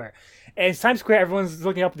is everywhere. And it's Times Square, everyone's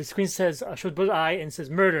looking up, the screen says, shows Brother Eye and says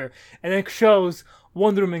murder. And then it shows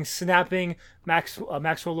Wonder Woman snapping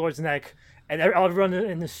Maxwell Lord's neck. And everyone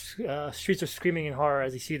in the streets are screaming in horror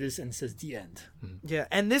as they see this, and it says the end. Yeah,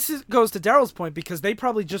 and this goes to Darryl's point because they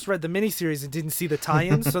probably just read the miniseries and didn't see the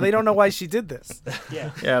tie-ins, so they don't know why she did this.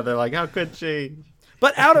 Yeah, they're like, how could she?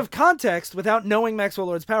 But out of context, without knowing Maxwell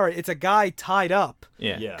Lord's power, it's a guy tied up,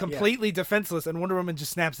 completely defenseless, and Wonder Woman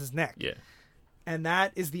just snaps his neck. Yeah. And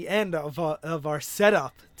that is the end of our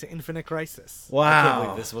setup to Infinite Crisis. Wow. I can't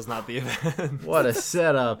believe this was not the event. What a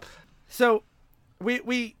setup. So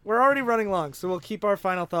we're already running long, so we'll keep our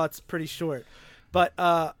final thoughts pretty short. But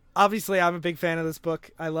obviously I'm a big fan of this book.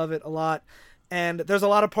 I love it a lot. And there's a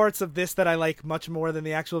lot of parts of this that I like much more than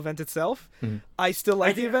the actual event itself. I still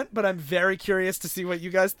like the event, but I'm very curious to see what you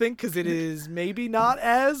guys think, because it is maybe not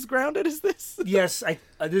as grounded as this. Yes,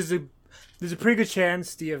 there's a pretty good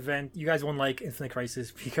chance the event you guys won't like Infinite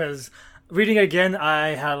Crisis, because reading it again,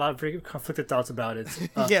 I had a lot of very conflicted thoughts about it.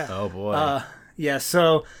 Yeah. Oh boy. Yeah.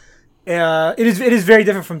 So it is very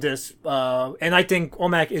different from this, and I think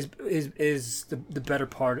OMAC is the better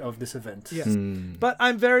part of this event. Yes. But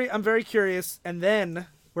I'm very curious, and then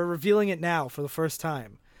we're revealing it now for the first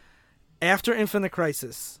time. After Infinite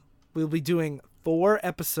Crisis, we'll be doing 4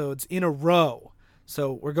 episodes in a row.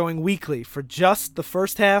 So we're going weekly for just the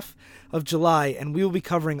first half of July, and we will be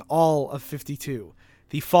covering all of 52.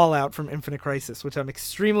 The fallout from Infinite Crisis, which I'm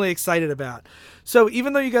extremely excited about. So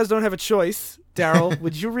even though you guys don't have a choice, Darryl,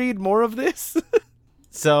 would you read more of this?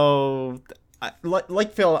 So,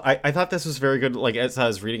 like Phil, I thought this was very good. Like, as I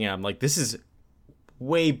was reading it, I'm like, this is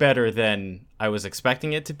way better than I was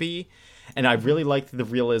expecting it to be. And I really liked the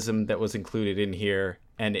realism that was included in here.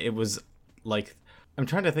 And it was like, I'm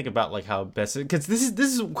trying to think about like how best, because this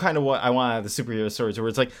is kind of what I want out of the superhero stories, where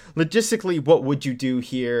it's like logistically, what would you do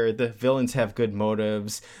here? The villains have good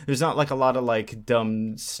motives. There's not like a lot of like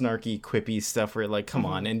dumb, snarky, quippy stuff where you're like, come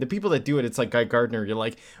on. And the people that do it, it's like Guy Gardner. You're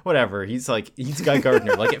like, whatever. He's Guy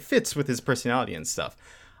Gardner. Like it fits with his personality and stuff.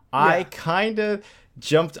 Yeah. I kind of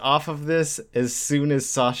jumped off of this as soon as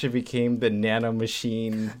Sasha became the nano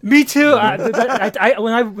machine. Me too.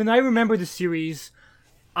 When I remember the series,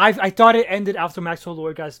 I thought it ended after Maxwell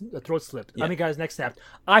Lord guy's throat slipped. Yeah. I mean, guy's neck snapped.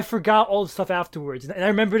 I forgot all the stuff afterwards, and I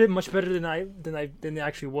remembered it much better than it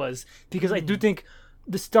actually was, because I do think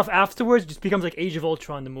the stuff afterwards just becomes like Age of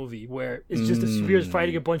Ultron, the movie, where it's just the superheroes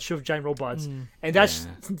fighting a bunch of giant robots, and that's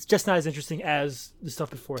just not as interesting as the stuff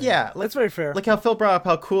before. Yeah, that's very fair. Like how Phil brought up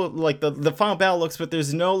how cool like the final battle looks, but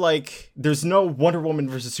there's no Wonder Woman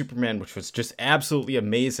versus Superman, which was just absolutely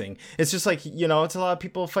amazing. It's just like, it's a lot of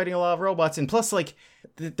people fighting a lot of robots, and plus like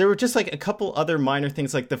there were just like a couple other minor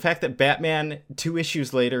things, like the fact that Batman 2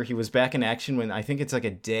 issues later he was back in action when I think it's like a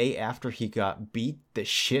day after he got beat the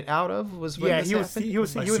shit out of was when this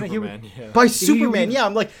happened. By Superman. Yeah,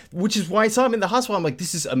 I'm like, which is why I saw him in the hospital. I'm like,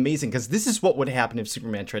 this is amazing, because this is what would happen if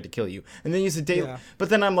Superman tried to kill you. And then he's a day, but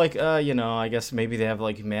then I'm like, I guess maybe they have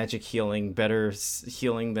like magic healing, better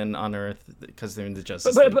healing than on Earth because they're in the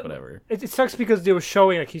Justice League, whatever. It sucks because they were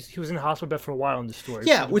showing like he was in the hospital bed for a while in the story.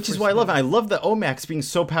 Yeah, which is why I love it. I love the OMACs being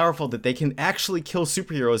so powerful that they can actually kill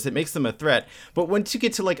superheroes. It makes them a threat. But once you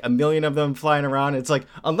get to like a million of them flying around, it's like,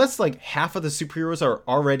 unless like half of the superheroes are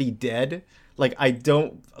already dead, like I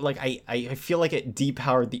don't like I feel like it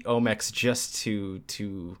depowered the OMACs just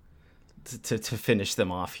to finish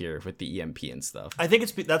them off here with the EMP and stuff. I think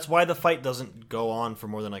that's why the fight doesn't go on for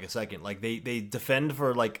more than like a second. Like they defend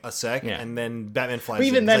for like a sec, and then Batman flies. But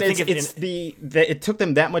even then, it took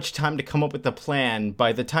them that much time to come up with the plan.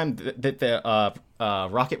 By the time that the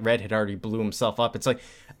Rocket Red had already blew himself up, it's like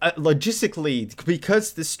logistically,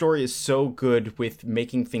 because this story is so good with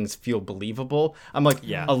making things feel believable, I'm like,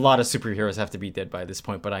 a lot of superheroes have to be dead by this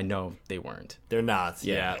point, but I know they weren't. They're not.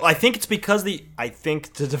 Yeah. Well, I think it's because I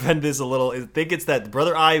think to defend this a little, I think it's that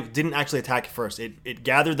Brother Eye didn't actually attack first. It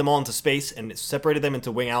gathered them all into space and it separated them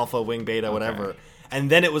into Wing Alpha, Wing Beta, whatever. And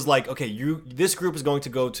then it was like, okay, this group is going to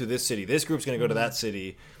go to this city. This group's going to go to that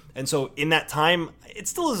city. And so in that time, it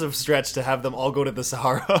still is a stretch to have them all go to the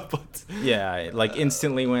Sahara. But like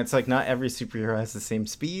instantly when it's like not every superhero has the same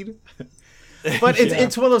speed. But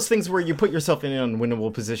it's one of those things where you put yourself in an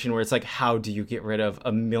unwinnable position where it's like, how do you get rid of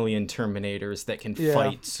a million Terminators that can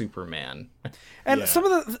fight Superman? And some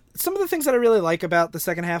of the things that I really like about the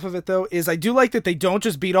second half of it, though, is I do like that they don't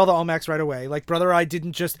just beat all the OMACs right away. Like, Brother Eye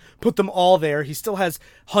didn't just put them all there. He still has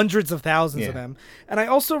hundreds of thousands of them. And I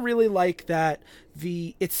also really like that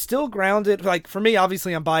it's still grounded. Like, for me,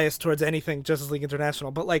 obviously, I'm biased towards anything Justice League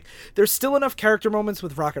International, but, like, there's still enough character moments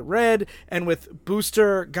with Rocket Red and with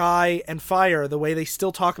Booster, Guy, and Fire, the way they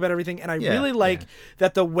still talk about everything. And I really like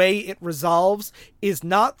that the way it resolves is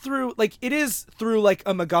not through, like, it is through, like,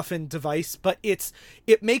 a MacGuffin device, but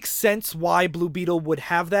it makes sense why Blue Beetle would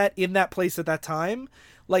have that in that place at that time.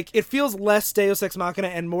 Like, it feels less Deus Ex Machina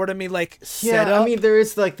and more to me like set up. I mean, there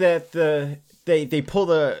is like that they pull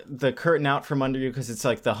the curtain out from under you because it's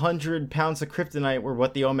like the 100 pounds of kryptonite were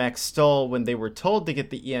what the OMAC stole when they were told to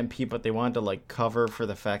get the EMP, but they wanted to like cover for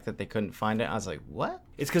the fact that they couldn't find it. I was like, what?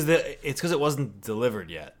 It's because it wasn't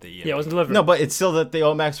delivered yet. Yeah, it wasn't delivered. No, but it's still that the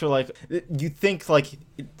OMACs were like, you think like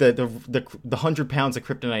the 100 pounds of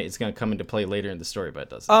kryptonite is going to come into play later in the story, but it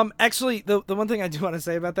doesn't. Actually, the one thing I do want to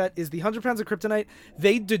say about that is the 100 pounds of kryptonite.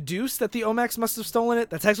 They deduce that the OMACs must have stolen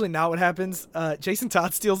it. That's actually not what happens. Jason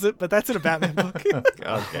Todd steals it, but that's in a Batman book.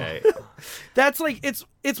 Okay. That's like it's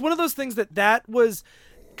one of those things that was.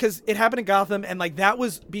 Because it happened in Gotham, and like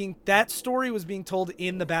that story was being told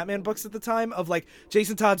in the Batman books at the time of like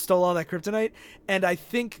Jason Todd stole all that kryptonite, and I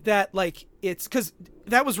think that like it's because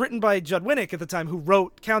that was written by Judd Winnick at the time, who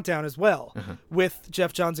wrote Countdown as well with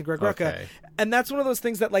Jeff Johns and Greg Rucka, and that's one of those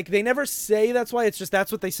things that like they never say that's why, it's just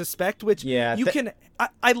that's what they suspect. Which I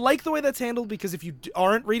like the way that's handled, because if you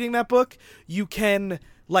aren't reading that book, you can.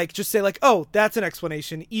 Like, just say, like, oh, that's an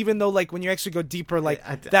explanation, even though, like, when you actually go deeper, like,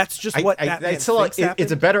 that's just what Batman thinks happened.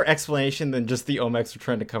 It's a better explanation than just the OMACs are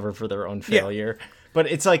trying to cover for their own failure. Yeah. But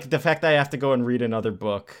it's, like, the fact that I have to go and read another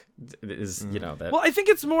book is, that... Well, I think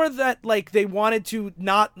it's more that, like, they wanted to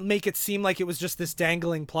not make it seem like it was just this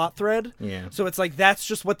dangling plot thread. Yeah. So it's like, that's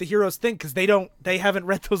just what the heroes think, because they haven't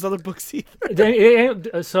read those other books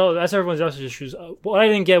either. So that's everyone's else's issues. What I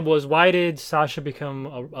didn't get was, why did Sasha become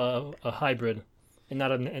a hybrid? And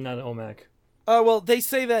not an OMAC. Well, they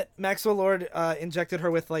say that Maxwell Lord injected her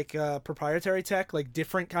with like proprietary tech, like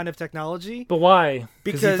different kind of technology. But why?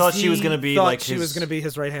 Because he thought she was going to be like she was going to be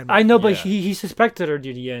his right hand. I know, but he suspected her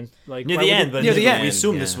near the end. Like near the end, but near the end. We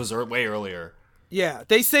assume this was way earlier. Yeah,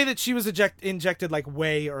 they say that she was injected like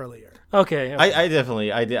way earlier. Okay. I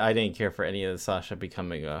definitely I didn't care for any of Sasha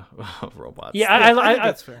becoming a robot. Yeah, I think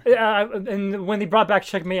that's fair. And when they brought back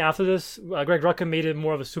Checkmate after this, Greg Rucka made it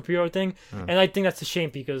more of a superhero thing, and I think that's a shame,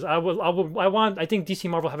 because I think DC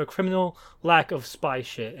Marvel have a criminal lack of spy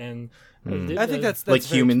shit, and I think that's like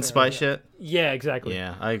human fair, spy shit. Yeah, exactly.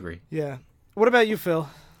 Yeah, I agree. Yeah. What about you, Phil?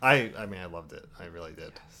 I mean, I loved it. I really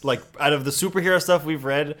did. Like, out of the superhero stuff we've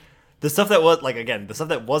read, the stuff that was like, again, the stuff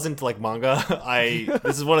that wasn't like manga,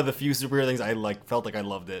 this is one of the few superhero things I like felt like I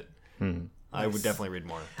loved it. I would definitely read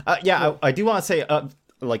more. I do want to say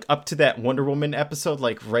like up to that Wonder Woman episode,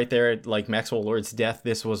 like right there, like Maxwell Lord's death,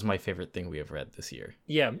 this was my favorite thing we have read this year.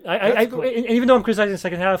 Yeah, cool. And even though I'm criticizing the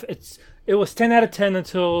second half, it was 10 out of 10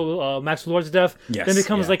 until Maxwell Lord's death. Yes, then it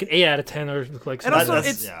becomes like an 8 out of 10 or like. And also,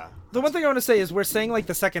 the one thing I want to say is we're saying like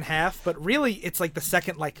the second half, but really it's like the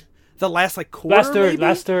second like. The last like quarter,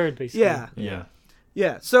 last third, basically.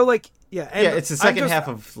 Yeah. So like, it's the second half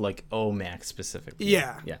of like OMAC specifically.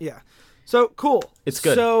 Yeah. So cool. It's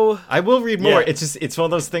good. So I will read more. It's one of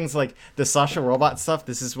those things like the Sasha robot stuff.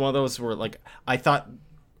 This is one of those where like I thought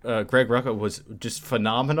Greg Rucka was just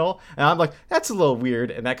phenomenal, and I'm like, that's a little weird,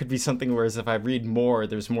 and that could be something. Whereas if I read more,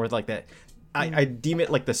 there's more like that. I deem it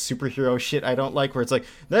like the superhero shit I don't like, where it's like,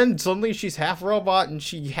 then suddenly she's half robot and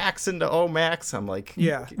she hacks into OMAX. I'm like,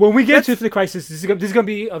 when we get to Infinite Crisis, this is gonna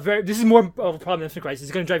be this is more of a problem than Infinite Crisis.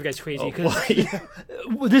 It's gonna drive you guys crazy,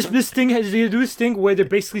 because this thing has to do this thing where they're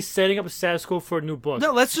basically setting up a status quo for a new book.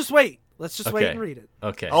 No, let's just wait. Let's just wait and read it.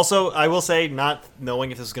 Okay. Also, I will say, not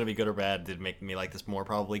knowing if this was going to be good or bad did make me like this more,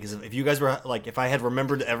 probably. Because if you guys were, like, if I had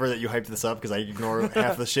remembered ever that you hyped this up, because I ignore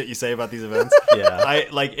half the shit you say about these events.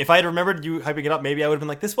 If I had remembered you hyping it up, maybe I would have been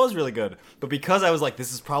like, this was really good. But because I was like,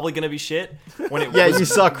 this is probably going to be shit, when it you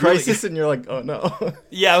saw Crisis and you're like, oh no.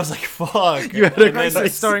 Yeah, I was like, fuck. You had a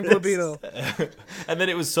Crisis starring Blue Beetle. And then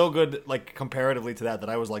it was so good, like, comparatively to that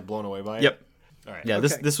I was, like, blown away by it. Yep. All right. Yeah,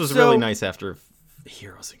 this was really nice after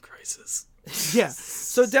Heroes in Crisis. Yeah,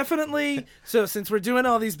 so definitely, since we're doing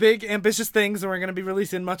all these big ambitious things and we're going to be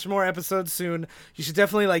releasing much more episodes soon, you should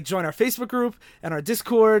definitely like join our Facebook group and our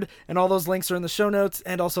Discord, and all those links are in the show notes,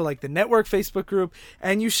 and also like the network Facebook group,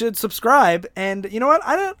 and you should subscribe. And you know what,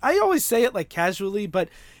 I always say it like casually, but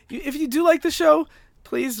if you do like the show,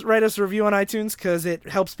 please write us a review on iTunes, because it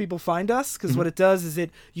helps people find us, because what it does is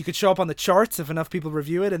you could show up on the charts if enough people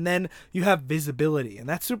review it, and then you have visibility, and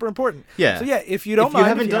that's super important. Yeah. So if you don't mind,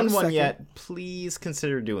 haven't done one yet, please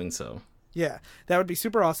consider doing so. Yeah, that would be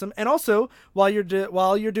super awesome. And also, while you're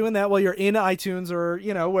doing that, while you're in iTunes or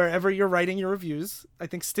wherever you're writing your reviews, I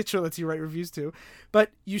think Stitcher lets you write reviews too.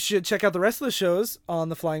 But you should check out the rest of the shows on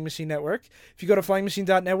the Flying Machine Network. If you go to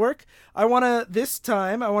flyingmachine.network, I want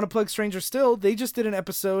to plug Stranger Still. They just did an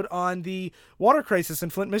episode on the water crisis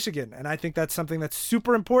in Flint, Michigan, and I think that's something that's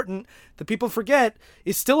super important that people forget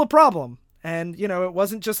is still a problem. And it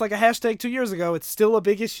wasn't just like a hashtag 2 years ago. It's still a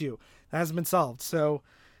big issue that hasn't been solved. So.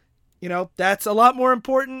 That's a lot more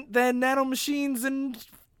important than nanomachines and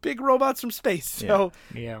big robots from space. So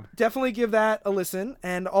definitely give that a listen.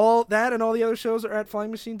 And all that and all the other shows are at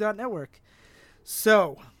flyingmachine.network.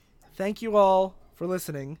 So thank you all for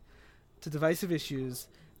listening to Divisive Issues.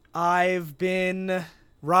 I've been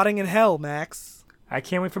Rotting in hell, Max. I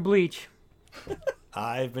can't wait for Bleach.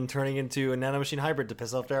 I've been turning into a nanomachine hybrid to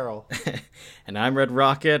piss off Darryl. And I'm Red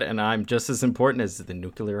Rocket, and I'm just as important as the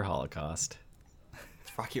nuclear holocaust.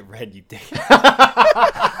 It's Rocket Red, you dick.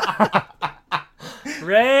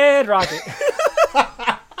 Red Rocket.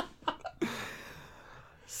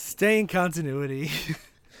 Stay in continuity.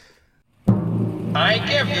 I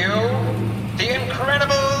give you the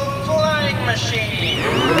incredible flying machine.